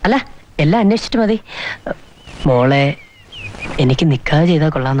 അല്ല എല്ലാം അന്വേഷിച്ചിട്ട് മതി. മോളെ എനിക്ക് നിക്കാഹ്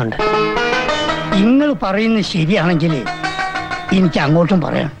ചെയ്താൽ കൊള്ളാന്നുണ്ട്. നിങ്ങൾ പറയുന്നത് ശരിയാണെങ്കിൽ എനിക്ക് അങ്ങോട്ടും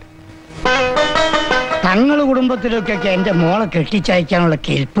പറയാം. തങ്ങളുടെ കുടുംബത്തിലൊക്കെ എന്റെ മോളെ കെട്ടിച്ചയക്കാനുള്ള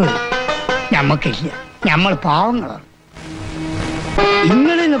കെൽപ്പ് ഞമ്മക്കില്ല. നമ്മൾ പാവങ്ങളാണ്.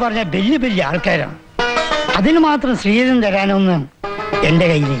 നിങ്ങളെന്ന് പറഞ്ഞാൽ വലിയ വലിയ ആൾക്കാരാണ്. അതിന് മാത്രം ശ്രീധരൻ തരാനൊന്നും എന്റെ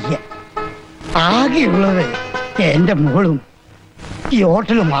കയ്യിലില്ല. ആകെയുള്ളത് എന്റെ മോളും ഈ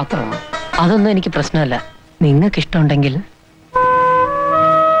ഹോട്ടലും മാത്രമാണ്. അതൊന്നും എനിക്ക് പ്രശ്നമല്ല. നിങ്ങൾക്ക് ഇഷ്ടമുണ്ടെങ്കിൽ.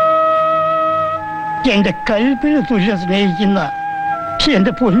 എന്റെ കൽപ്പിന് തുല്യം സ്നേഹിക്കുന്ന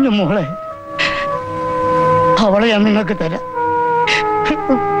എന്റെ പൊന്നു മോളെ, അവളെ ഞാൻ നിങ്ങൾക്ക് തരാം.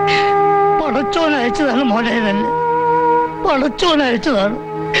 പടച്ചോൻ അയച്ചതാണ് മോനെ, തന്നെ പടച്ചോൻ അയച്ചതാണ്.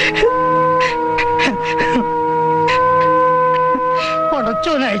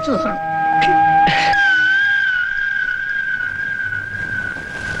 പടച്ചോൻ അയച്ചതാണ്.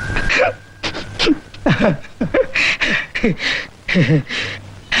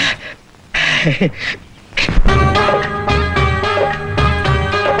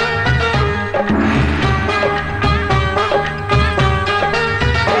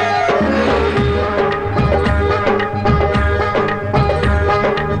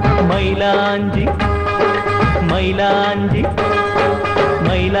 മൈലാഞ്ചി മൈലാഞ്ചി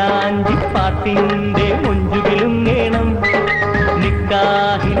മൈലാഞ്ചി പാട്ടിന്റെ മുഞ്ചുകിലുങ്ങേണം,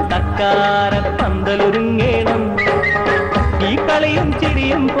 നിക്കാഹിൽ തക്കാര പന്തലൊരുങ്ങേണം. ഈ കളിയും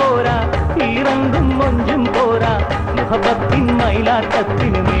ചിരിയും പോരാ, ഈറങ്കും മൊഞ്ചും പോരാ, മുഹബത്തിൻ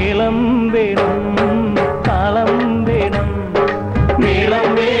മയിലാട്ടത്തിന് മേളം വേണം, താളം വേണം. മേളം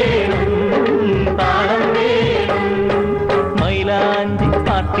വേണം, താളം വേണം. മൈലാഞ്ചി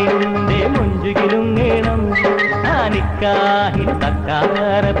പാട്ടിന്റെ മുഞ്ചുകിലുങ്ങേണം, ആ നിക്കാഹിൽ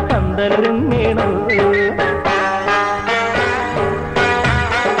തക്കാര പന്തലൊരുങ്ങേണം.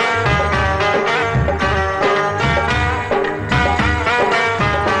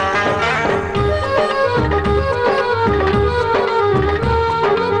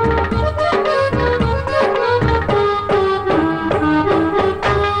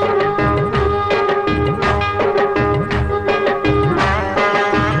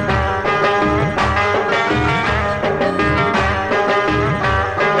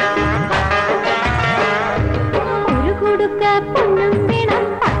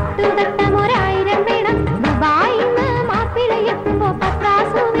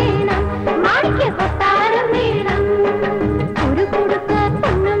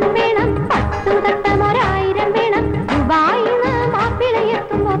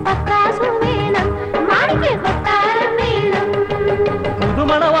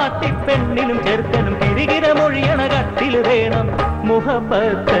 പെണ്ണിനും ചെറുക്കനും തിരികിര മൊഴിയണ കട്ടിൽ വേണം,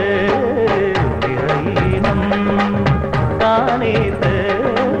 മുഹബത്ത് നിറയണം, താനേത്ത്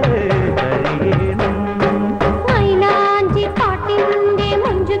കഴിയണം. മൈലാഞ്ചി പാട്ടിന്റെ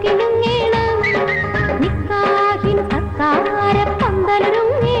മുഞ്ചുകിലുങ്ങേണം, നിക്കാഹിൻ തക്കാര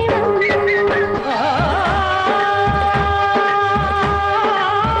പന്തലൊരുങ്ങേണം.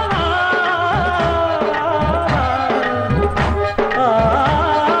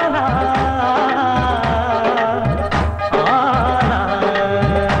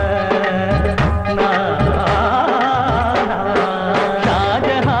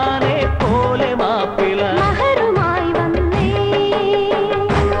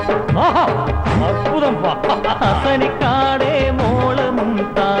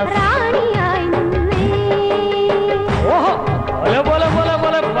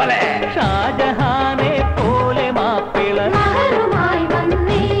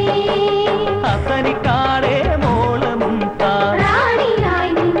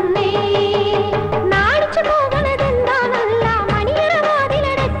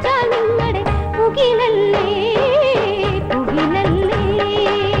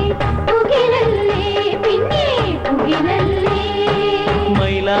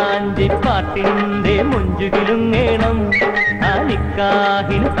 മൈലാഞ്ചിപ്പാട്ടിന്റെ മുഞ്ചുകിലുങ്ങേണം ആ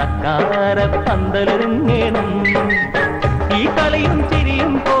നിക്കാഹിന് തക്കാര പന്തലൊരുങ്ങേണം ഈ കളിയും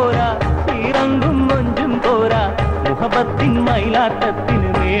ചിരിയും പോരാ ഇറങ്ങും മൊഞ്ചും പോരാ മുഹബത്തിൻ മയിലാട്ടത്തിന്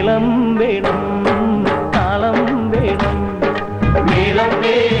മേളം വേണം താളം വേണം മേളം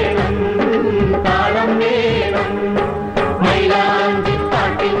വേണം താളം വേണം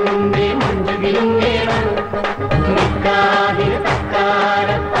മൈലാഞ്ചിപ്പാട്ടിന്റെ മുഞ്ചുകിലുങ്ങേണം നിക്കാഹിന് തക്കാര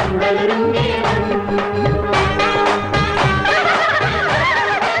പന്തലൊരുങ്ങേണം.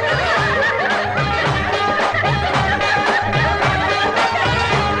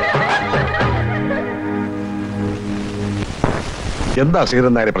 എന്താ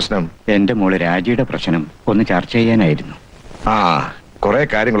ശ്രീധരൻ നായരെ പ്രശ്നം? എന്റെ മോള് രാജിയുടെ പ്രശ്നം ഒന്ന് ചർച്ച ചെയ്യാനായിരുന്നു. ആ കുറെ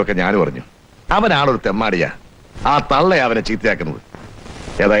കാര്യങ്ങളൊക്കെ ഞാനും പറഞ്ഞു. അവനാളൊരു തെമ്മാടിയാ. ആ തള്ളയെ അവനെ ചീത്തയാക്കുന്നത്.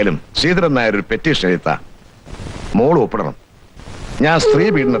 ഏതായാലും ശ്രീധരൻ നായർ ഒരു പെറ്റീഷൻ എഴുത്താ. മോള് ഒപ്പിടണം. ഞാൻ സ്ത്രീ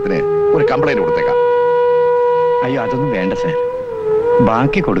പീഡനത്തിന് ഒരു കംപ്ലൈന്റ് കൊടുത്തേക്കാം. അയ്യോ അതൊന്നും വേണ്ട സാർ.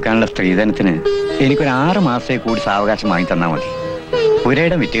 ബാക്കി കൊടുക്കാനുള്ള സ്ത്രീധനത്തിന് എനിക്കൊരു 6 മാസത്തെ കൂടി സാവകാശം വാങ്ങി തന്നാൽ മതി.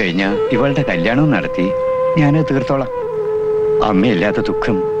 ഒരിടം വിറ്റ് കഴിഞ്ഞാൽ ഇവളുടെ കല്യാണവും നടത്തി ഞാനത് തീർത്തോളാം. അമ്മയില്ലാത്ത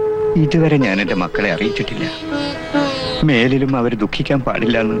ദുഃഖം ഇതുവരെ ഞാൻ എൻ്റെ മക്കളെ അറിയിച്ചിട്ടില്ല. മേലിലും അവർ ദുഃഖിക്കാൻ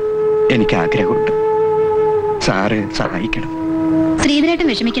പാടില്ല എന്ന് എനിക്ക് ആഗ്രഹമുണ്ട്. സാറ് സഹായിക്കണം. ശ്രീധരേട്ടൻ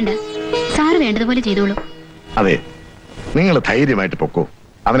വിഷമിക്കണ്ട, സാറ് വേണ്ടതുപോലെ ചെയ്തോളൂ. അതെ, നിങ്ങൾ ധൈര്യമായിട്ട് പൊക്കോ.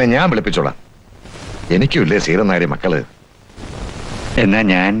 അവനെ ഞാൻ വിളിപ്പിച്ചോളാം. എനിക്കുമില്ലേ ശ്രീധരൻ നായരെ മക്കള്. എന്നാ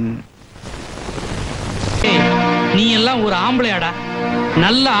ഞാൻ நீ எல்லாம் ஒரு ஆம்பளையாடா.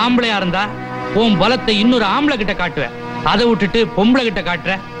 நல்ல ஆம்பளையா இருந்தா உன் பலத்தை இன்னொரு ஆம்பளை கிட்ட காட்டுவ. அதை விட்டுட்டு பொம்பளை கிட்ட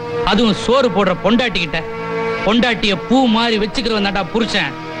காட்டுற. அதுவும் சோறு போடுற பொண்டாட்டி கிட்ட. பொண்டாட்டிய பூ மாதிரி வச்சுக்கிறவன் தாண்டா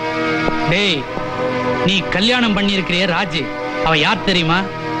புருஷன். டேய், நீ கல்யாணம் பண்ணி இருக்கிறிய ராஜு, அவ யார் தெரியுமா?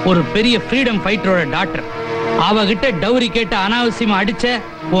 ஒரு பெரிய ஃப்ரீடம் ஃபைட்டரோட டாக்டர். அவகிட்ட டவுரி கேட்டு அனாவசியமா அடிச்ச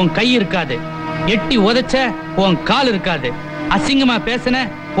உன் கை இருக்காது, எட்டி உதைச்ச உன் கால் இருக்காது, அசிங்கமா பேசின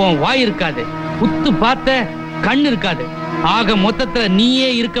உன் வாய் இருக்காது, உத்து பார்த்த கண் இருக்காது. ஆக மொத்தத்துல நீயே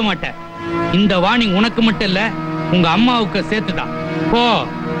இருக்க மாட்ட. இந்த வார்னிங் உனக்கு மட்டும் இல்ல, உங்க அம்மாவுக்கு சேர்த்துதான். போ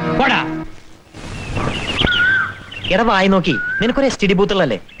പോടാ. എടാ വായി നോക്കി, നിനക്കൊരു എസ്റ്റിഡി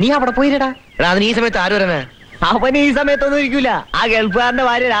ബൂത്തുള്ളല്ലേ, നീ അവിടെ പോയിരടാ. അതിന് ഈ സമയത്ത് ആര് വരണേ? അവന് ഈ സമയത്തൊന്നും ഇരിക്കൂല. ആ ഗൾഫുകാരന്റെ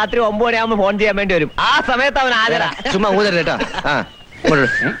ഭാര്യ രാത്രി 9 മണിയാകുമ്പോ ഫോൺ ചെയ്യാൻ വേണ്ടി വരും. ആ സമയത്ത് അവൻ ആദരാ. ചുമ്മാ ഊതരേട്ടാ.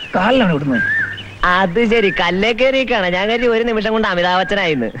 അത് ശരി, കല്ലേ കയറിയേക്കാണ്. ഞാൻ കരുതി ഒരു നിമിഷം കൊണ്ട് അമിതാഭ്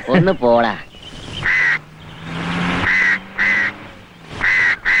ബച്ചനായിന്ന്. ഒന്ന് പോടാ.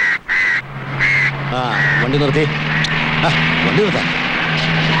 വണ്ടി നിർത്തി. വണ്ടി നിർത്താൻ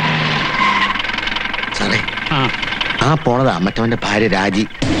സാറേ. ആ പോണതാ മറ്റവന്റെ ഭാര്യ രാജി.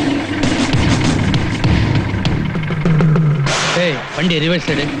 വണ്ടി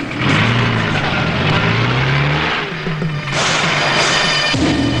റിവേഴ്സ് ഇട്.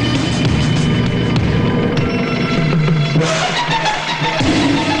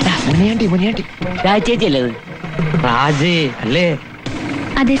 മുനിയാണ്ടി ചേച്ചി അല്ലേ? ராஜே അല്ലേ?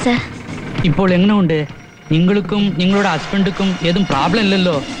 അതെ സാർ. ഇപ്പോൾ എങ്ങനെ ഉണ്ട്? നിങ്ങൾക്കും നിങ്ങളുടെ ഹസ്ബൻഡുക്കും ഏതും പ്രോബ്ലം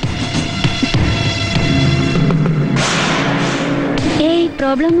ഇല്ലല്ലോ? ഏയ്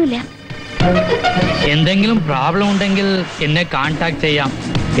പ്രോബ്ലം ഒന്നുമില്ല. എന്തെങ്കിലും പ്രോബ്ലം ഉണ്ടെങ്കിൽ എന്നെ കോണ്ടാക്ട് ചെയ്യാം.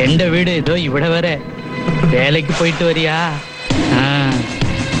 എന്റെ വീട് ഇതോ ഇവിടെ വരെ. വേലയ്ക്ക് പോയിട്ട് വരിയാ.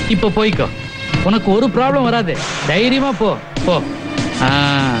 ഇപ്പൊ പോയിക്കോ, ഉനക്ക് ഒരു പ്രോബ്ലം വരാതെ ധൈര്യമാ പോ. പോ.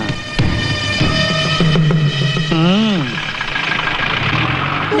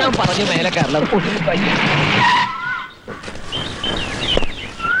 ഞാൻ പറഞ്ഞു മേലെ കയറണം.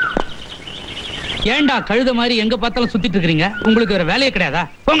 ஏண்டா கழுத மாதிரி எங்க பார்த்தாலும் சுத்திட்டு இருக்கீங்க? உங்களுக்கு வேற வேலையே கிடையாதா?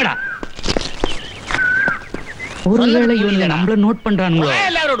 போங்கடா. ஒருவேளை இவனுங்க நம்மள நோட் பண்றானுங்களோ?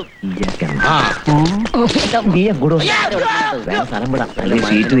 എല്ലാവരോടും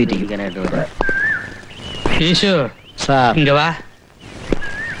ஈஷு சார் இங்க வா.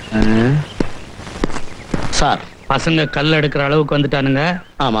 சார் பசங்க கல் எடுக்கிற அளவுக்கு வந்துட்டானுங்க.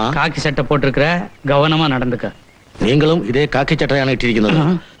 ஆமா. காக்கி சட்டை போட்டிருக்கிற, கவனமா நடந்துக்க. நீங்களும் இதே காக்கி சட்டைയാണ് ഇട്ടിരിക്കുന്നത്.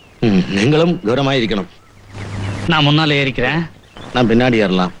 நீங்களும் கவனமாയിരിക്കണം. நான் முன்னால ஏறிக்கிறேன். நான் பின்னாடி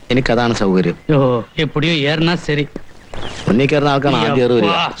ஏறலாம். எனக்கு அதான சௌகര്യം. ஓ, எப்படியோ ஏறினா சரி. മുന്നിൽ കയറുന്ന ആൾക്കാണ് ആദ്യം ഏറി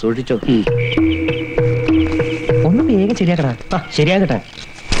വരിക. സൂക്ഷിച്ചോ. ഒന്ന് വേഗം ശരിയാക്കടാ. ശരിയാക്കട്ടെ.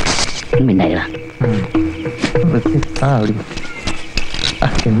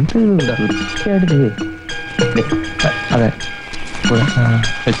 അതെ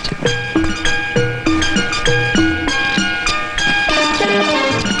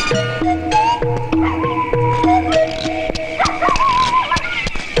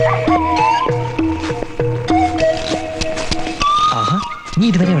നീ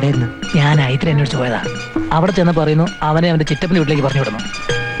ഇതുവരെ എവിടെയായിരുന്നു? ഞാൻ ആയിത്ര എന്നോട് പോയതാ. അവിടെ ചെന്ന് പറയുന്നു അവനെ അവന്റെ ചിറ്റപ്പന്റെ വീട്ടിലേക്ക് പറഞ്ഞു വിടുന്നു.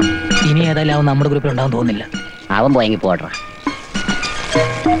 ഇനി ഏതായാലും അവൻ നമ്മുടെ ഗ്രൂപ്പിൽ ഉണ്ടാവും തോന്നുന്നില്ല. അവൻ പോയെങ്കിൽ പോട്ടെ.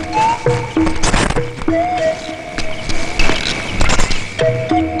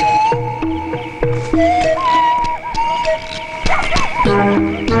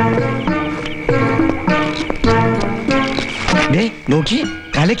 നോക്കി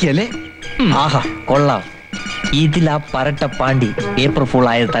കലക്കിയല്ലേ? ആഹാ കൊള്ളാം. ഇതിലാ പരട്ട പാണ്ടി ഏപ്രിൽ ഫുൾ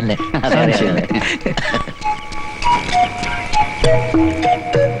ആയത് തന്നെ.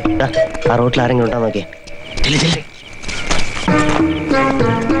 ആ റോട്ടിൽ ആരെങ്കിലും ഉണ്ടാ നോക്കിയേ.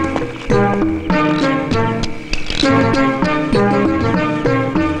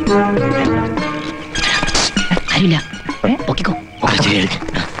 അറിയില്ല. പൊക്കിക്കോ.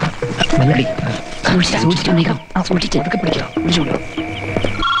 സൂക്ഷിച്ച് അതൊക്കെ പിടിക്കോ. പിടിച്ചോളൂ.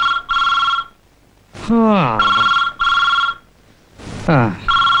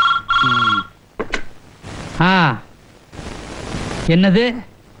 என்னது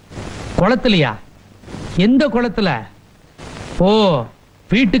குளத்துலயா? எந்த குளத்துல? ஓ,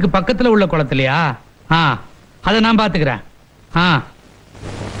 வீட்டுக்கு பக்கத்துல உள்ள குளத்துலயா? அத நான் பாத்துக்கிறேன்.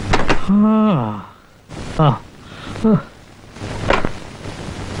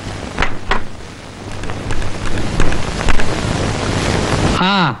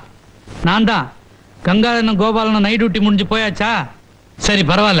 நான் தான். கங்காதரனும் கோபாலனும் நைட் டியூட்டி முடிஞ்சு போயாச்சா? சரி,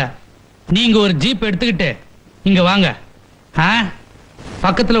 பரவாயில்ல. நீங்க ஒரு ஜீப் எடுத்துக்கிட்டு இங்க வாங்க.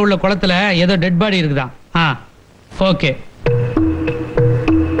 பக்கத்துல உள்ள குளத்துல ஏதோ டெட் பாடி இருக்குதான். ஓகே.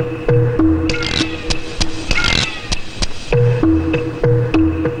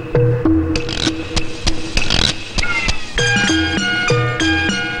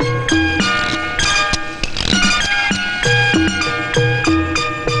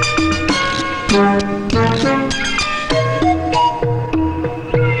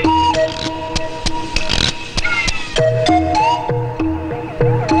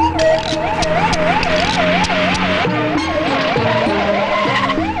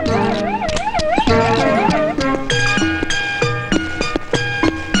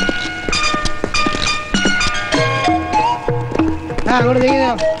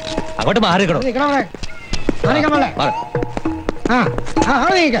 അങ്ങോട്ട് മാറിക്കണോ?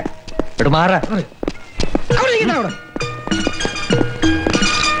 മാറ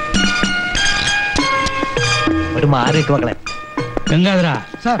மாறிட்டு மகளே. கங்காதரா,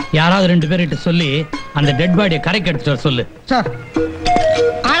 யாராவது 2 பேர்கிட்ட சொல்லி அந்த டெட் பாடியை கரைக்கு எடுத்துட்டு வர சொல்லு. சார்,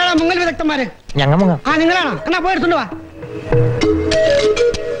 ஆனா முங்கல் விதக்தமாரு ഞങ്ങ മുങ്ങ. നിങ്ങളാണോ? എന്നാ പോയി എടുത്തുകൊണ്ട് വാ.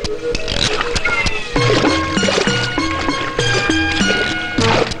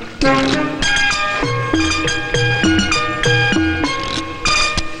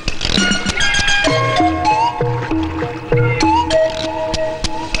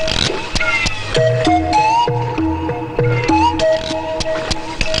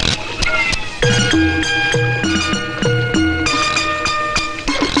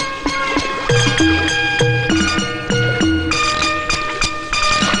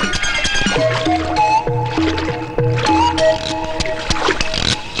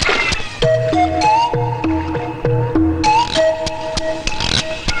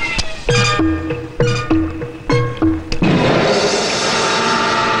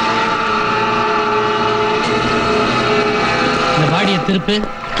 திருப்பு.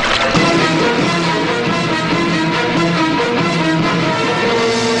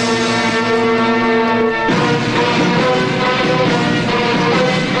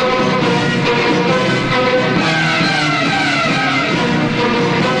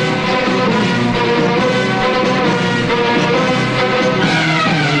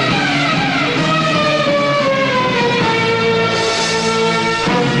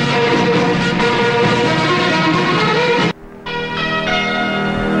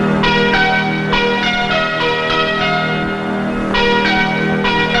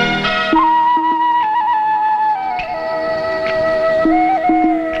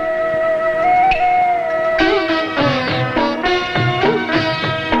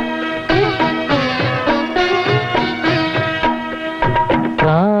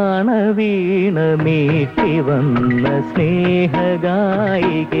 വീണമീട്ടി വന്ന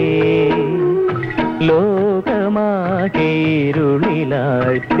സ്നേഹഗായികേ, ലോകമാകെ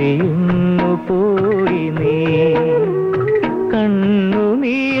ഇരുളിലാഴ്ത്തിയുന്നു പോയി നീ.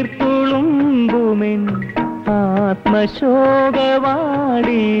 കണ്ണുനീർ തുളുമ്പുമെൻ ആത്മശോകവാടി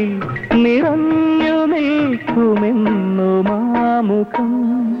നിറഞ്ഞു നിൽക്കുമെന്നു മാമുഖം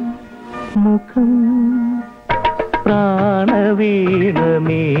മുഖം. പ്രാണവീണമീട്ടി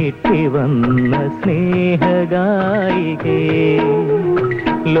വന്ന സ്നേഹഗായികേ,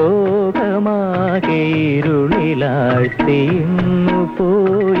 ലോകമാകെ ഇരുളിലാഴ്ത്തിയുന്നു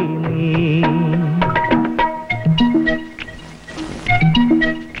പോയി നീ.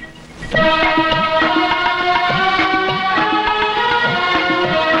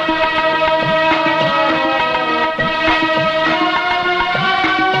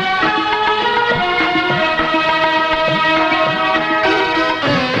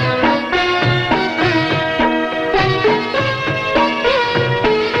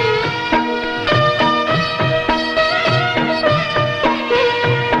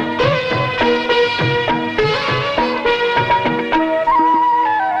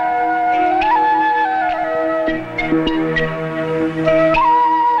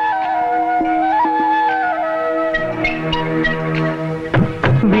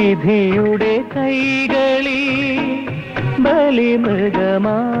 വിധിയുടെ കൈകളിൽ ബലിമൃഗമായവളെ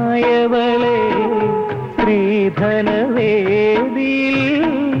ശ്രീധനവേദിയിൽ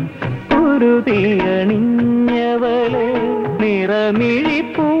ഉരുതിയണിഞ്ഞവളെ നിറമിഴിപ്പൂവിതള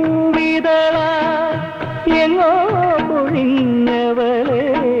എങ്ങോ പൊഴിഞ്ഞവളെ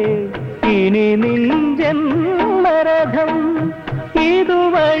ഇനി നിഞ്ചന്മരഥം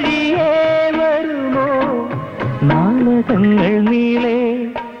ഇതുവഴിയേ വരുമോ നാളകങ്ങൾ നീളെ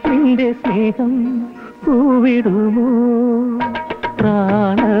നിന്റെ സ്നേഹം പൂവിടുമോ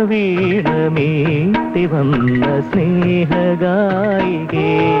പ്രാണവീണമീട്ടി വന്ന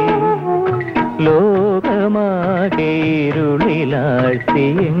സ്നേഹഗായികേ ലോകമാകെ ഇരുളിലാഴ്ത്തി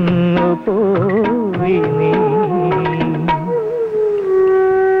എങ്ങു പോയി നീ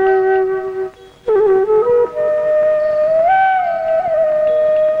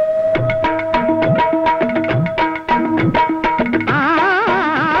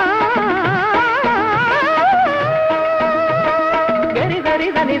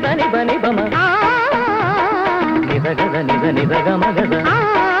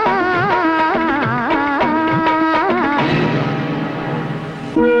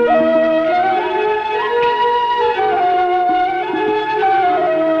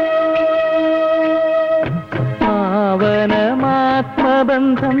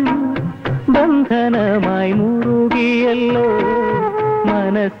പാവനമാത്മബന്ധം ബന്ധനമായി മുറുകിയല്ലോ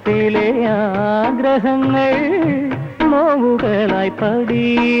മനസ്സിലെ ആഗ്രഹങ്ങൾ നോവുകളായി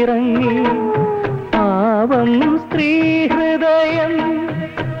പടിയിറങ്ങി പാവം സ്ത്രീ ഹൃദയം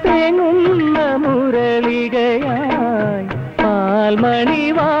തേങ്ങുന്ന മുരളികയായി പാൽമണി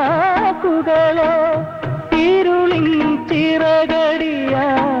വാക്കുകളോ ഇരുളിൻ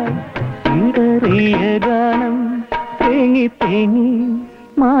ചിറകടിയായി ഇടറിയ ഗാനം തേങ്ങി തേങ്ങി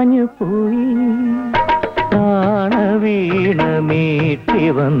മാഞ്ഞു പോയി പ്രാണവീണമീട്ടി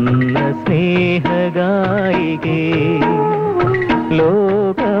വന്ന സ്നേഹഗായികേ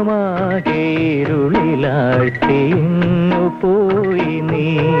ലോകമാകെ ഇരുളിലാഴ്ത്തിന്നു പോയി നീ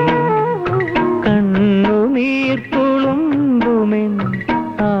കണ്ണുനീർ തുളുമ്പുമെൻ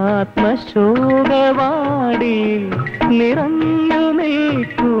ആത്മശോകവാടിയിൽ നിറഞ്ഞു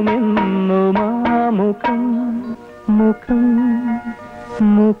നിൽക്കുമെന്നു മാമുഖം മുഖം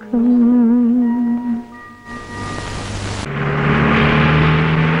മുഖം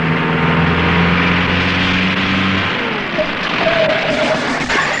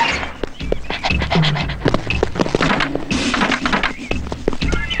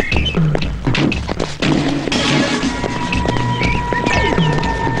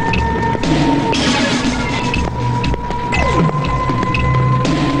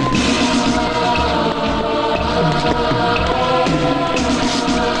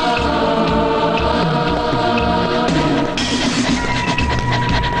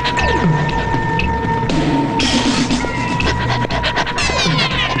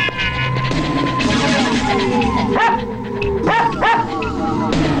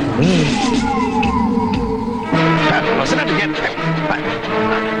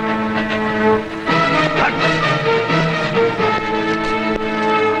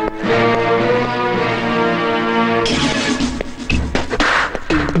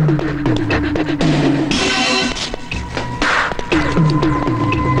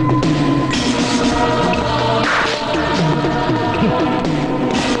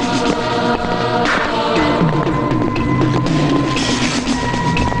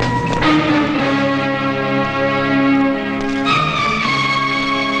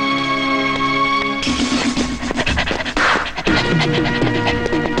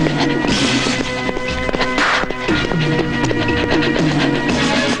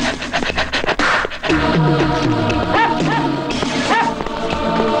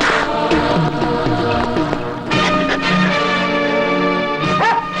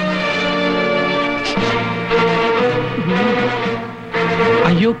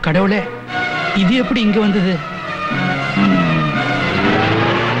கடவுளே, இது எப்படி இங்க வந்தது?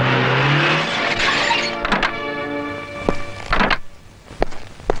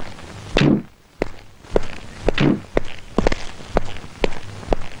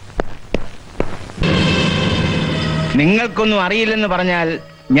 നിങ്ങൾക്കൊന്നും അറിയില്ലെന്ന് പറഞ്ഞാൽ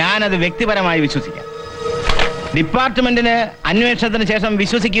ഞാനത് വ്യക്തിപരമായി വിശ്വസിക്കാം. ഡിപ്പാർട്ട്മെന്റിന് അന്വേഷണത്തിന് ശേഷം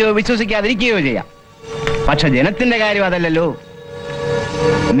വിശ്വസിക്കുകയോ വിശ്വസിക്കാതിരിക്കുകയോ ചെയ്യാം. പക്ഷെ ജനത്തിന്റെ കാര്യം അതല്ലല്ലോ.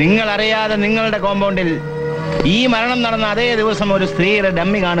 നിങ്ങൾ അറിയാതെ നിങ്ങളുടെ കോമ്പൗണ്ടിൽ ഈ മരണം നടന്ന അതേ ദിവസം ഒരു സ്ത്രീയുടെ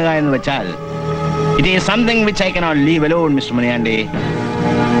ഡമ്മി കാണുക എന്ന് വെച്ചാൽ it is something which I cannot leave alone mister Muniyandi.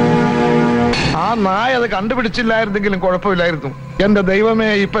 ആ നായ അത് കണ്ടുപിടിച്ചില്ലായിരുന്നെങ്കിലും കുഴപ്പമില്ലായിരുന്നു. എന്റെ ദൈവമേ,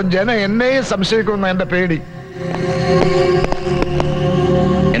 ഇപ്പം ജനം എന്നെയും സംശയിക്കുന്ന എന്റെ പേടി.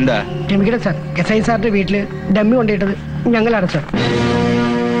 ക്ഷമിക്കട്ടെ സാർ, SI സാറിന്റെ വീട്ടില് ഡമ്മി കൊണ്ടിട്ടത് ഞങ്ങളാണ് സാർ.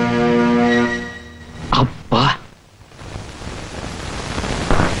 അപ്പാ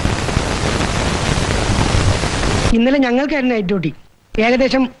ഇന്നലെ ഞങ്ങൾക്കായിരുന്നു നൈറ്റ് ഡ്യൂട്ടി.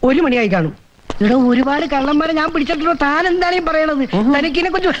 ഏകദേശം 1 മണിയായി കാണും. ഇവിടെ ഒരുപാട് കള്ളന്മാരെ ഞാൻ പിടിച്ചിട്ടുണ്ടോ. താൻ എന്താണ് ഈ പറയണത്? തനിക്കിനെ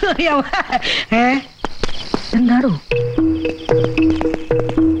കുറിച്ച് അറിയാമോ? എന്താടോ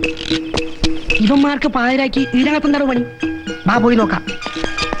ഇവന്മാർക്ക് പാതിരാക്കി ഇതിനകത്ത് എന്താണോ പണി? വാ പോയി നോക്കാം.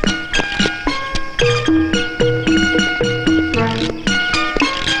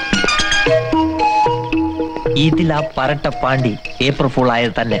 ഇതിൽ ആ പരട്ട പാണ്ടി ഏപ്രിൽ ഫുൾ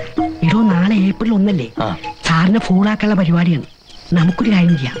ആയത് തന്നെ. ഇടോ, നാളെ ഏപ്രിൽ 1 സാറിനെ ഫൂളാക്കാനുള്ള പരിപാടിയാണ്. നമുക്കൊരു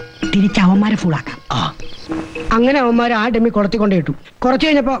കാര്യം ചെയ്യാം, തിരിച്ച് അവന്മാരെ ഫൂളാക്കാം. അങ്ങനെ അവന്മാരെ ആ ഡമ്മി കുളത്തിൽ കൊണ്ടിട്ടു. കുറച്ച്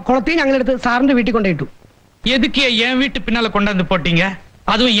കഴിഞ്ഞപ്പോ കുളത്തിൽ ഞങ്ങളെടുത്ത് സാറിന്റെ വീട്ടിൽ കൊണ്ടിട്ടു. எதுக்கு என் வீட்டு பின்னால கொண்டாந்து போட்டீங்க?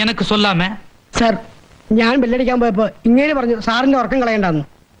 அதுவும் எனக்கு சொல்லாம. സാർ, ഞാൻ ബെല്ലടിക്കാൻ പോയപ്പോ ഇങ്ങനെ പറഞ്ഞു സാറിന്റെ ഉറക്കം കളയണ്ടെന്ന്.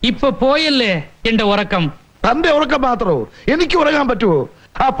 ഇപ്പൊ പോയല്ലേ എന്റെ ഉറക്കം? തന്റെ ഉറക്കം മാത്രോ? എനിക്ക് ഉറങ്ങാൻ പറ്റുമോ?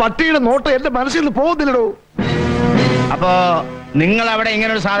 ആ പട്ടിയുടെ നോട്ടം എന്റെ മനസ്സിൽ നിന്ന് പോകുന്നില്ലടോ. അപ്പോ നിങ്ങൾ അവിടെ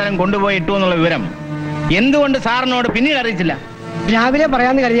ഇങ്ങനെ ഒരു സാധനം കൊണ്ടുപോയി ഇട്ടു എന്നുള്ള വിവരം എന്തുകൊണ്ട് സാറിനോട് പിന്നീട് അറിയിച്ചില്ല? രാവിലെ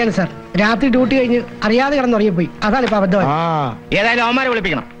പറയാന്ന് കരുതിയാണ് സാർ. രാത്രി ഡ്യൂട്ടി കഴിഞ്ഞ് അറിയാതെ കിടന്നുറങ്ങിപ്പോയി. അതാണ് ഇപ്പൊ അബദ്ധം. ഏതായാലും അവന്മാരെ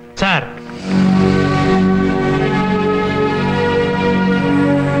വിളിപ്പിക്കണം സാർ.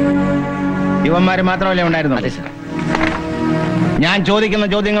 ഇവന്മാര് മാത്രമല്ലേ ഉണ്ടായിരുന്നു? അതെ സാർ. ഞാൻ ചോദിക്കുന്ന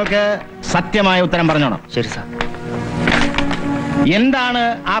ചോദ്യങ്ങൾക്ക് സത്യമായ ഉത്തരം പറഞ്ഞോണം. ശരി സാർ. എന്താണ്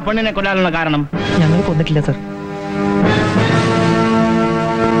ആ പെണ്ണിനെ കൊല്ലാനുള്ള കാരണം? ഞങ്ങൾ കൊന്നിട്ടില്ല സാർ.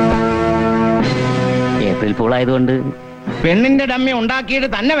 ഏപ്രിൽ ഫൂൾ ആയതുകൊണ്ട്. പെണ്ണിന്റെ ഡമ്മി ഉണ്ടാക്കിയിട്ട്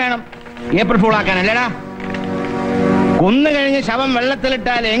തന്നെ വേണം ഏപ്രിൽ ഫൂൾ ആക്കാൻ, അല്ലേടാ? കൊന്നു കഴിഞ്ഞ് ശവം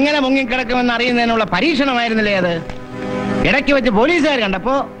വെള്ളത്തിലിട്ടാൽ എങ്ങനെ മുങ്ങിക്കിടക്കുമെന്ന് അറിയുന്നതിനുള്ള പരീക്ഷണമായിരുന്നില്ലേ അത്? ഇടയ്ക്ക് വെച്ച് പോലീസുകാർ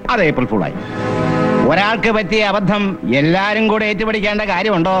കണ്ടപ്പോ അത് ഏപ്രിൽ ഫൂളായി. ഒരാൾക്ക് പറ്റിയ അബദ്ധം എല്ലാരും കൂടെ ഏറ്റുപിടിക്കേണ്ട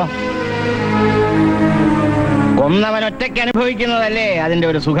കാര്യമുണ്ടോ? കൊന്നവൻ ഒറ്റയ്ക്ക് അനുഭവിക്കുന്നതല്ലേ അതിന്റെ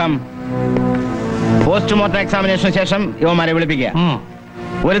ഒരു സുഖം. പോസ്റ്റ്മോർട്ടം എക്സാമിനേഷന് ശേഷം യുവമാരെ വിളിപ്പിക്കുക.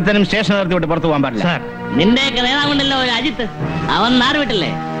 ഒരുത്തനും സ്റ്റേഷൻ നിർത്തി വിട്ട് പുറത്തു പോകാൻ പാടില്ല. നിന്റെയൊക്കെ നേതാവുണ്ടല്ലോ ഒരു അജിത്ത്, അവൻ നാട് വിട്ടില്ലേ?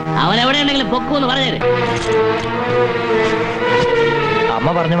 അവൻ എവിടെയുണ്ടെങ്കിലും പൊക്കൂന്ന് പറഞ്ഞേര്.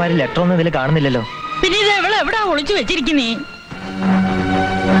 അമ്മ പറഞ്ഞ മാതിരി ലെറ്റർ ഒന്നും ഇതിൽ കാണുന്നില്ലല്ലോ. പിന്നെ ഇത് എവിടാ ഒളിച്ചു വെച്ചിരിക്കുന്നേ?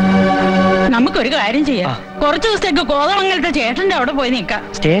 നമുക്കൊരു കാര്യം ചെയ്യാം, കുറച്ചു ദിവസത്തേക്ക് കോതമംഗലത്തെ ചേട്ടന്റെ അവിടെ പോയി നിൽക്കാം.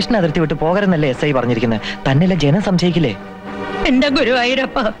 സ്റ്റേഷൻ അതിർത്തി വിട്ട് പോകരുന്നല്ലേ SI പറഞ്ഞിരിക്കുന്നത്? തന്നെയല്ല ജനം സംശയിക്കില്ലേ? എന്റെ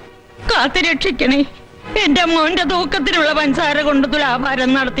ഗുരുവായൂരപ്പ കാത്തു രക്ഷിക്കണേ. എന്റെ മോന്റെ തൂക്കത്തിനുള്ള പഞ്ചസാര കൊണ്ട്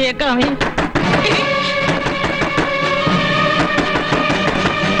തുലാഭാരം നടത്തിയേക്കാമേ.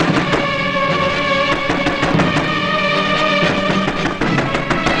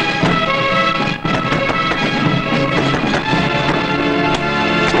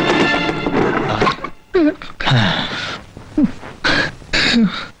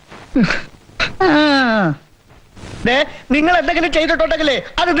 നിങ്ങൾ എന്തെങ്കിലും ചെയ്തിട്ടുണ്ടെങ്കിലേ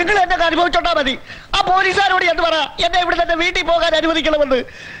അത് നിങ്ങൾ എന്നെ അനുഭവിച്ചോണ്ടാ മതി. ആ പോലീസുകാരോട് എന്ന് പറ എന്നെ ഇവിടെ തന്നെ വീട്ടിൽ പോകാൻ അനുവദിക്കണമെന്ന്.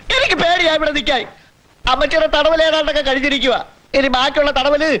 എനിക്ക് പേടിയാ ഇവിടെ നിൽക്കാൻ. അമ്മച്ചിയുടെ തടവലേതാണ്ടൊക്കെ കഴിഞ്ഞിരിക്കുക. ഇനി ബാക്കിയുള്ള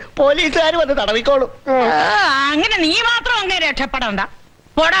തടവല് പോലീസുകാർ വന്ന് തടവിക്കോളും. അങ്ങനെ നീ മാത്രം അങ്ങനെ രക്ഷപ്പെടണ്ട.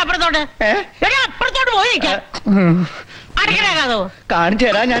 പോടാ അപ്പുറത്തോട്ട്. അപ്പുറത്തോട്ട് പോയി അടക്കരാകാതോ? കാണിച്ചു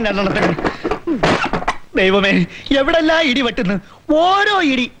തരാം ഞാൻ രണ്ടെണ്ണത്തിന്. ദൈവമേ, എവിടെല്ലാം ഇടി വെട്ടുന്നു. ഓരോ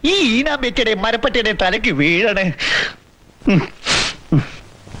ഇടി ഈ ഈനാമ്പേച്ചയുടെ മരപ്പറ്റയുടെ തലക്ക് വീഴണേ.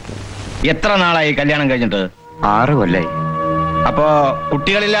 എത്ര നാളായി കല്യാണം കഴിഞ്ഞിട്ട്? 6 കൊല്ലായി. അപ്പോ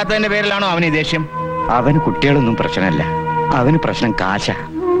കുട്ടികളില്ലാത്തതിന്റെ പേരിലാണോ അവന് ഈ ദേഷ്യം? അവന് കുട്ടികളൊന്നും പ്രശ്നമല്ല, അവന് പ്രശ്നം കാശാ.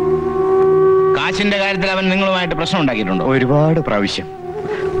 കാശിന്റെ കാര്യത്തിൽ അവൻ നിങ്ങളുമായിട്ട് പ്രശ്നം ഉണ്ടാക്കിയിട്ടുണ്ടോ? ഒരുപാട് പ്രാവശ്യം.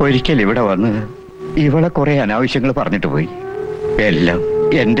 ഒരിക്കൽ ഇവിടെ വന്ന് ഇവളെ കുറെ അനാവശ്യങ്ങൾ പറഞ്ഞിട്ട് പോയി. എല്ലാം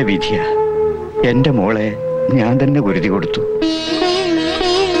എന്റെ വിധിയാ. എന്റെ മോളെ ഞാൻ തന്നെ കുരുതി കൊടുത്തു.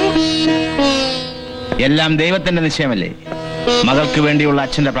 എല്ലാം ദൈവത്തിന്റെ നിശ്ചയമല്ലേ? മകൾക്ക് വേണ്ടിയുള്ള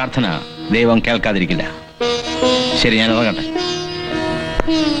അച്ഛന്റെ പ്രാർത്ഥന ദൈവം കേൾക്കാതിരിക്കില്ല. ശരി, ഞാൻ ഇറങ്ങട്ടെ.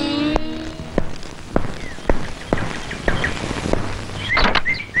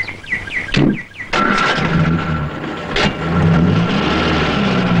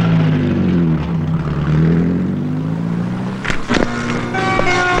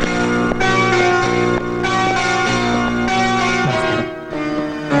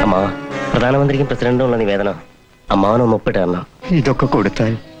 പ്രധാനമന്ത്രിക്കും പ്രസിഡന്റിനുള്ള നിവേദനം അമ്മാവനൊന്ന് ഒപ്പിട്ട് തരണം. ഇതൊക്കെ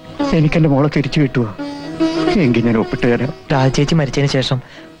കൊടുത്താൽ എനിക്ക് എന്റെ മോളെ തിരിച്ചു കിട്ടുമോ? എങ്കിൽ ഞാൻ ഒപ്പിട്ട് തരാം. രാജേച്ചി മരിച്ചതിന് ശേഷം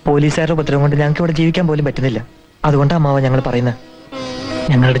പോലീസുകാരുടെ ഉപദ്രവം കൊണ്ട് ഞങ്ങൾക്ക് ഇവിടെ ജീവിക്കാൻ പോലും പറ്റുന്നില്ല. അതുകൊണ്ട് അമ്മാവ ഞങ്ങൾ പറയുന്നത്,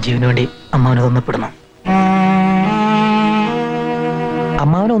 ഞങ്ങളുടെ ജീവന് വേണ്ടി അമ്മാവനൊന്നപ്പെടണം.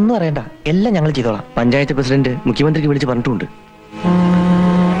 അമ്മാവനൊന്നും അറിയണ്ട, എല്ലാം ഞങ്ങൾ ചെയ്തോളാം. പഞ്ചായത്ത് പ്രസിഡന്റ് മുഖ്യമന്ത്രിക്ക് വിളിച്ച് പറഞ്ഞിട്ടുണ്ട്.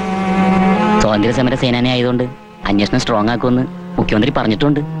 സ്വാതന്ത്ര്യ സമര സേനാനി ആയതുകൊണ്ട് അന്വേഷണം സ്ട്രോങ് ആക്കുമെന്ന് മുഖ്യമന്ത്രി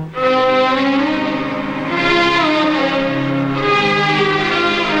പറഞ്ഞിട്ടുണ്ട്.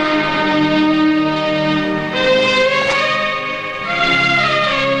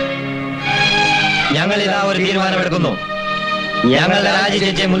 ഒരു തീരുമാനമെടുക്കുന്നു. ഞങ്ങളുടെ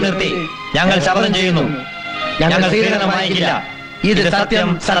രാജിച്ചേച്ചിയെ മുൻനിർത്തി ഞങ്ങൾ ശപഥം ചെയ്യുന്നു. ഞങ്ങൾ സ്വീകരണം വാങ്ങിക്കില്ല. ഇത് സത്യം,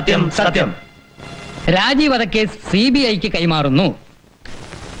 സത്യം, സത്യം. രാജി വധക്കേസ് CBIക്ക് കൈമാറുന്നു.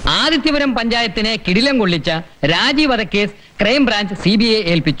 ആദിത്യപുരം പഞ്ചായത്തിനെ കിടിലം കൊള്ളിച്ച രാജി വധക്കേസ് ക്രൈംബ്രാഞ്ച് CBI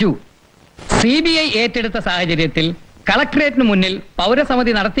ഏൽപ്പിച്ചു. CBI ഏറ്റെടുത്ത സാഹചര്യത്തിൽ കളക്ടറേറ്റിന് മുന്നിൽ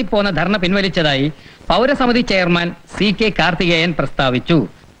പൗരസമിതി നടത്തിപ്പോന്ന ധർണ പിൻവലിച്ചതായി പൗരസമിതി ചെയർമാൻ CK കാർത്തികേയൻ പ്രസ്താവിച്ചു.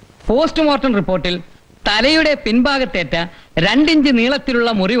 പോസ്റ്റ്മോർട്ടം റിപ്പോർട്ടിൽ തലയുടെ പിൻഭാഗത്തേറ്റ 2 ഇഞ്ച് നീളത്തിലുള്ള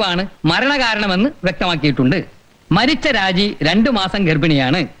മുറിവാണ് മരണകാരണമെന്ന് വ്യക്തമാക്കിയിട്ടുണ്ട്. മരിച്ച രാജി 2 മാസം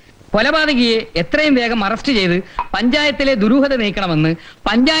ഗർഭിണിയാണ്. കൊലപാതകിയെ എത്രയും വേഗം അറസ്റ്റ് ചെയ്ത് പഞ്ചായത്തിലെ ദുരൂഹത നീക്കണമെന്ന്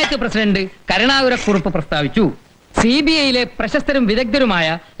പഞ്ചായത്ത് പ്രസിഡന്റ് കരുണാകരക്കുറുപ്പ് പ്രസ്താവിച്ചു. CBIയിലെ പ്രശസ്തരും വിദഗ്ധരുമായ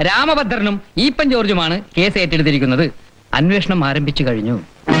രാമഭദ്രനും ഈപ്പൻ ജോർജുമാണ് കേസ് ഏറ്റെടുത്തിരിക്കുന്നത്. അന്വേഷണം ആരംഭിച്ചു കഴിഞ്ഞു.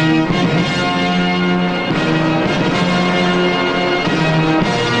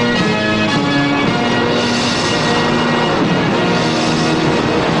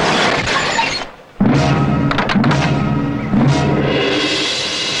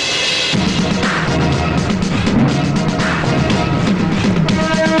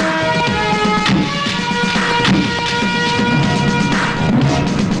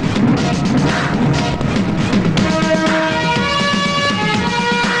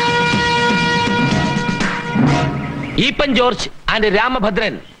 Eappen George and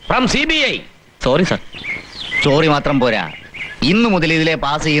Ramabhadran from CBI. Sorry sir. Sorry മാത്രം പോരാ, ഇന്നു മുതൽ ഇതിലെ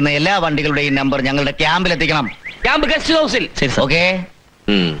പാസ് ചെയ്യുന്ന എല്ലാ വണ്ടികളുടെയും നമ്പർ ഞങ്ങളുടെ ക്യാമ്പിൽ എത്തിക്കണം. ക്യാമ്പ് ഗസ്റ്റ് ഹൗസിൽ. ശരി സർ. ഓക്കെ,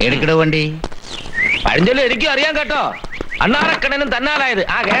 എടുക്കട വണ്ടി. പഴഞ്ചൊല്ലി എനിക്കും അറിയാൻ കേട്ടോ. അണ്ണാറക്കണ്ണനും തന്നാലായത്.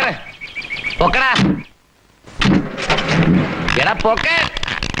 ആ കേറ്. പൊക്കടാ. എടാ പൊക്കെ.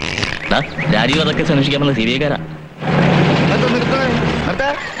 രാജീവ് അതൊക്കെ അന്വേഷിക്കാമെന്ന് CBIക്കാരാ.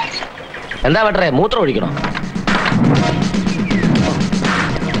 എന്താ പറ്റേ, മൂത്രം ഒഴിക്കണോ?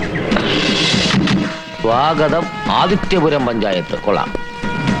 സ്വാഗതം ആദിത്യപുരം പഞ്ചായത്ത്. കൊള്ളാം.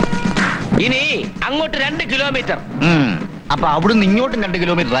 ഇനി അങ്ങോട്ട് 2 കിലോമീറ്റർ. അപ്പൊ അവിടുന്ന് ഇങ്ങോട്ടും 2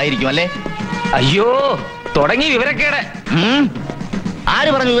 കിലോമീറ്റർ ആയിരിക്കും അല്ലേ? അയ്യോ, തുടങ്ങി വിവരക്കേട്. ആര്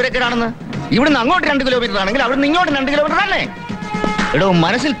പറഞ്ഞു വിവരക്കേടാണെന്ന്? ഇവിടുന്ന് അങ്ങോട്ട് 2 കിലോമീറ്റർ ആണെങ്കിൽ അവിടുന്ന് ഇങ്ങോട്ട് 2 കിലോമീറ്റർ ആണേ. എടോ,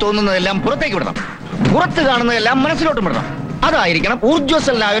 മനസ്സിൽ തോന്നുന്നതെല്ലാം പുറത്തേക്ക് വിടണം, പുറത്ത് കാണുന്നതെല്ലാം മനസ്സിലോട്ട് വിടണം. അതായിരിക്കണം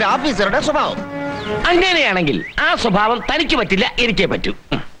ഊർജ്ജസ്വലനായ ഒരു ഓഫീസറുടെ സ്വഭാവം. അങ്ങനെയാണെങ്കിൽ ആ സ്വഭാവം തനിക്ക് പറ്റില്ല, എനിക്കേ പറ്റൂ.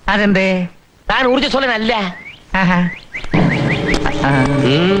 അതെന്തേ? താൻ ഊർജ്ജസ്വലനല്ല.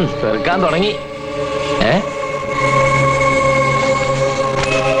 ചെറുക്കാൻ തുടങ്ങി.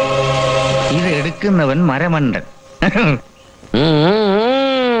 ഇത് എടുക്കുന്നവൻ മരമണ്ടൻ.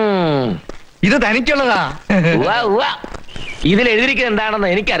 ഇത് തനിക്കുള്ളതാ. ഇതിൽ എഴുതിയിരിക്കുന്നത് എന്താണെന്ന്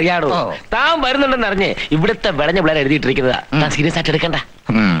എനിക്കറിയാടോ. താൻ വരുന്നുണ്ടെന്ന് അറിഞ്ഞ് ഇവിടുത്തെ വിളഞ്ഞ പിള്ളേർ എഴുതിയിട്ടിരിക്കുന്നതാ. താൻ സീരിയസ് ആയിട്ട് എടുക്കണ്ട.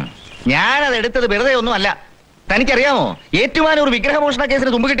 ഞാനത് എടുത്തത് വെറുതെ ഒന്നും അല്ല. തനിക്കറിയാമോ, ഏറ്റുമാനൂർ വിഗ്രഹമോഷണ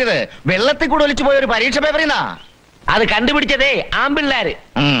കേസിന് തുമ്പ് കിട്ടിയത് വെള്ളത്തിൽ കൂടെ ഒലിച്ചു പോയ ഒരു പരീക്ഷ പേപ്പറിന്നാ. അത് കണ്ടുപിടിച്ചതേ ആമ്പിള്ളാര്.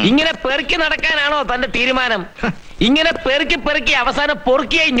 ഇങ്ങനെ പെറുക്കി നടക്കാനാണോ തന്റെ തീരുമാനം? ഇങ്ങനെ പെറുക്കി പെറുക്കി അവസാനം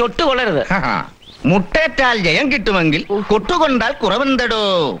പൊറുക്കിയായി ഞൊട്ടുകൊള്ളരുത്. മുട്ടേറ്റാൽ ജയം കിട്ടുമെങ്കിൽ കൊട്ടുകൊണ്ടാൽ കുറവെന്തടോ.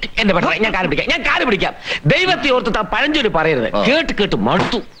 എന്റെ പെട്ടെ, ഞാൻ കാല് പിടിക്കാം. ദൈവത്തെ ഓർത്ത് താൻ പഴഞ്ചൊല്ലി പറയരുത്. കേട്ട് കേട്ട്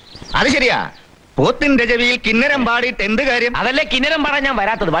മടുത്തു. അത് ശരിയാ. പോത്തിന്റെ ചെവിയിൽ കിന്നരം പാടിയിട്ട് എന്ത് കാര്യം? അതല്ലേ കിന്നരം പാടാൻ ഞാൻ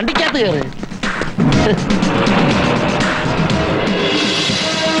വരാത്തത്. വണ്ടിക്കകത്ത് കയറ്.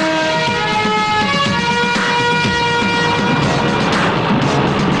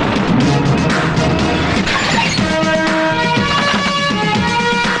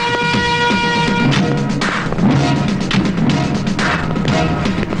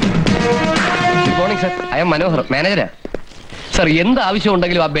 I M Manohar, മാനേജരാ. സർ, എന്ത് ആവശ്യം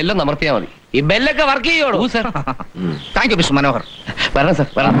ഉണ്ടെങ്കിലും ആ ബെല്ലൊന്ന് അമർത്തിയാൽ മതി. ഈ ബെല്ലൊക്കെ work ചെയ്യോളൂ sir. Thank you mister Manohar. വരണം സർ,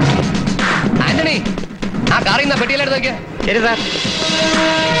 വരണം. ആന്റണി, ആ കാറിൽ നിന്ന് പെട്ടിയിലെടുത്ത് നോക്കിയാ. ശരി സാർ.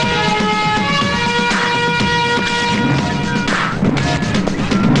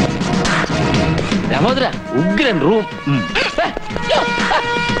 രാമോദര, ഉഗ്രൻ റൂം.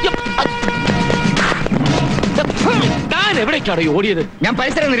 താൻ എവിടേക്കാണ് ഓടിയത്? ഞാൻ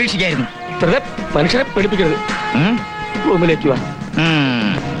പരിസരം നിരീക്ഷിക്കായിരുന്നു. മനുഷ്യരെ പേടിപ്പിക്കരുത്. റൂമിലേക്ക് വാ.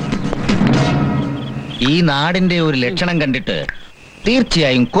 ഈ നാടിന്റെ ഒരു ലക്ഷണം കണ്ടിട്ട്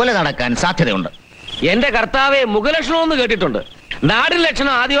തീർച്ചയായും കൊല നടക്കാൻ സാധ്യതയുണ്ട്. എന്റെ കർത്താവെ, മുഖലക്ഷണം ഒന്ന് കേട്ടിട്ടുണ്ട്. നാടിൻ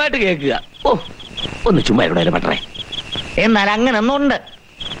ലക്ഷണം ആദ്യമായിട്ട് കേൾക്കുക. ഓ, ഒന്ന് ചുമ്മാ ഇവിടെ പട്ടറേ. എന്നാൽ അങ്ങനെ ഒന്നുണ്ട്.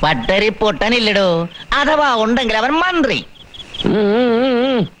 പട്ടരി പൊട്ടനില്ലടോ. അഥവാ ഉണ്ടെങ്കിൽ അവൻ മന്ത്രി.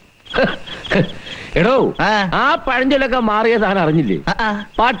 എടോ, ആ പഴഞ്ചൊല്ലൊക്കെ മാറിയതാണ് അറിഞ്ഞില്ലേ?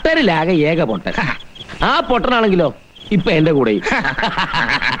 പട്ടരിലാകെ ഏക പൊട്ടൻ. ആ പൊട്ടനാണെങ്കിലോ ഇപ്പൊ എന്റെ കൂടെ.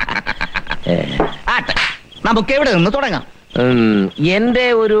 നമുക്ക് എവിടെ നിന്ന് തുടങ്ങാം? എന്റെ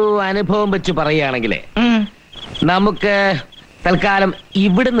ഒരു അനുഭവം വെച്ച് പറയുകയാണെങ്കിലേ നമുക്ക് തൽക്കാലം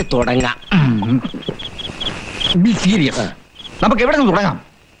ഇവിടുന്ന് തുടങ്ങാം. സീരിയസ്. നമുക്ക് എവിടെ നിന്ന് തുടങ്ങാം?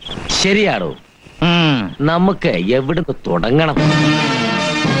 ശരിയാണോ? നമുക്ക് എവിടുന്ന് തുടങ്ങണം?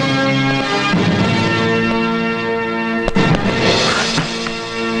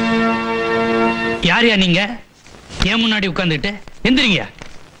 யாரையா நீங்க? ஏன் முன்னாடி உட்கார்ந்துட்டு எந்திரிங்க.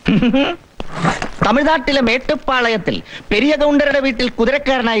 തമിഴ്നാട്ടിലെ മേട്ടുപ്പാളയത്തിൽ പെരിയ ഗൗണ്ടറുടെ വീട്ടിൽ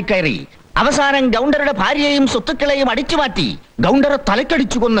കുതിരക്കാരനായി കയറി അവസാനം ഗൗണ്ടറുടെ ഭാര്യയെയും സ്വത്തുക്കളെയും അടിച്ചുമാറ്റി ഗൗണ്ടറെ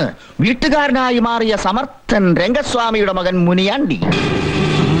തലക്കടിച്ചു കൊന്ന് വീട്ടുകാരനായി മാറിയ സമർത്ഥൻ രംഗസ്വാമിയുടെ മകൻ മുനിയാണ്ടി.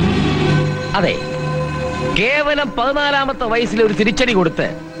 അതെ, കേവലം 14-ാമത്തെ വയസ്സിൽ ഒരു തിരിച്ചടി കൊടുത്ത്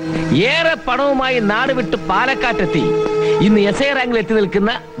ഏറെ പണവുമായി നാട് വിട്ട് പാലക്കാട്ടെത്തി ഇന്ന് എസ് എ റാങ്കിൽ എത്തി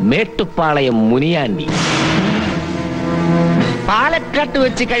നിൽക്കുന്ന മേട്ടുപ്പാളയം മുനിയാണ്ടി. പാലക്കാട്ട്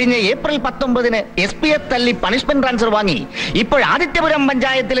വെച്ച് കഴിഞ്ഞ ഏപ്രിൽ 19-ന് SP തല്ലി പണിഷ്മെന്റ് ട്രാൻസ്ഫർ വാങ്ങി ഇപ്പോൾ ആദിത്യപുരം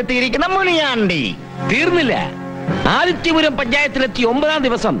പഞ്ചായത്തിലെത്തിയിരിക്കുന്ന മുനിയാണ്ടി. തീർന്നില്ല. ആദിത്യപുരം പഞ്ചായത്തിലെത്തി 9-ാം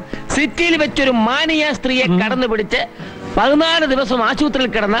ദിവസം സിറ്റിയിൽ വെച്ചൊരു മാനിയ സ്ത്രീയെ കടന്നു പിടിച്ച് 14 ദിവസം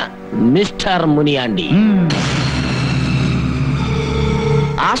ആശുപത്രിയിൽ കിടന്ന മിസ്റ്റർ മുനിയാണ്ടി.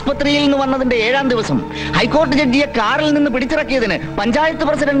 ആസ്പത്രിയിൽ നിന്ന് വന്നതിന്റെ 7-ാം ദിവസം ഹൈക്കോടതി ജഡ്ജിയെ കാറിൽ നിന്ന് പിടിച്ചിറക്കിയതിന് പഞ്ചായത്ത്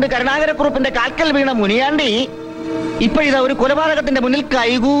പ്രസിഡന്റ് കരുണാകരക്കുറുപ്പിന്റെ കാൽക്കൽ വീണ മുനിയാണ്ടി ഇപ്പോഴിതാ ഒരു കൊലപാതകത്തിന്റെ മുന്നിൽ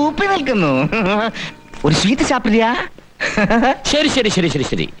കൈകൂപ്പി നിൽക്കുന്നു. ഒരു സ്വീറ്റ് ചാപ്പില്ല. ശരി ശരി ശരി ശരി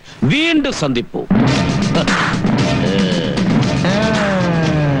ശരി, വീണ്ടും സന്ധിപ്പൂ.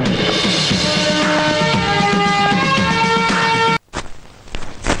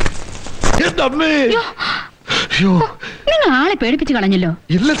 നിങ്ങൾ ആളെ പേടിപ്പിച്ചു കളഞ്ഞല്ലോ.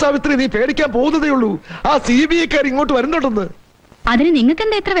 ഇല്ല സാവിത്രി, നീ പേടിക്കാൻ പോകുന്നതേ ഉള്ളൂ. ആ CBI-ക്കാർ ഇങ്ങോട്ട് വരുന്നുണ്ടെന്ന്. അതിന് നിങ്ങൾക്ക്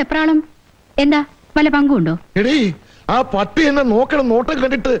എന്താ എത്ര വെപ്രാളം? എന്താ വല്ല പങ്കുണ്ടോ? എടീ, ആ പട്ടി എന്നെ നോക്കണം നോട്ടം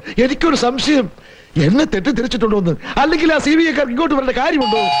കണ്ടിട്ട് എനിക്കൊരു സംശയം. എന്നെ തെറ്റിദ്ധരിച്ചിട്ടുണ്ടോന്ന്. അല്ലെങ്കിൽ ആ CBI-ക്കാർ ഇങ്ങോട്ട് വരേണ്ട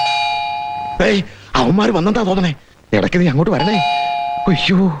കാര്യമുണ്ടോ? ഏയ്, അവന്മാര് വന്നെന്താ തോന്നണേ. ഇടയ്ക്ക് നീ അങ്ങോട്ട് വരണേ.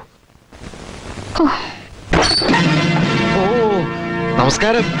 അയ്യോ, ഓ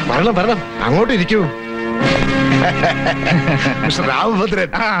നമസ്കാരം. വരണം വരണം, അങ്ങോട്ട് ഇരിക്കൂ. Mister Ramabhadran,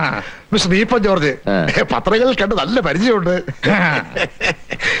 mister Deepan George, പത്രങ്ങളിൽ കണ്ട് നല്ല പരിചയമുണ്ട്.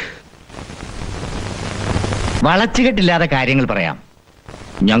 വളച്ചുകെട്ടില്ലാതെ കാര്യങ്ങൾ പറയാം.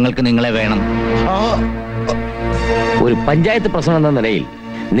 ഞങ്ങൾക്ക് നിങ്ങളെ വേണം. ഒരു പഞ്ചായത്ത് പ്രസിഡന്റ് എന്ന നിലയിൽ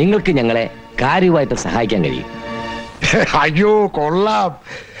നിങ്ങൾക്ക് ഞങ്ങളെ കാര്യമായിട്ട് സഹായിക്കാൻ കഴിയും. അയ്യോ കൊള്ളാം.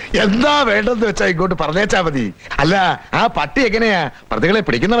 എന്താ വേണ്ടെന്ന് വെച്ചാ ഇങ്ങോട്ട് പറഞ്ഞേച്ചാ മതി. അല്ല, ആ പട്ടി എങ്ങനെയാ? പ്രതികളെ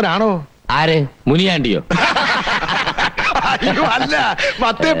പിടിക്കുന്നവരാണോ? ആര്? മുനിയാണ്ടിയോ? അയ്യോ അല്ല,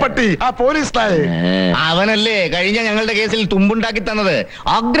 മറ്റേ പട്ടി, ആ പോലീസ് നായ. അവനല്ലേ കഴിഞ്ഞ ഞങ്ങളുടെ കേസിൽ തുമ്പുണ്ടാക്കി തന്നത്?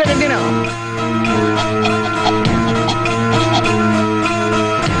 അഗ്രഗണ്യനാ.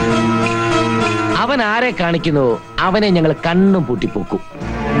 അവൻ ആരെ കാണിക്കുന്നു അവനെ ഞങ്ങൾ കണ്ണും പൂട്ടിപ്പോക്കും.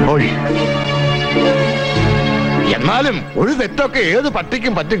 എന്നാലും ഒരു തെറ്റൊക്കെ ഏത്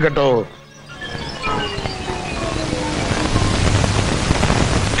പട്ടിക്കും പറ്റും കേട്ടോ.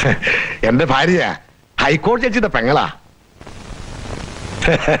 എന്റെ ഭാര്യ ഹൈക്കോടതി ജഡ്ജിയുടെ പെങ്ങളാ.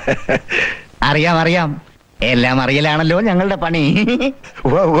 അറിയാം അറിയാം, എല്ലാം അറിയലാണല്ലോ ഞങ്ങളുടെ പണി.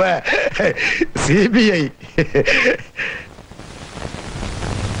 CBI.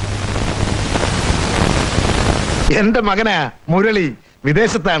 എന്റെ മകനാ മുരളി,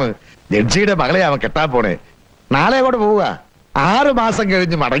 വിദേശത്താണ്. ജഡ്ജിയുടെ മകളെ അവൻ കെട്ടാൻ പോണേ. നാളെ അങ്ങോട്ട് പോവുക. 6 മാസം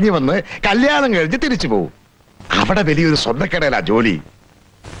കഴിഞ്ഞ് മടങ്ങി വന്ന് കല്യാണം കഴിഞ്ഞ് തിരിച്ചു പോവും. അവിടെ വലിയൊരു സ്വന്തക്കടയിലാ ജോലി.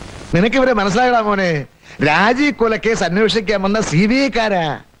 നിനക്കിവരെ മനസ്സിലായടാ മോനെ? രാജി കൊലക്കേസ് അന്വേഷിക്കാൻ വന്ന CBI-ക്കാരാ.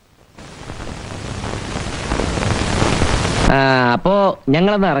 അപ്പോ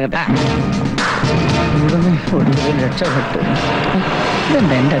ഞങ്ങളൊന്ന് ഇറങ്ങട്ടെ. രക്ഷപ്പെട്ടു.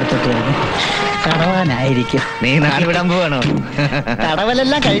 ഇതെന്താ എന്റെ അടുത്തോട്ട് വരുന്നത്? തടവാനായിരിക്കും. നീ നാട് വിടാൻ പോവാണോ?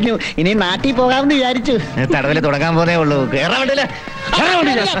 തടവലെല്ലാം കഴിഞ്ഞു, ഇനി നാട്ടിൽ പോകാമെന്ന് വിചാരിച്ചു. തടവല് തുടങ്ങാൻ പോന്നേ ഉള്ളൂ. കേറാൻ വേണ്ടില്ല.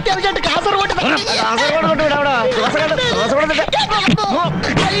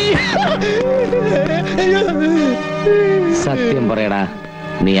 സത്യം പറയടാ,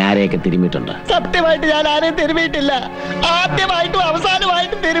 നീ ആരെയൊക്കെ തിരുമ്മിട്ടുണ്ട്? സത്യമായിട്ട് ഞാൻ ആരെയും തിരുമിയിട്ടില്ല. ആദ്യമായിട്ടും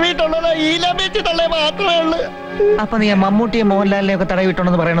അവസാനമായിട്ടും തിരുമിയിട്ടുള്ളത് ഈലം വെച്ചിട്ടുള്ള മാത്രമേ ഉള്ളൂ. അപ്പൊ നീ മമ്മൂട്ടിയെ മോഹൻലാലിനെ ഒക്കെ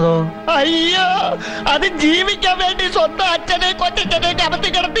തടവിട്ടുണ്ടെന്ന് പറയണതോ? അയ്യോ, അത് ജീവിക്കാൻ വേണ്ടി സ്വന്തം അച്ഛനെ കൊച്ചച്ഛനെ കമത്തി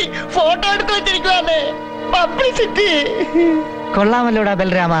കിടത്തി ഫോട്ടോ എടുത്ത് വെച്ചിരിക്കുവാന്നേ. പബ്ലിസിറ്റി. കൊള്ളാമല്ലോടാ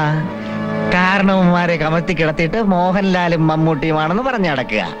ബലരാമ. കാരണവന്മാരെ കമത്തി കിടത്തിയിട്ട് മോഹൻലാലും മമ്മൂട്ടിയുമാണെന്ന് പറഞ്ഞു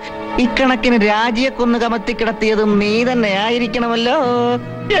നടക്കുക. ഇക്കണക്കിന് രാജിയെ കൊന്ന് കമത്തി കിടത്തിയതും നീ തന്നെ ആയിരിക്കണമല്ലോ.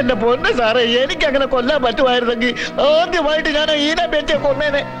 എന്റെ പൊന്ന് സാറേ, എനിക്ക് അങ്ങനെ കൊല്ലാൻ പറ്റുമായിരുന്നെങ്കിൽ ആദ്യമായിട്ട് ഞാൻ ഈനെ പേറ്റിയെ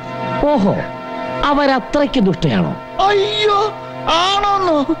കൊന്നേനെ. ഓഹോ, അവരത്രയ്ക്ക് ദുഷ്ടയാണോ? അയ്യോ,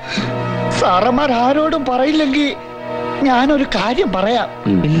 ആണോന്നോ? സാറന്മാർ ആരോടും പറയില്ലെങ്കിൽ ഞാനൊരു കാര്യം പറയാം.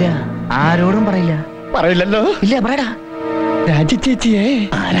 ഇല്ല, ആരോടും പറയില്ല. പറയില്ലല്ലോ? ഇല്ല, പറയടാ. രാജി ചേച്ചിയെ.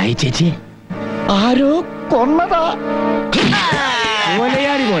 ആരായി ചേച്ചിയെ? ആരോ കൊന്നതാ.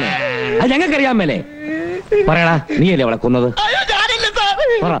 കൊലയാടി മോനെ, അത് ഞങ്ങൾക്കറിയാമല്ലേ? പറയടാ, നീയല്ലേ അവളെ കൊന്നത്?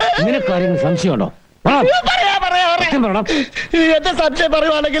 നിനക്കാരെങ്കിലും സംശയമുണ്ടോ? എന്റെ സംശയം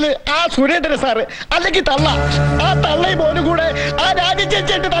പറയുവാണെങ്കിൽ ആ സുരേന്ദ്രൻ സാറ് അല്ലെങ്കിൽ തള്ള, ആ തള്ളയും മോനും കൂടെ ആ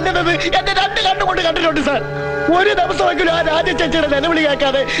രാജചേച്ചിയായിട്ട് തല്ലുന്നത് എന്റെ 2 കണ്ണുകൊണ്ട് കണ്ടിട്ടുണ്ട് സാർ. ഒരു ദിവസമെങ്കിലും ആ രാജചേച്ചിയുടെ നിലവിളി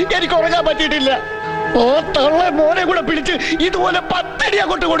കേൾക്കാതെ എനിക്ക് ഉറങ്ങാൻ പറ്റിയിട്ടില്ല. ഓ തള്ള മോനെ കൂടെ പിടിച്ച് ഇതുപോലെ 10 അടി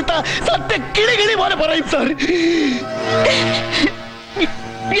അങ്ങോട്ട് കൊടുത്ത സത്യ കിളി പോലെ പറയും സാർ.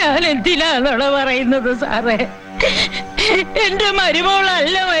 ഞാൻ എന്തിനാണോ പറയുന്നത് സാറേ? എന്റെ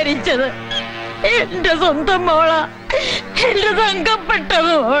മരുമോളല്ല മരിച്ചത്, എന്റെ സ്വന്തം മോള, എന്റെ തങ്കപ്പെട്ട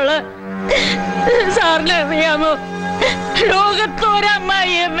മോള്. സാറിന് അറിയാമോ,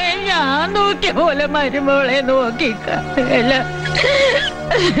 ലോകത്തോരമ്മയമ്മേ ഞാൻ നോക്കിയ പോലെ മരുമോളെ നോക്കിക്കല്ല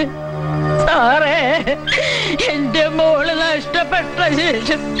സാറേ. എന്റെ മോള് നഷ്ടപ്പെട്ട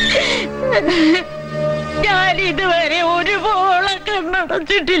ശേഷം ഞാൻ ഇതുവരെ ഒരു മോളെ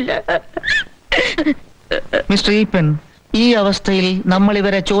കണ്ണടച്ചിട്ടില്ല. മിസ്റ്റർ ഈപ്പൻ, ഈ അവസ്ഥയിൽ നമ്മൾ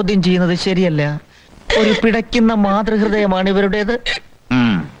ഇവരെ ചോദ്യം ചെയ്യുന്നത് ശരിയല്ല. ഒരു പിടയ്ക്കുന്ന മാതൃഹൃദയമാണ് ഇവരുടേത്.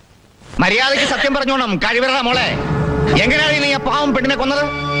 മര്യാദയ്ക്ക് സത്യം പറഞ്ഞോണം. കഴിവറ മോളെ, എങ്ങനെയാണ് നീ ആ പാവം പെണ്ണിനെ കൊന്നത്?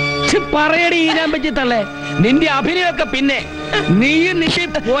 പറയടി ഈനാൻ പറ്റിത്തള്ളേ, നിന്റെ അഭിനയമൊക്കെ പിന്നെ. നീയും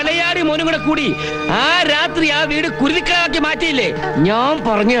നിന്റെ കൊലയാടി മോനും കൂടെ കൂടി ആ രാത്രി ആ വീട് കുരുതിക്കാക്കി മാറ്റിയില്ലേ? ഞാൻ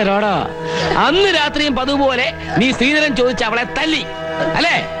പറഞ്ഞു തരാടാ, അന്ന് രാത്രിയും പതുപോലെ നീ ശ്രീധരൻ ചോദിച്ച അവളെ തല്ലി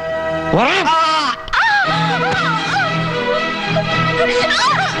അല്ലേ?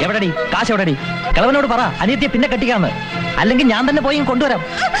 എവിടെടി കാശ്? എവിടെടി? കളവനോട് പറ അനിയത്തിയെ പിന്നെ കെട്ടിക്കാന്ന്, അല്ലെങ്കിൽ ഞാൻ തന്നെ പോയി കൊണ്ടുവരാം.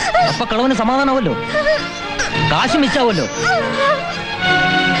 അപ്പൊ കളവന് സമാധാനമാവല്ലോ, കാശ് മിസ്സാവല്ലോ.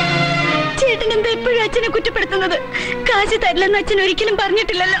 ചേട്ടൻ എന്താ എപ്പോഴും അച്ഛനെ കുറ്റപ്പെടുത്തുന്നത്? കാശ് തരില്ലെന്ന് അച്ഛൻ ഒരിക്കലും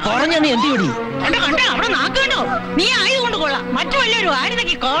പറഞ്ഞിട്ടില്ലല്ലോ. പറഞ്ഞ നീ എന്ത് ചെയ്യടി? കണ്ടോ അവിടെ നാക്കണ്ടോ? നീ ആയതുകൊണ്ട് കൊള്ളാം, മറ്റു വല്ലൊരു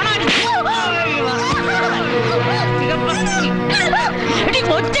ആരുന്നൊക്കെ കാണാൻ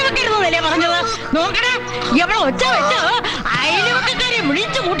ഒച്ച വെക്കരുതല്ലേ പറഞ്ഞത്? നോക്കണേ, എവിടെ ഒച്ച വെച്ചോ അയൽവക്കക്കാരെ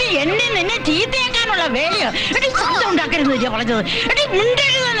വിളിച്ചു കൂട്ടി എന്നെ നിന്നെ ചീത്തയാക്കാനുള്ള വേലയോ എടി ശബ്ദം ഉണ്ടാക്കരുത് പറഞ്ഞത്. എടി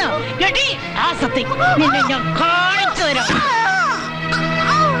മിണ്ടരുതെന്ന് എടി, ആ സത്യം നിന്നെ ഞാൻ കാണിച്ചു തരാം.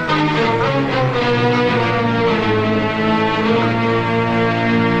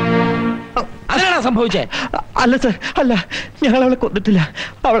 അതിനാണോ സംഭവിച്ചേ? അല്ല സർ, അല്ല, ഞങ്ങൾ അവളെ കൊന്നിട്ടില്ല.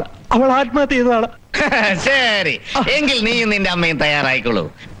 അവൾ ആത്മഹത്യ ചെയ്തതാണ്. ശരി, എങ്കിൽ നീയും നിന്റെ അമ്മയും തയ്യാറായിക്കോളൂ.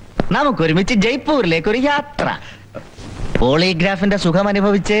 നമുക്കൊരുമിച്ച് ജയ്പൂരിലേക്ക് ഒരു യാത്ര. പോളിഗ്രാഫിന്റെ സുഖം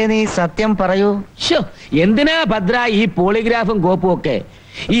അനുഭവിച്ചേ നീ സത്യം പറയൂ. എന്തിനാ ഭദ്ര ഈ പോളിഗ്രാഫും കോപ്പും ഒക്കെ?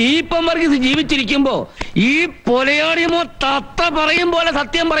 ഈ ഈപ്പം വർഗീസ് ജീവിച്ചിരിക്കുമ്പോ ഈ പൊലയാടിയുമോ തത്ത പറയും പോലെ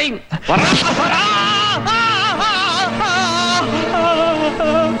സത്യം പറയും.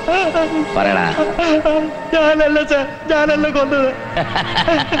 പറയടാ. ഞാനല്ല സർ, ഞാനല്ല കൊന്നത്.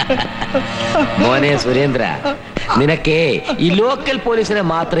 മോനെ സുരേന്ദ്ര, നിനക്കേ ഈ ലോക്കൽ പോലീസിനെ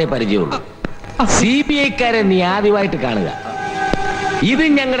മാത്രമേ പരിചയമുള്ളൂ. CBI-ക്കാരെ നീ ആദ്യമായിട്ട് കാണുക. ഇത്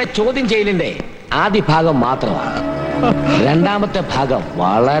ഞങ്ങളുടെ ചോദ്യം ചെയ്യലിന്റെ ആദ്യ ഭാഗം മാത്രമാണ്. രണ്ടാമത്തെ ഭാഗം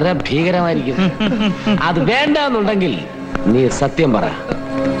വളരെ ഭീകരമായിരിക്കും. അത് വേണ്ടെന്നുണ്ടെങ്കിൽ നീ സത്യം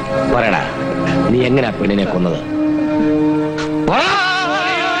പറയടാ, നീ എങ്ങനെയാ പെണ്ണിനെ കൊന്നത്?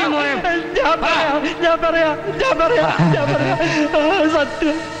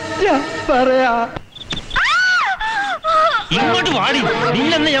 സത്യം ഞാൻ പറയാ. ഇങ്ങോട്ട് വാടി,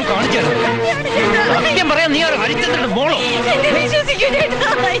 നിന്നെന്ന് ഞാൻ കാണിച്ചത്. സത്യം പറയാൻ നീ അഴിച്ചിട്ടുണ്ട് മോളോ?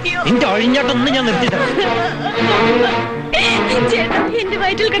 നിന്റെ അഴിഞ്ഞാട്ടൊന്നും ഞാൻ നിർത്തിയില്ല. ചേട്ടാ, എന്റെ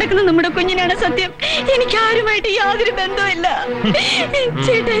വയറ്റിൽ കിടക്കുന്ന നമ്മുടെ കുഞ്ഞിനാണ് സത്യം. എനിക്ക് ആരുമായിട്ട് യാതൊരു ബന്ധവുമില്ല.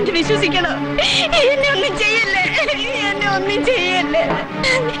 ചേട്ടാ, എന്നെ വിശ്വസിക്കണം. എന്നെ ഒന്നും ചെയ്യല്ലേ, എന്നെ ഒന്നും ചെയ്യല്ലേ.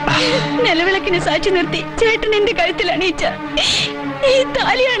 നിലവിളക്കിന് സാക്ഷി നിർത്തി ചേട്ടൻ എന്റെ കഴുത്തിൽ അണിയിച്ച ഈ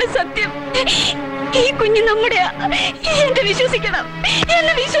താലിയാണ് സത്യം. ഈ കുഞ്ഞ് നമ്മുടെയാ. എന്നെ വിശ്വസിക്കണം,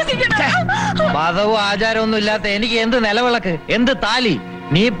 എന്നെ വിശ്വസിക്കണം. മതവും ആചാരമൊന്നും ഇല്ലാത്ത എനിക്ക് എന്ത് നിലവിളക്ക്, എന്ത് താലി?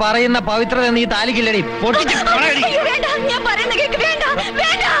 നീ പറയുന്ന പവിത്രത നീ താലിക്കില്ലടി. വേണ്ട, ഞാൻ പറയുന്ന കേക്ക്. വേണ്ട,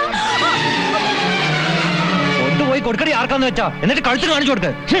 വേണ്ട. കൊണ്ടുപോയി കൊടുക്കടി ആർക്കാന്ന് വെച്ചാ, എന്നിട്ട് കഴുത്തിൽ കാണിച്ചു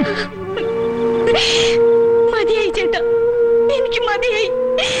കൊടുക്ക്. മതിയായി ചേട്ടാ, എനിക്ക് മതിയായി.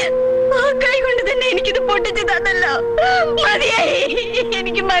 ആ കൈ കൊണ്ട് തന്നെ എനിക്കിത് പൊട്ടിച്ചു തന്നല്ലോ. മതിയായി,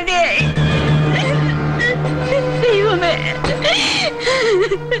 എനിക്ക് മതിയായി. ദൈവമേ,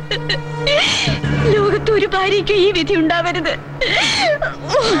 ലോകത്ത് ഒരു ഭാര്യയ്ക്ക് ഈ വിധി ഉണ്ടാവരുത്.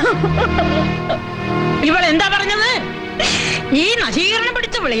 ഇവളെന്താ പറഞ്ഞത്? ഈ നശീകരണം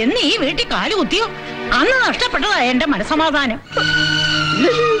പിടിച്ചവളെ എന്ന് ഈ വീട്ടിൽ കാല് കുത്തിയോ? അന്ന് നഷ്ടപ്പെട്ടതാ എന്റെ മനസമാധാനം.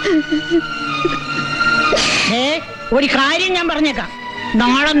 ഒരു കാര്യം ഞാൻ പറഞ്ഞേക്കാം,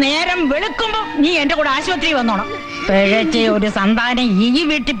 നാളെ നേരം വെളുക്കുമ്പോ നീ എന്റെ കൂടെ ആശുപത്രി വന്നോണം. പിഴച്ച് ഒരു സന്താനം ഈ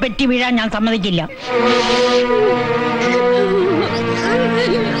വീട്ടിൽ പെറ്റി വീഴാൻ ഞാൻ സമ്മതിക്കില്ല.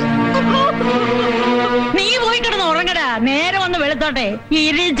 നീ പോയി കിടന്ന് ഉറങ്ങടാ. നേരെ വന്ന് വെളുത്തോട്ടെ.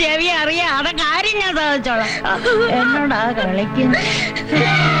 ഇരു ചെവി അറിയാതെ കാര്യം ഞാൻ സാധിച്ചോളാം. എന്നോടാ കളിക്കുന്നു.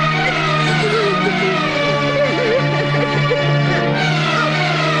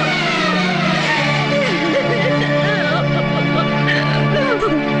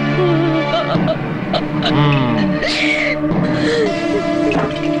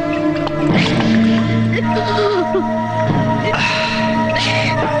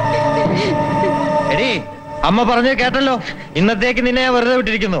 എടീ, അമ്മ പറഞ്ഞു കേട്ടല്ലോ. ഇന്നത്തേക്ക് നിന്നെ വെറുതെ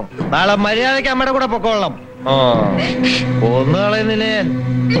വിട്ടിരിക്കുന്നു. നാളെ മര്യാദയ്ക്ക് അമ്മയുടെ കൂടെ പൊക്കോളാം. ഒന്നുകളെ നിന്നെ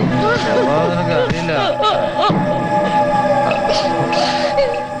അറിയില്ല.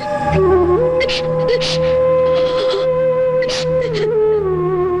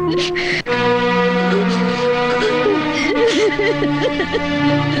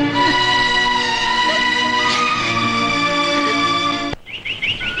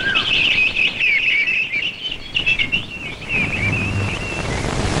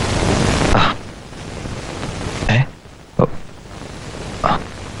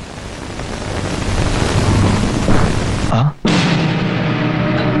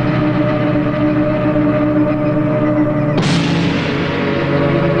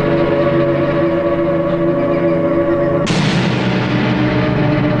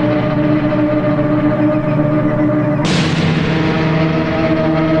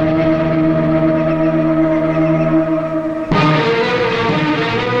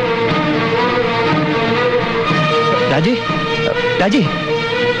 രാജി,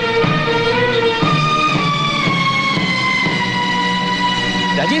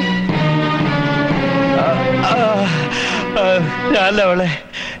 രാജി, ഞാനവളെ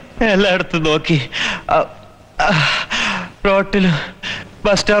എല്ലായിടത്തും നോക്കി. റോട്ടിലും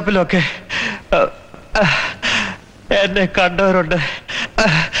ബസ് സ്റ്റോപ്പിലും ഒക്കെ എന്നെ കണ്ടവരുണ്ട്.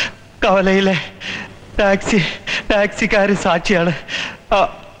 കവലയിലെ ടാക്സിക്കാര് സാക്ഷിയാണ്.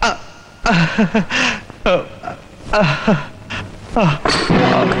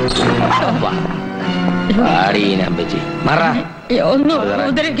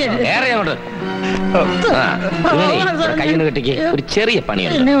 കയ്യൊന്ന് കെട്ടിക്ക്. ഒരു ചെറിയ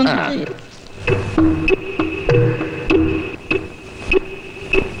പണിയുണ്ട്.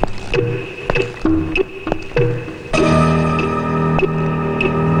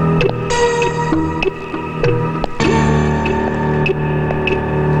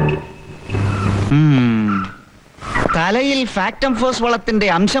 തലയിൽ ഫാക്ടം ഫോഴ്സ് വളത്തിന്റെ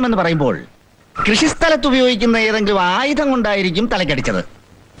അംശം എന്ന് പറയുമ്പോൾ കൃഷിസ്ഥലത്ത് ഉപയോഗിക്കുന്ന ഏതെങ്കിലും ആയുധം കൊണ്ടായിരിക്കും തലക്കടിച്ചത്.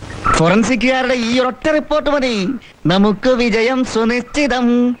 ഫോറൻസിക്കുകാരുടെ ഈ ഒറ്റ റിപ്പോർട്ട് മതി, നമുക്ക് വിജയം സുനിശ്ചിതം.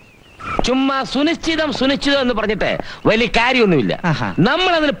 ചുമ്മാ സുനിശ്ചിതം എന്ന് പറഞ്ഞിട്ട് വലിയ കാര്യമൊന്നുമില്ല.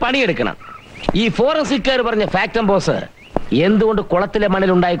 നമ്മൾ അതിന് പണിയെടുക്കണം. ഈ ഫോറൻസിക്കുകാർ പറഞ്ഞ ഫാക്ടം ഫോഴ്സ് എന്തുകൊണ്ട് കുളത്തിലെ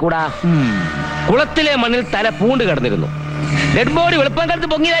മണ്ണിൽ ഉണ്ടായിക്കൂടാ? കുളത്തിലെ മണ്ണിൽ തല പൂണ്ട് കിടന്നിരുന്നു. ഡെഡ് ബോഡി വെളുപ്പം കാലത്ത്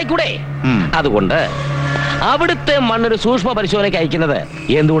പൊങ്ങിയതായിക്കൂടെ? അതുകൊണ്ട് അവിടുത്തെ മണ്ണൊരു സൂക്ഷ്മ പരിശോധനയ്ക്ക് അയക്കുന്നത്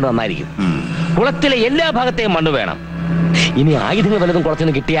എന്തുകൊണ്ട് നന്നായിരിക്കും. കുളത്തിലെ എല്ലാ ഭാഗത്തെയും മണ്ണ് വേണം. ഇനി ആയുധങ്ങൾ വല്ലതും കുളത്തിൽ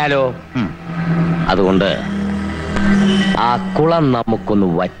നിന്ന് കിട്ടിയാലോ? അതുകൊണ്ട് ആ കുളം നമുക്കൊന്ന്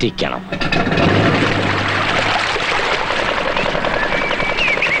വറ്റിക്കണം.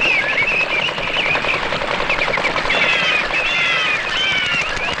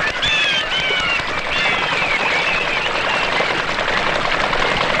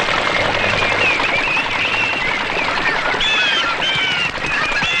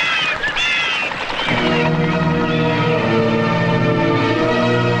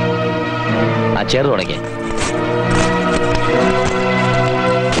 ചേർന്ന് തുടങ്ങി.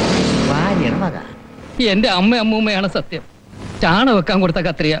 എന്റെ അമ്മൂമ്മയാണ് സത്യം. ചാണ വെക്കാൻ കൊടുത്ത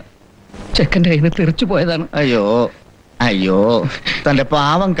കത്രിയ ചെക്കന്റെ കയ്യിൽ നിന്ന് തെറിച്ചു പോയതാണ്. അയ്യോ അയ്യോ, തന്റെ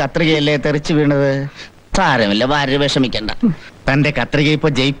പാവം കത്രികയല്ലേ തെറിച്ചു വീണത്. സാരമില്ല, ഭാര്യ വിഷമിക്കണ്ട. തന്റെ കത്രിക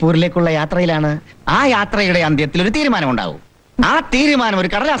ഇപ്പൊ ജയ്പൂരിലേക്കുള്ള യാത്രയിലാണ്. ആ യാത്രയുടെ അന്ത്യത്തിൽ ഒരു തീരുമാനം ഉണ്ടാവും. ആ തീരുമാനം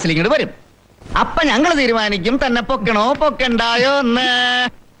ഒരു കടലാസിലേക്ക് വരും. അപ്പൊ ഞങ്ങൾ തീരുമാനിക്കും തന്നെ പൊക്കണോ പൊക്കണ്ടായോ എന്ന്.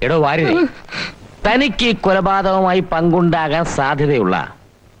 എടോ വാരി, തനിക്ക് കൊലപാതകവുമായി പങ്കുണ്ടാകാൻ സാധ്യതയുള്ള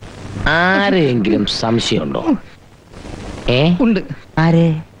ആരെങ്കിലും സംശയമുണ്ടോ? ഉണ്ട്. ആരെ?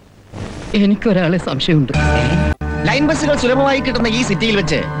 എനിക്കൊരാളെ സംശയമുണ്ട്. ലൈൻ ബസ്സുകൾ സുലഭമായി കിട്ടുന്ന ഈ സിറ്റിയിൽ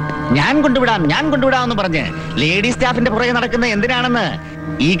വെച്ച് ഞാൻ കൊണ്ടുവിടാം എന്ന് പറഞ്ഞ് ലേഡി സ്റ്റാഫിന്റെ പുറകെ നടക്കുന്ന എന്തിനാണെന്ന്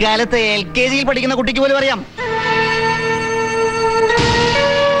ഈ കാലത്ത് LKG പഠിക്കുന്ന കുട്ടിക്ക് പോലും അറിയാം.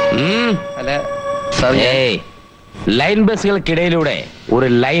 ലൈൻ ബസ്സുകൾക്കിടയിലൂടെ ഒരു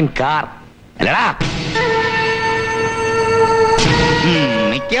ലൈൻ കാർ അല്ലടാ.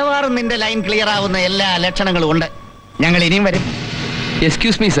 മിക്കവാറും നിന്റെ ലൈൻ ക്ലിയർ ആവുന്ന എല്ലാ ലക്ഷണങ്ങളും ഉണ്ട്. ഞങ്ങൾ ഇനിയും വരും.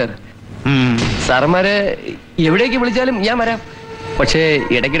 Excuse me sir. സാറന്മാരെ എവിടേക്ക് വിളിച്ചാലും ഞാൻ വരാം. പക്ഷേ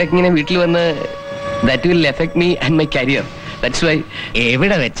ഇടയ്ക്കിടയ്ക്ക് ഇങ്ങനെ വീട്ടിൽ വന്ന് that will effect me and my career. That's why.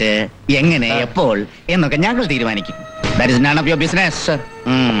 എവിടെ വെച്ച് എങ്ങനെ എപ്പോൾ എന്നൊക്കെ ഞങ്ങൾ തീരുമാനിക്കും. That is none of your business sir.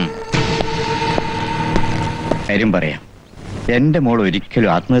 കാര്യം പറയാം, എന്റെ മോൾ ഒരിക്കലും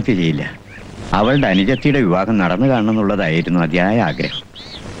ആത്മഹത്യ ചെയ്യില്ല. അവളുടെ അനുജത്തിയുടെ വിവാഹം നടന്നു കാണണമെന്നുള്ളതായിരുന്നു അതിയായ ആഗ്രഹം.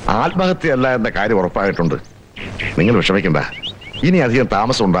 ആത്മഹത്യയല്ല എന്ന കാര്യം ഉറപ്പായിട്ടുണ്ട്. നിങ്ങൾ വിഷമിക്കണ്ട, ഇനി അധികം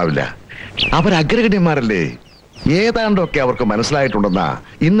താമസം ഉണ്ടാവില്ല. അവർ അഗ്രഗണ്യന്മാരല്ലേ, ഏതാണ്ടൊക്കെ അവർക്ക് മനസ്സിലായിട്ടുണ്ടെന്നാ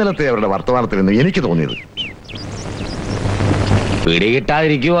ഇന്നലത്തെ അവരുടെ വർത്തമാനത്തിൽ നിന്ന് എനിക്ക് തോന്നിയത്.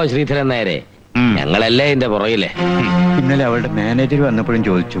 പിടികിട്ടാതിരിക്കുവോ ശ്രീധരൻ നേരെ? ഞങ്ങളല്ലേ എന്റെ പുറകിലെ. ഇന്നലെ അവളുടെ മാനേജർ വന്നപ്പോഴും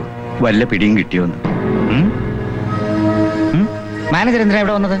ചോദിച്ചു വല്ല പിടിയും കിട്ടിയോന്ന്. മാനേജർ എന്തിനാ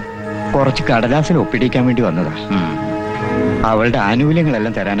ഇവിടെ വന്നത്? കുറച്ച് കടലാസിൽ ഒപ്പിടിക്കാൻ വേണ്ടി വന്നതാ. അവളുടെ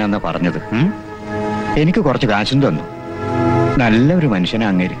ആനുകൂല്യങ്ങളെല്ലാം തരാനാന്നാ പറഞ്ഞത്. എനിക്ക് കുറച്ച് കാശും തന്നു. നല്ലൊരു മനുഷ്യനാ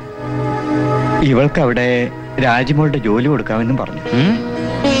അങ്ങേര്. ഇവൾക്ക് അവിടെ രാജ്യമോളുടെ ജോലി കൊടുക്കാമെന്നും പറഞ്ഞു.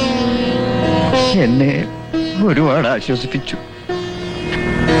 എന്നെ ഒരുപാട് ആശ്വസിപ്പിച്ചു.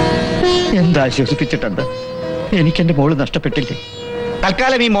 എന്താശ്വസിപ്പിച്ചിട്ടുണ്ട്? എനിക്കെന്റെ മോള് നഷ്ടപ്പെട്ടില്ലേ?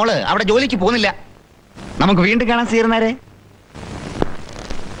 തൽക്കാലം ഈ മോള് അവിടെ ജോലിക്ക് പോകുന്നില്ല. നമുക്ക് വീണ്ടും കാണാൻ സീർന്നാരെ.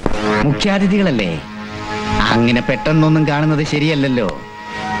 മുഖ്യാതിഥികളല്ലേ, അങ്ങനെ പെട്ടെന്നൊന്നും കാണുന്നത് ശരിയല്ലല്ലോ.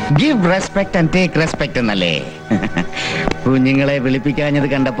 Give respect and take respect എന്നല്ലേ. കുഞ്ഞുങ്ങളെ വിളിപ്പിക്കാഞ്ഞത്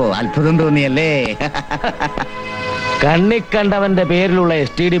കണ്ടപ്പോ അത്ഭുതം തോന്നിയല്ലേ? കണ്ണിക്കണ്ടവന്റെ പേരിലുള്ള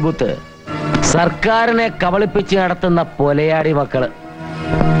STD ബൂത്ത് സർക്കാരിനെ കബളിപ്പിച്ച് നടത്തുന്ന പൊലയാടി മക്കള്.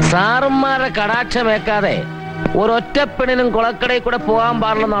 സാറുമാരുടെ കടാക്ഷമേക്കാതെ ഒരൊറ്റപ്പെണ്ണിനും കുളക്കടയിൽ കൂടെ പോകാൻ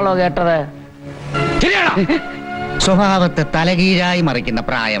പാടില്ലെന്നാണോ കേട്ടത്? സ്വഭാവത്തെ തലകീഴായി മറിക്കുന്ന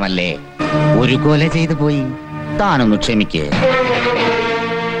പ്രായമല്ലേ. ഒരു കൊല ചെയ്തു പോയി, താനൊന്ന് ക്ഷമിക്ക്.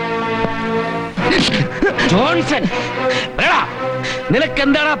 ജോൺസൺ,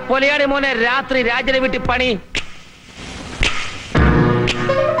 നിനക്കെന്താണ് പൊലയാടി മോനെ രാത്രി രാജനെ വീട്ടിൽ പണി?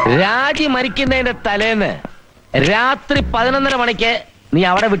 രാജി മരിക്കുന്നതിന്റെ തലേന്ന് രാത്രി 11:30 മണിക്ക് നീ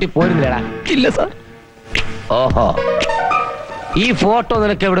അവിടെ വീട്ടിൽ പോയിരുന്നില്ലടാ? ഇല്ല സാർ. ഓഹോ, ഈ ഫോട്ടോ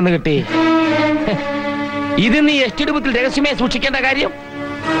നിനക്ക് എവിടുന്ന് കിട്ടി? ഇത് നീ STD ബൂത്തിൽ രഹസ്യമായി സൂക്ഷിക്കേണ്ട കാര്യം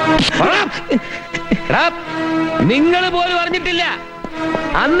നിങ്ങൾ പോലും അറിഞ്ഞിട്ടില്ല.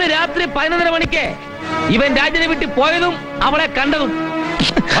 അന്ന് രാത്രി 11:30 മണിക്ക് ഇവൻ രാജനെ വിട്ട് പോയതും അവളെ കണ്ടതും.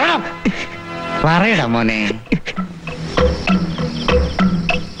 പറയടാ മോനെ.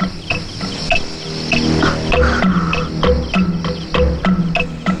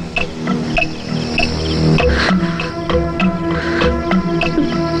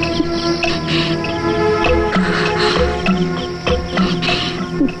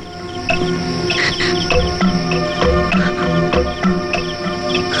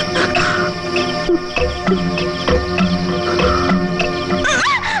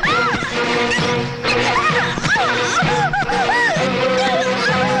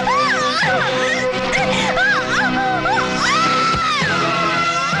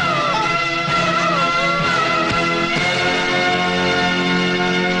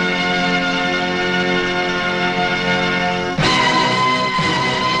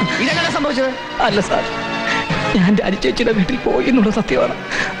 അല്ല സാർ, ഞാൻ രാജിച്ചേച്ചിയുടെ വീട്ടിൽ പോയി എന്നുള്ള സത്യമാണ്.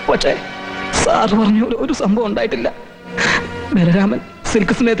 പക്ഷേ സാർ പറഞ്ഞ ഒരു സംഭവം ഉണ്ടായിട്ടില്ല. ബലരാമൻ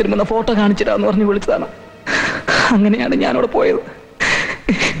സിൽക്ക് സ്നേഹത്തിരുന്ന ഫോട്ടോ കാണിച്ചിട്ടാന്ന് പറഞ്ഞ് വിളിച്ചതാണ്. അങ്ങനെയാണ് ഞാനവിടെ പോയത്.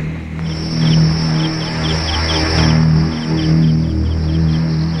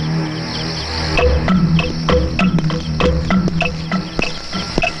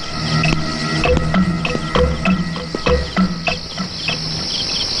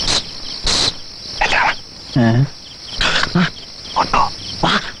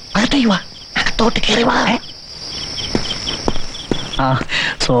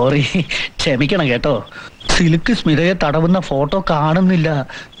 സോറി, ക്ഷമിക്കണം കേട്ടോ. സിൽക്ക് സ്മിതയെ തടവുന്ന ഫോട്ടോ കാണുന്നില്ല.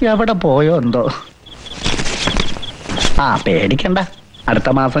 എവിടെ പോയോ എന്തോ. പേടിക്കണ്ട, അടുത്ത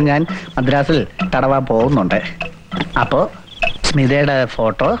മാസം ഞാൻ മദ്രാസിൽ തടവാൻ പോകുന്നുണ്ട്. അപ്പോ സ്മിതയുടെ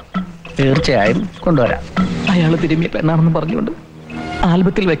ഫോട്ടോ തീർച്ചയായും കൊണ്ടുവരാം. അയാൾ തിരുമ്മിയ പെണ്ണാണെന്ന് പറഞ്ഞുകൊണ്ട്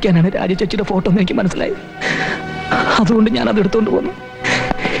ആൽബത്തിൽ വെക്കാനാണ് രാജചേച്ചിയുടെ ഫോട്ടോ എന്ന് എനിക്ക് മനസ്സിലായി. അതുകൊണ്ട് ഞാൻ അത് എടുത്തുകൊണ്ട് പോന്നു.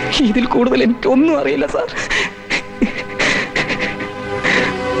 ഇതിൽ കൂടുതൽ എനിക്കൊന്നും അറിയില്ല സാർ.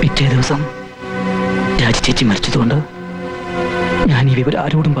 പിറ്റേ ദിവസം രാജചേച്ചി മരിച്ചതുകൊണ്ട് ഞാൻ ഈ വിവരം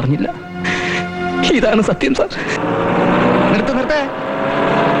ആരോടും പറഞ്ഞില്ല. ഇതാണ് സത്യം സാർ.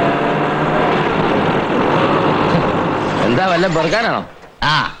 എന്താ വല്ല ബർഗാനാണോ?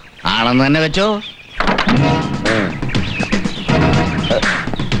 ആണെന്ന് തന്നെ വെച്ചോ.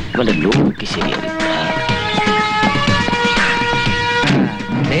 ശരിയാണ്.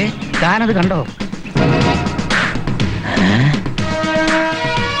 താനത് കണ്ടോ?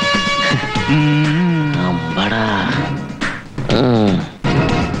 അമ്പടാ.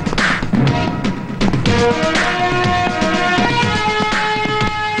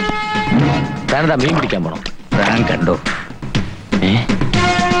 താനെന്താ മീൻ പിടിക്കാൻ പോണം? താൻ കണ്ടോ?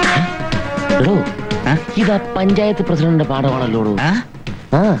 എടോ, ഇതാ പഞ്ചായത്ത് പ്രസിഡന്റിന്റെ പാഠമാണല്ലോ.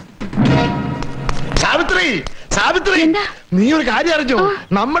 സാവിത്രി, സാവിത്രി, നീ ഒരു കാര്യം അറിഞ്ഞോ?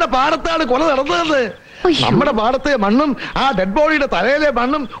 നമ്മുടെ പാടത്താണ് കൊല നടന്നത്. നമ്മുടെ പാടത്തെ മണ്ണും ആ ഡെഡ് ബോഡിയുടെ തലയിലെ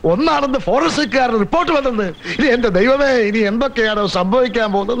മണ്ണും ഒന്നാണെന്ന് ഫോറസ്റ്റുകാരുടെ റിപ്പോർട്ട് വന്നത്. ഇനി എന്റെ ദൈവമേ, ഇനി എന്തൊക്കെയാണോ സംഭവിക്കാൻ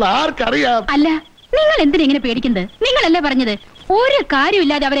പോകുന്നത് ആർക്കറിയാം. അല്ല, നിങ്ങൾ എന്തിനാ ഇങ്ങനെ പേടിക്കുന്നത്? നിങ്ങളല്ലേ പറഞ്ഞത് ഒരു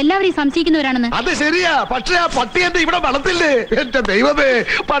കാര്യമില്ലാതെ അവരെല്ലാവരെയും സംശയിക്കുന്നവരാണെന്ന്? അത് ശരിയാ, പക്ഷെ ആ പട്ടി എന്റെ ഇവിടെ വളർത്തില്ലേ. എന്റെ ദൈവമേ,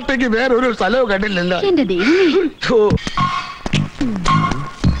 പട്ടിക്ക് വേറൊരു സ്ഥലവും കണ്ടില്ലല്ലോ. എന്റെ ദൈവമേ.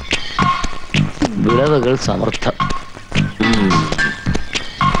 വിളവുകൾ സമർത്ഥം.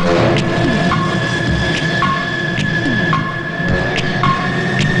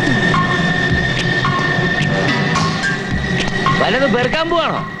 വല്ലത് പെറുക്കാൻ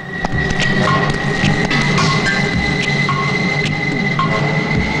പോവാണോ?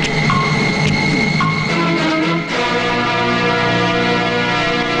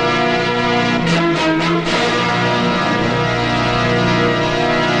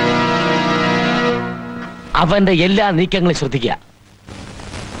 അവന്റെ എല്ലാ നീക്കങ്ങളും ശ്രദ്ധിക്കുക.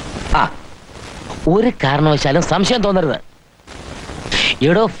 ഒരു കാരണവശാലും സംശയം തോന്നരുത്.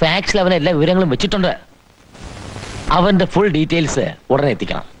 എടോ, ഫാക്സിൽ അവൻ എല്ലാ വിവരങ്ങളും വെച്ചിട്ടുണ്ട്. അവന്റെ ഫുൾ ഡീറ്റെയിൽസ് ഉടനെ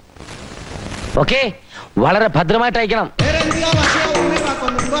എത്തിക്കണം. ഓക്കെ, വളരെ ഭദ്രമായിട്ട് അയക്കണം.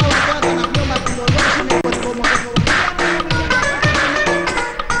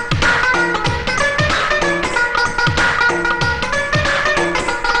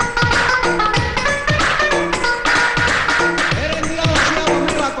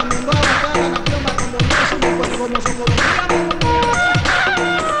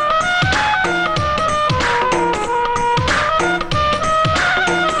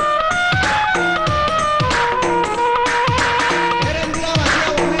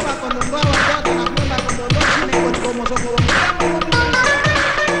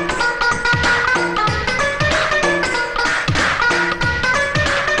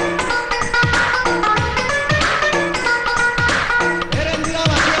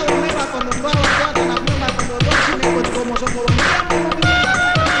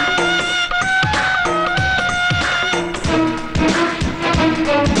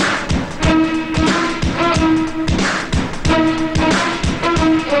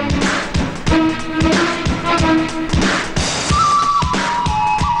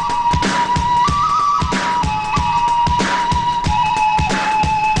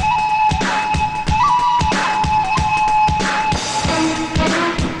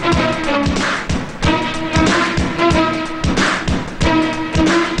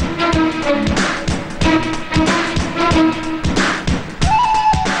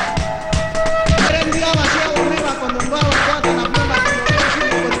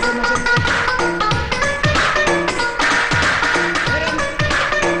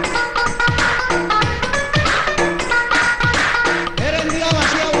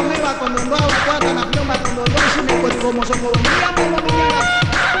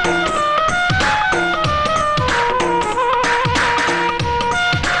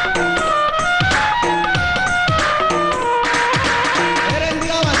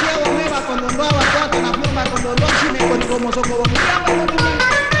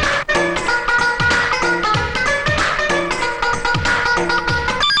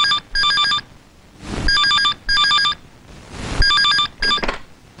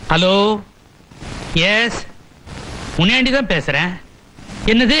 ஹலோ, எஸ், முனியாண்டி தான் பேசுறேன்.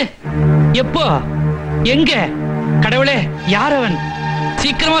 என்னது? எப்போ? எங்க? கடவுளே, யார் அவன்?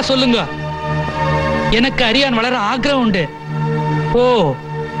 சீக்கிரமா சொல்லுங்க. எனக்கு அறியான் வளர ஆக்ரகம் உண்டு. ஓ,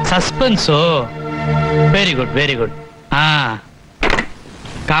 சஸ்பென்ஸோ? Very good, very good.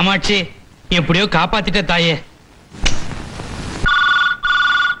 Kamakshi, எப்படியோ காப்பாத்திட்ட தாயே.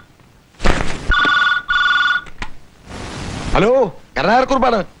 ഹലോ,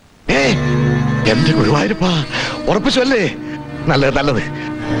 കരുണാകരക്കുറുപ്പാണ്. എന്റെ ഗുരുവായൂരപ്പാ, ഉറപ്പിച്ചല്ലേ? നല്ലത്, നല്ലത്.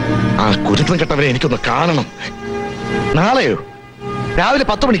 ആ കുരുത്തം കെട്ടവരെ എനിക്കൊന്ന് കാണണം. നാളെയോ? രാവിലെ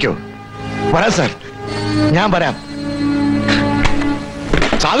 10 മണിക്കോ? വരാം സാർ, ഞാൻ വരാം.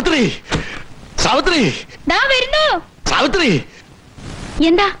 സാവിത്രി, സാവിത്രി, സാവിത്രി,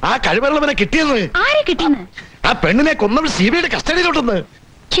 എന്താ ആ കഴിവുള്ളവനെ കിട്ടിയെന്ന്? ആരെ കിട്ടിയെന്ന്? ആ പെണ്ണിനെ കൊന്നവർ സിബിഐയുടെ കസ്റ്റഡിയിലോട്ടെന്ന്.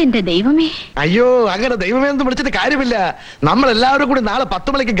 എന്റെ ദൈവമേ. അയ്യോ, അങ്ങനെ ദൈവമേ എന്ന് വിളിച്ചിട്ട് കാര്യമില്ല. നമ്മൾ എല്ലാവരും കൂടി നാളെ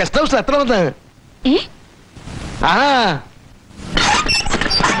 10 മണിക്ക് ഗസ്റ്റ് ഹൗസിൽ എത്തണമെന്ന്.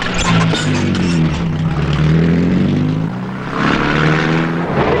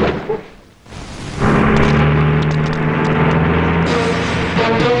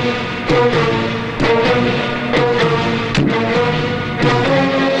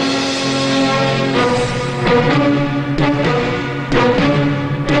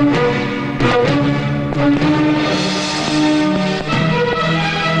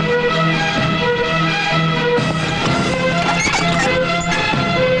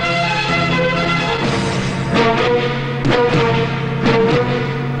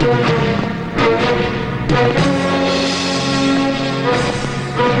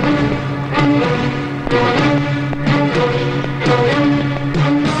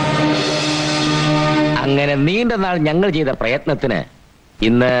 നീണ്ട നാൾ ഞങ്ങൾ ചെയ്ത പ്രയത്നത്തിന്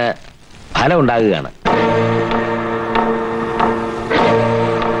ഇന്ന് ഫലം ഉണ്ടാകുകയാണ്.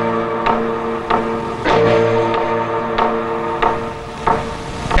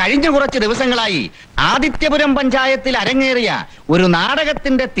 കഴിഞ്ഞ കുറച്ച് ദിവസങ്ങളായി ആദിത്യപുരം പഞ്ചായത്തിൽ അരങ്ങേറിയ ഒരു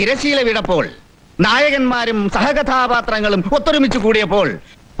നാടകത്തിന്റെ തിരശീല വീണപ്പോൾ നായകന്മാരും സഹകഥാപാത്രങ്ങളും ഒത്തൊരുമിച്ച് കൂടിയപ്പോൾ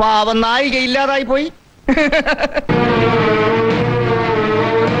പാവം നായിക ഇല്ലാതായി പോയി.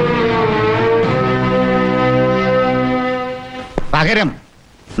 പകരം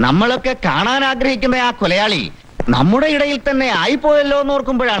നമ്മളൊക്കെ കാണാൻ ആഗ്രഹിക്കുന്ന ആ കൊലയാളി നമ്മുടെ ഇടയിൽ തന്നെ ആയിപ്പോയല്ലോ എന്ന്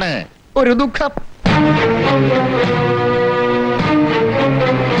ഓർക്കുമ്പോഴാണ് ഒരു ദുഃഖം.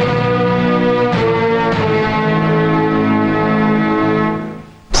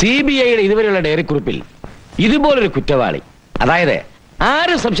 CBIയുടെ ഇതുവരെയുള്ള ഡയറിക്കുറിപ്പിൽ ഇതുപോലൊരു കുറ്റവാളി, അതായത്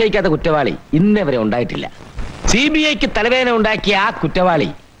ആരും സംശയിക്കാത്ത കുറ്റവാളി ഇന്നവരെ ഉണ്ടായിട്ടില്ല. CBIക്ക് തലവേദന ഉണ്ടാക്കിയ ആ കുറ്റവാളി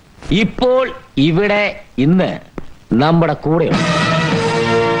ഇപ്പോൾ ഇവിടെ ഇന്ന് നമ്മുടെ കൂടെയുണ്ട്.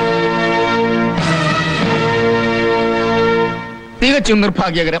 തികച്ചും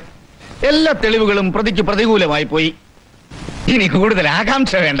നിർഭാഗ്യകരം. എല്ലാ തെളിവുകളും പ്രതിക്ക് പ്രതികൂലമായി പോയി. ഇനി കൂടുതൽ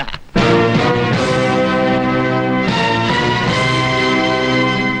ആകാംക്ഷ വേണ്ട.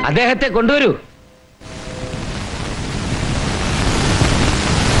 അദ്ദേഹത്തെ കൊണ്ടുവരൂ.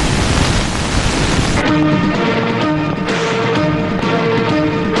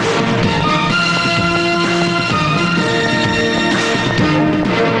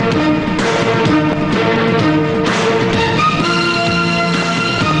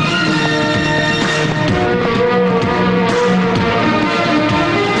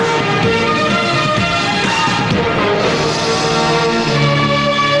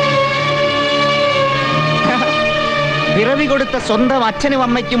 പിറവി കൊടുത്ത സ്വന്തം അച്ഛനും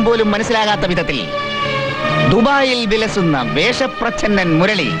അമ്മയ്ക്കും പോലും മനസ്സിലാകാത്ത വിധത്തിൽ ദുബായിൽ വിലസുന്ന വേഷപ്രച്ഛന്നൻ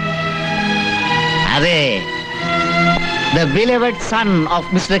മുരളി. അതെ, the beloved son of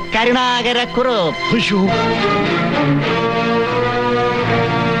Mr. Karunagara Kurup.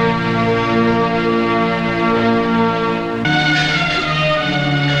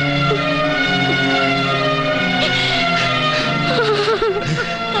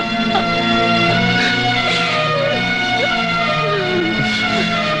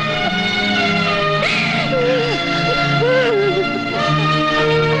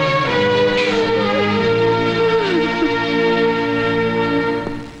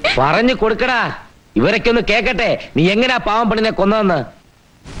 പറഞ്ഞു കൊടുക്കടാ, ഇവരൊക്കെ ഒന്ന് കേക്കട്ടെ. നീ എങ്ങനെയാ പാവം പെണ്ണിനെ കൊന്നതെന്ന്?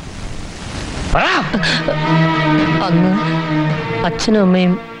 അന്ന് അച്ഛനും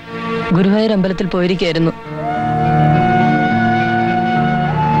അമ്മയും ഗുരുവായൂർ അമ്പലത്തിൽ പോയിരിക്കായിരുന്നു.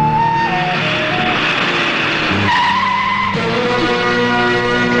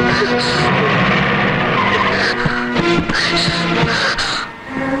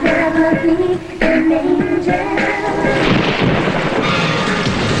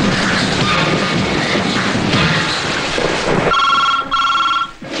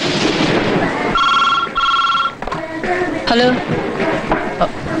 Hello,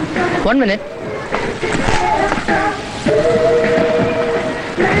 1 minute.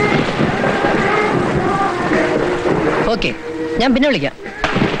 ഓക്കെ, ഞാൻ പിന്നെ വിളിക്കാം.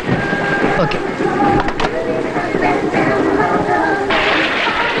 ഓക്കെ.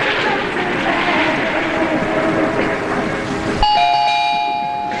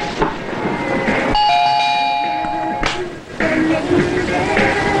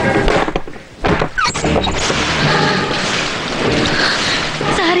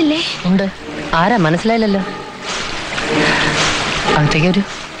 ഉണ്ട്. ആരാ മനസ്സിലായില്ലല്ലോ. അകത്തേക്ക് വരൂ.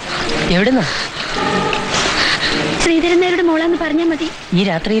 എവിടുന്നാ? ശ്രീധരനാരുടെ മോളാന്ന് പറഞ്ഞാ മതി. ഈ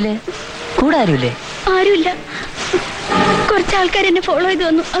രാത്രിയില് കൂടെ ആരുമില്ലേ? ആരുമില്ല. കുറച്ച് ആൾക്കാർ എന്നെ ഫോളോ ചെയ്ത്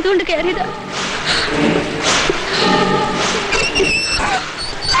വന്നു, അതുകൊണ്ട് കയറിയതാ.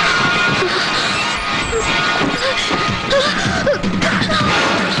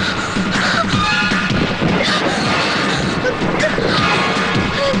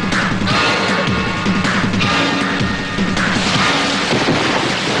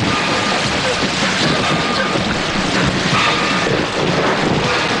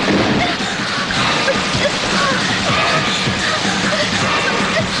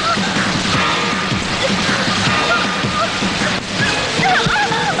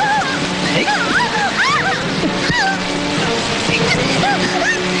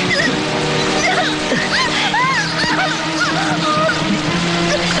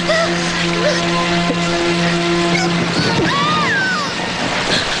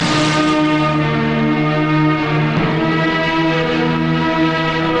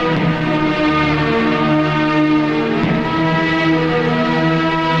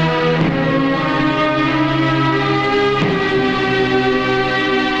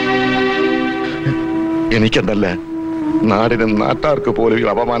 എനിക്കെന്തല്ല, നാടിനും നാട്ടാർക്ക് പോലും ഈ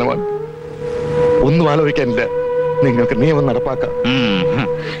അപമാനമാണ്. ഒന്നും ആലോചിക്കാനില്ല. നിങ്ങൾക്ക് നിയമം നടപ്പാക്കാം.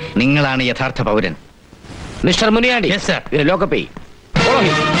 നിങ്ങളാണ് യഥാർത്ഥ പൗരൻ. മിസ്റ്റർ മുനിയാണ്ടി, ലോക്കപ്പ് ചെയ്യ്.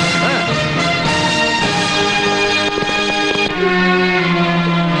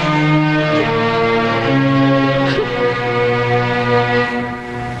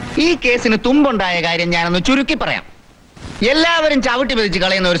 ഈ കേസിന് തുമ്പുണ്ടായ കാര്യം ഞാനൊന്ന് ചുരുക്കി പറയാം. എല്ലാവരും ചവിട്ടി വെച്ച്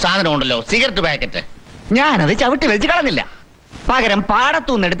കളയുന്ന ഒരു സാധനം ഉണ്ടല്ലോ, സിഗരറ്റ് പാക്കറ്റ്. ഞാനത് ചവിട്ടി വെച്ച് കളഞ്ഞില്ല. പകരം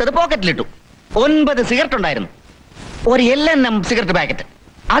പാടത്തുനിന്ന് എടുത്തത് പോക്കറ്റിലിട്ടു. 9 സിഗരറ്റ് ഉണ്ടായിരുന്നു. ഒരു LNM സിഗരറ്റ് പാക്കറ്റ്,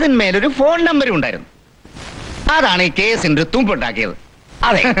 അതിന്മേലൊരു ഫോൺ നമ്പരും ഉണ്ടായിരുന്നു. അതാണ് ഈ കേസിന്റെ തുമ്പുണ്ടാക്കിയത്.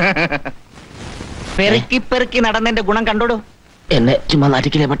 അതെ, പെറുക്കി പെറുക്കി നടന്നതിന്റെ ഗുണം കണ്ടോടോ. എന്നെ ചുമ്മാ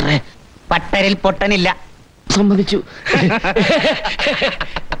നാട്ടിക്കില്ലേ പട്ടരെ? പട്ടരിൽ പൊട്ടനില്ല. സമ്മതിച്ചു.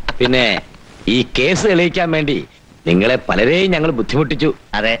 പിന്നെ ഈ കേസ് തെളിയിക്കാൻ വേണ്ടി നിങ്ങളെ പലരെയും ഞങ്ങൾ ബുദ്ധിമുട്ടിച്ചു.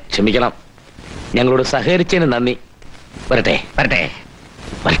 അതെ, ക്ഷമിക്കണം. ഞങ്ങളോട് സഹകരിച്ചതിന് നന്ദി. വരട്ടെ വരട്ടെ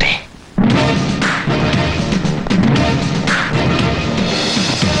വരട്ടെ.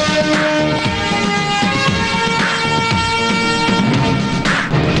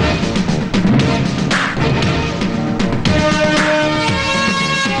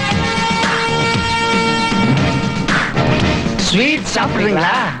 ஸ்வீட்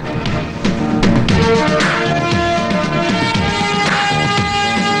சாப்பிடுறீங்களா?